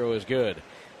 First free throw is good.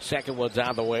 Second one's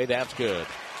on the way. That's good.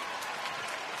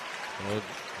 The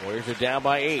Warriors are down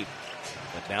by 8.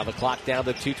 But now the clock down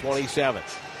to 2:27.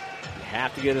 You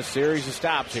have to get a series of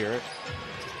stops here.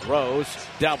 Rose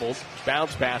doubled.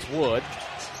 Bounce pass Wood.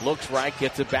 Looks right.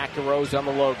 Gets it back to Rose on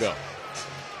the logo.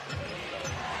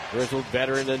 Grizzled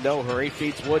veteran in no hurry.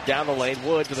 Feeds Wood down the lane.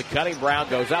 Wood to the cutting. Brown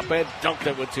goes up and dunked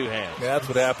it with 2 hands. Yeah, that's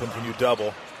what happens when you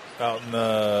double out in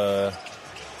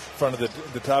front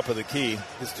of the top of the key.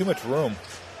 There's too much room.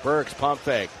 Burks pump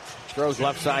fake. Throws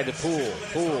left side to Poole.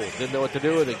 Poole didn't know what to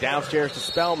do with it. Downstairs to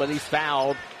Spellman. He's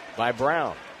fouled by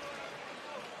Brown.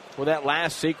 Well, that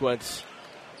last sequence,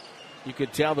 you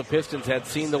could tell the Pistons had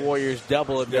seen the Warriors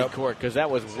double at midcourt because that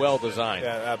was well designed.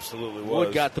 Yeah, absolutely was.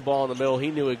 Wood got the ball in the middle.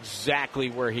 He knew exactly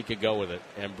where he could go with it.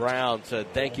 And Brown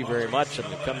said, thank you very much. I'm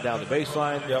going to come down the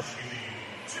baseline. Yep.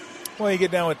 Well, you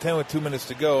get down with 10 with 2 minutes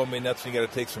to go. I mean, that's when you got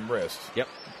to take some risks. Yep.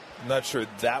 I'm not sure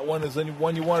that one is the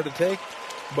one you wanted to take,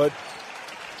 but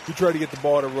you try to get the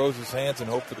ball out of Rose's hands and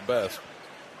hope for the best.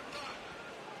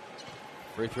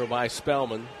 Free throw by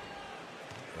Spellman.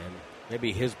 And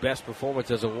maybe his best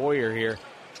performance as a Warrior here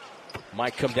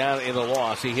might come down in the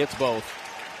loss. He hits both.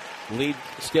 Lead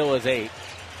still is 8.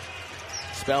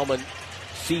 Spellman,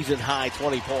 season high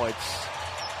 20 points.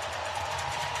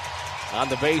 On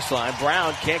the baseline,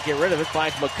 Brown can't get rid of it.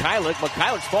 Finds McKillick.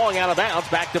 McKillick's falling out of bounds.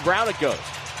 Back to Brown it goes.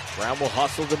 Brown will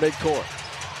hustle to midcourt.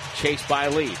 Chased by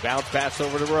Lee. Bounce pass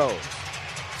over to Rose.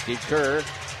 Steve Kerr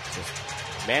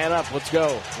says, man up, let's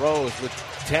go. Rose with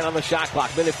 10 on the shot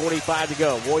clock. Minute 45 to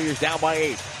go. Warriors down by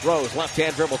 8. Rose,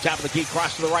 left-hand dribble, top of the key,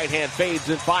 cross to the right hand, fades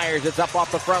and fires. It's up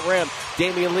off the front rim.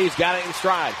 Damian Lee's got it in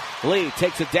stride. Lee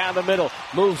takes it down the middle,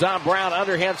 moves on Brown,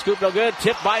 underhand scoop, no good.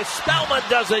 Tipped by Spellman,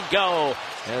 doesn't go.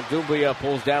 And Doumbia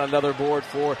pulls down another board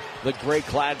for the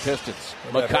gray-clad Pistons.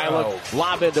 McKillick,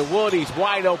 lob into Wood. He's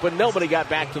wide open. Nobody got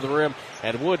back to the rim,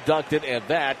 and Wood dunked it, and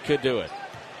that could do it.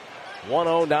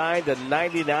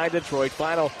 109-99 Detroit.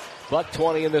 Final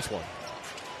 $120 in this one.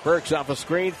 Burks off a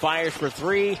screen, fires for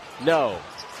 3. No.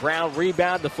 Brown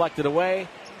rebound, deflected away.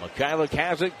 McKillick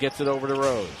has it, gets it over to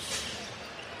Rose.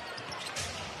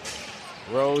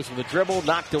 Rose with the dribble,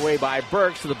 knocked away by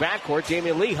Burks to the backcourt.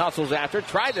 Damian Lee hustles after,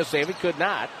 tried to save it, could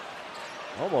not.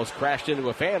 Almost crashed into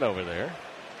a fan over there.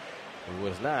 He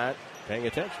was not paying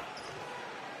attention.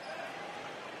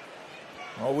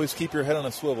 Always keep your head on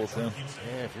a swivel, Tim.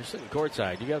 Yeah, if you're sitting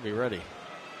courtside, you got to be ready.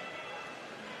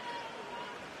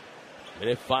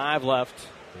 Minute 5 left.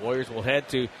 The Warriors will head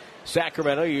to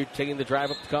Sacramento. You're taking the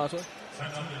drive up the causeway?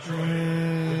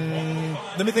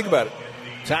 Let me think about it.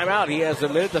 Timeout. He has a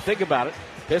minute to think about it.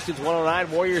 Pistons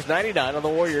 109, Warriors 99 on the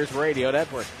Warriors Radio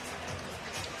Network.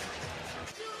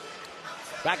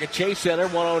 Back at Chase Center,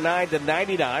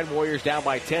 109-99. Warriors down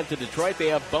by 10 to Detroit. They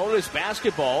have bonus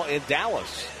basketball in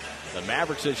Dallas. The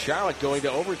Mavericks and Charlotte going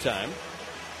to overtime.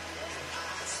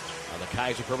 On the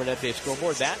Kaiser Permanente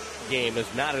scoreboard, that game is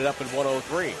knotted up at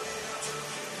 103.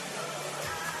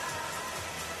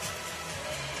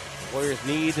 The Warriors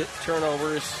need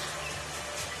turnovers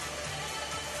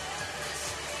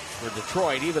for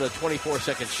Detroit. Even a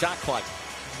 24-second shot clock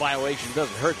violation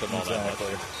doesn't hurt them all that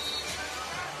much.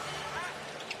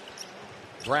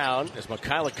 Brown, as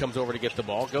McKillick comes over to get the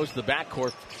ball, goes to the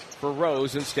backcourt for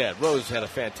Rose instead. Rose had a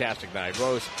fantastic night.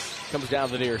 Rose comes down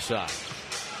the near side.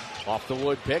 Off the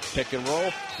Wood pick and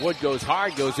roll. Wood goes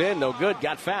hard, goes in, no good,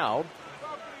 got fouled.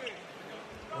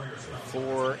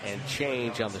 4 and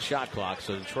change on the shot clock,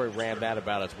 so Detroit ran that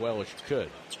about as well as you could.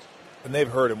 And they've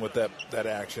hurt him with that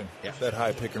action, that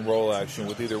high pick and roll action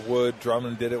with either Wood.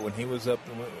 Drummond did it when he was up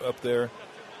there.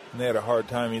 And they had a hard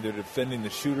time either defending the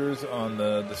shooters on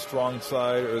the strong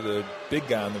side or the big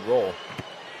guy on the roll.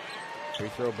 Free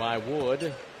throw by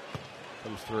Wood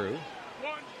comes through.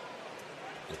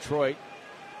 Detroit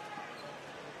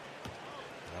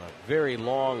on a very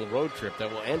long road trip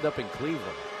that will end up in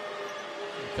Cleveland.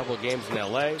 A couple of games in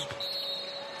L.A.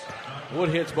 Wood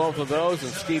hits both of those,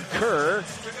 and Steve Kerr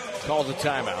calls a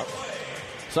timeout.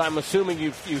 So I'm assuming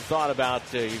you've thought about,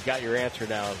 you've got your answer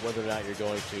now of whether or not you're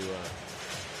going to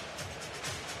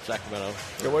Sacramento.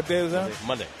 Yeah, what day is that?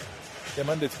 Monday. Yeah,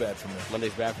 Monday's bad for me.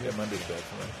 Monday's bad for you? Yeah, Monday's bad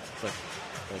for me.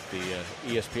 Like the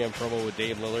ESPN promo with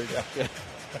Dave Lillard.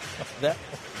 Yeah.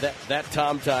 that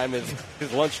Tom time is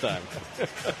lunchtime.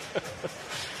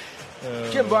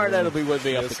 Jim Barnett will be with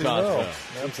me up the Costco.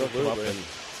 Absolutely.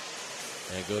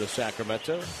 And go to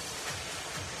Sacramento.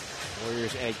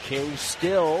 Warriors and Kings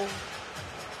still,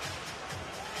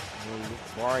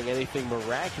 barring anything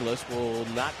miraculous, will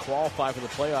not qualify for the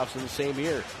playoffs in the same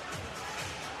year.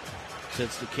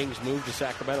 Since the Kings moved to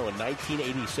Sacramento in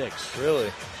 1986.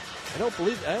 Really?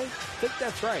 I think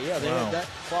that's right. Yeah, they had that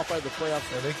qualified the playoffs.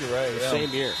 I think you're right. The same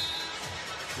year.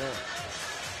 Yeah.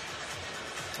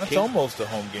 That's almost a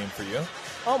home game for you.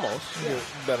 Almost. Yeah.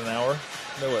 About an hour.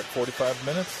 No, what, 45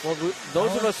 minutes? Well,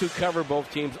 those of us who cover both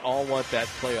teams all want that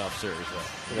playoff series,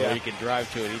 though. Where you can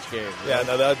drive to it each game. Yeah,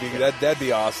 no, that'd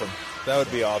be awesome. That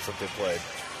would be awesome if they played.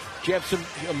 Did you have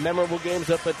some memorable games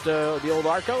up at the old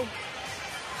Arco?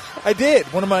 I did.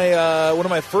 One of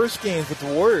my first games with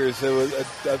the Warriors. It was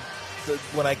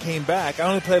when I came back. I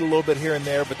only played a little bit here and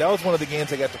there, but that was one of the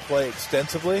games I got to play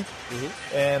extensively.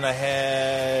 Mm-hmm. And I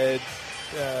had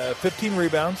 15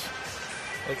 rebounds,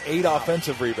 like 8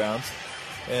 offensive rebounds.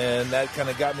 And that kind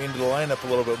of got me into the lineup a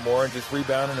little bit more and just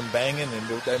rebounding and banging.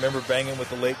 And I remember banging with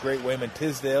the late, great Wayman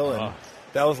Tisdale, and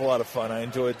that was a lot of fun. I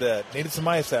enjoyed that. Needed some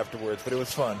ice afterwards, but it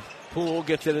was fun. Poole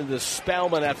gets it into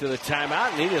Spellman after the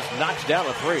timeout, and he just knocks down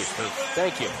a 3.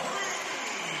 Thank you.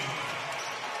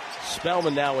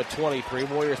 Spellman now at 23.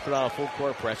 Warriors put on a full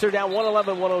court press. They're down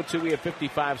 111-102. We have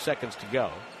 55 seconds to go.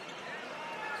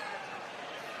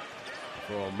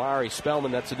 For Omari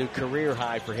Spellman, that's a new career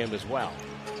high for him as well.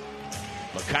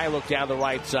 Mikhailuk down the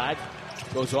right side.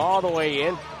 Goes all the way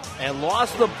in and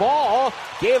lost the ball.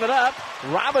 Gave it up.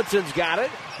 Robinson's got it.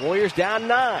 Warriors down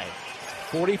 9.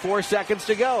 44 seconds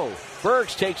to go.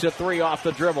 Burks takes a 3 off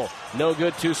the dribble. No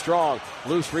good, too strong.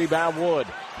 Loose rebound, Wood.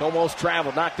 Almost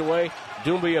traveled, knocked away.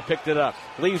 Doumbia picked it up.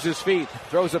 Leaves his feet.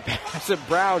 Throws a pass at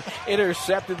Brown.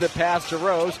 Intercepted the pass to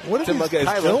Rose. What are these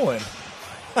guys doing?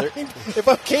 If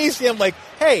I'm Casey, I'm like,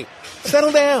 hey,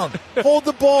 settle down. Hold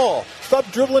the ball.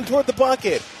 Stop dribbling toward the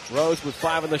bucket. Rose with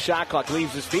 5 on the shot clock.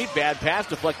 Leaves his feet. Bad pass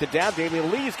deflected down. Damian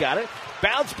Lee's got it.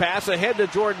 Bounce pass ahead to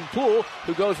Jordan Poole,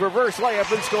 who goes reverse layup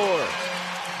and scores.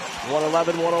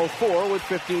 111-104 with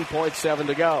 15.7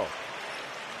 to go.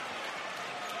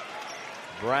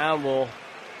 Brown will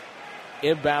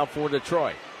inbound for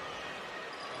Detroit.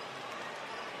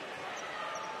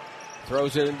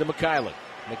 Throws it into Mikhailuk.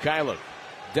 Mikhailuk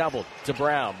doubled to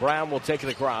Brown. Brown will take it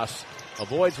across.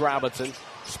 Avoids Robinson.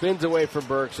 Spins away from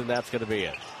Burks, and that's going to be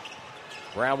it.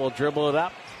 Brown will dribble it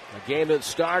up. A game that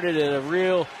started in a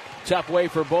real tough way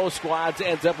for both squads.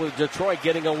 Ends up with Detroit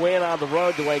getting a win on the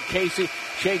road. Dwayne Casey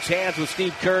shakes hands with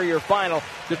Steve Kerr. Your final,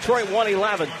 Detroit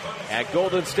 111 at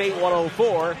Golden State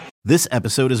 104. This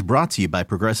episode is brought to you by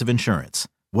Progressive Insurance.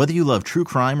 Whether you love true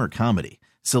crime or comedy,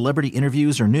 celebrity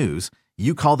interviews or news,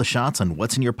 you call the shots on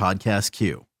what's in your podcast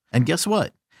queue. And guess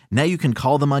what? Now you can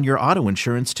call them on your auto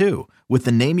insurance too with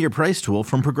the Name Your Price tool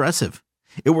from Progressive.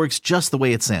 It works just the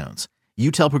way it sounds. You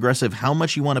tell Progressive how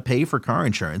much you want to pay for car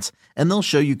insurance, and they'll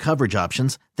show you coverage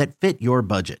options that fit your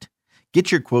budget.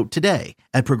 Get your quote today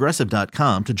at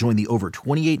Progressive.com to join the over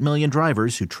 28 million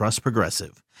drivers who trust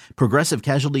Progressive. Progressive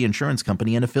Casualty Insurance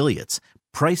Company and Affiliates.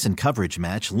 Price and coverage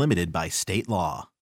match limited by state law.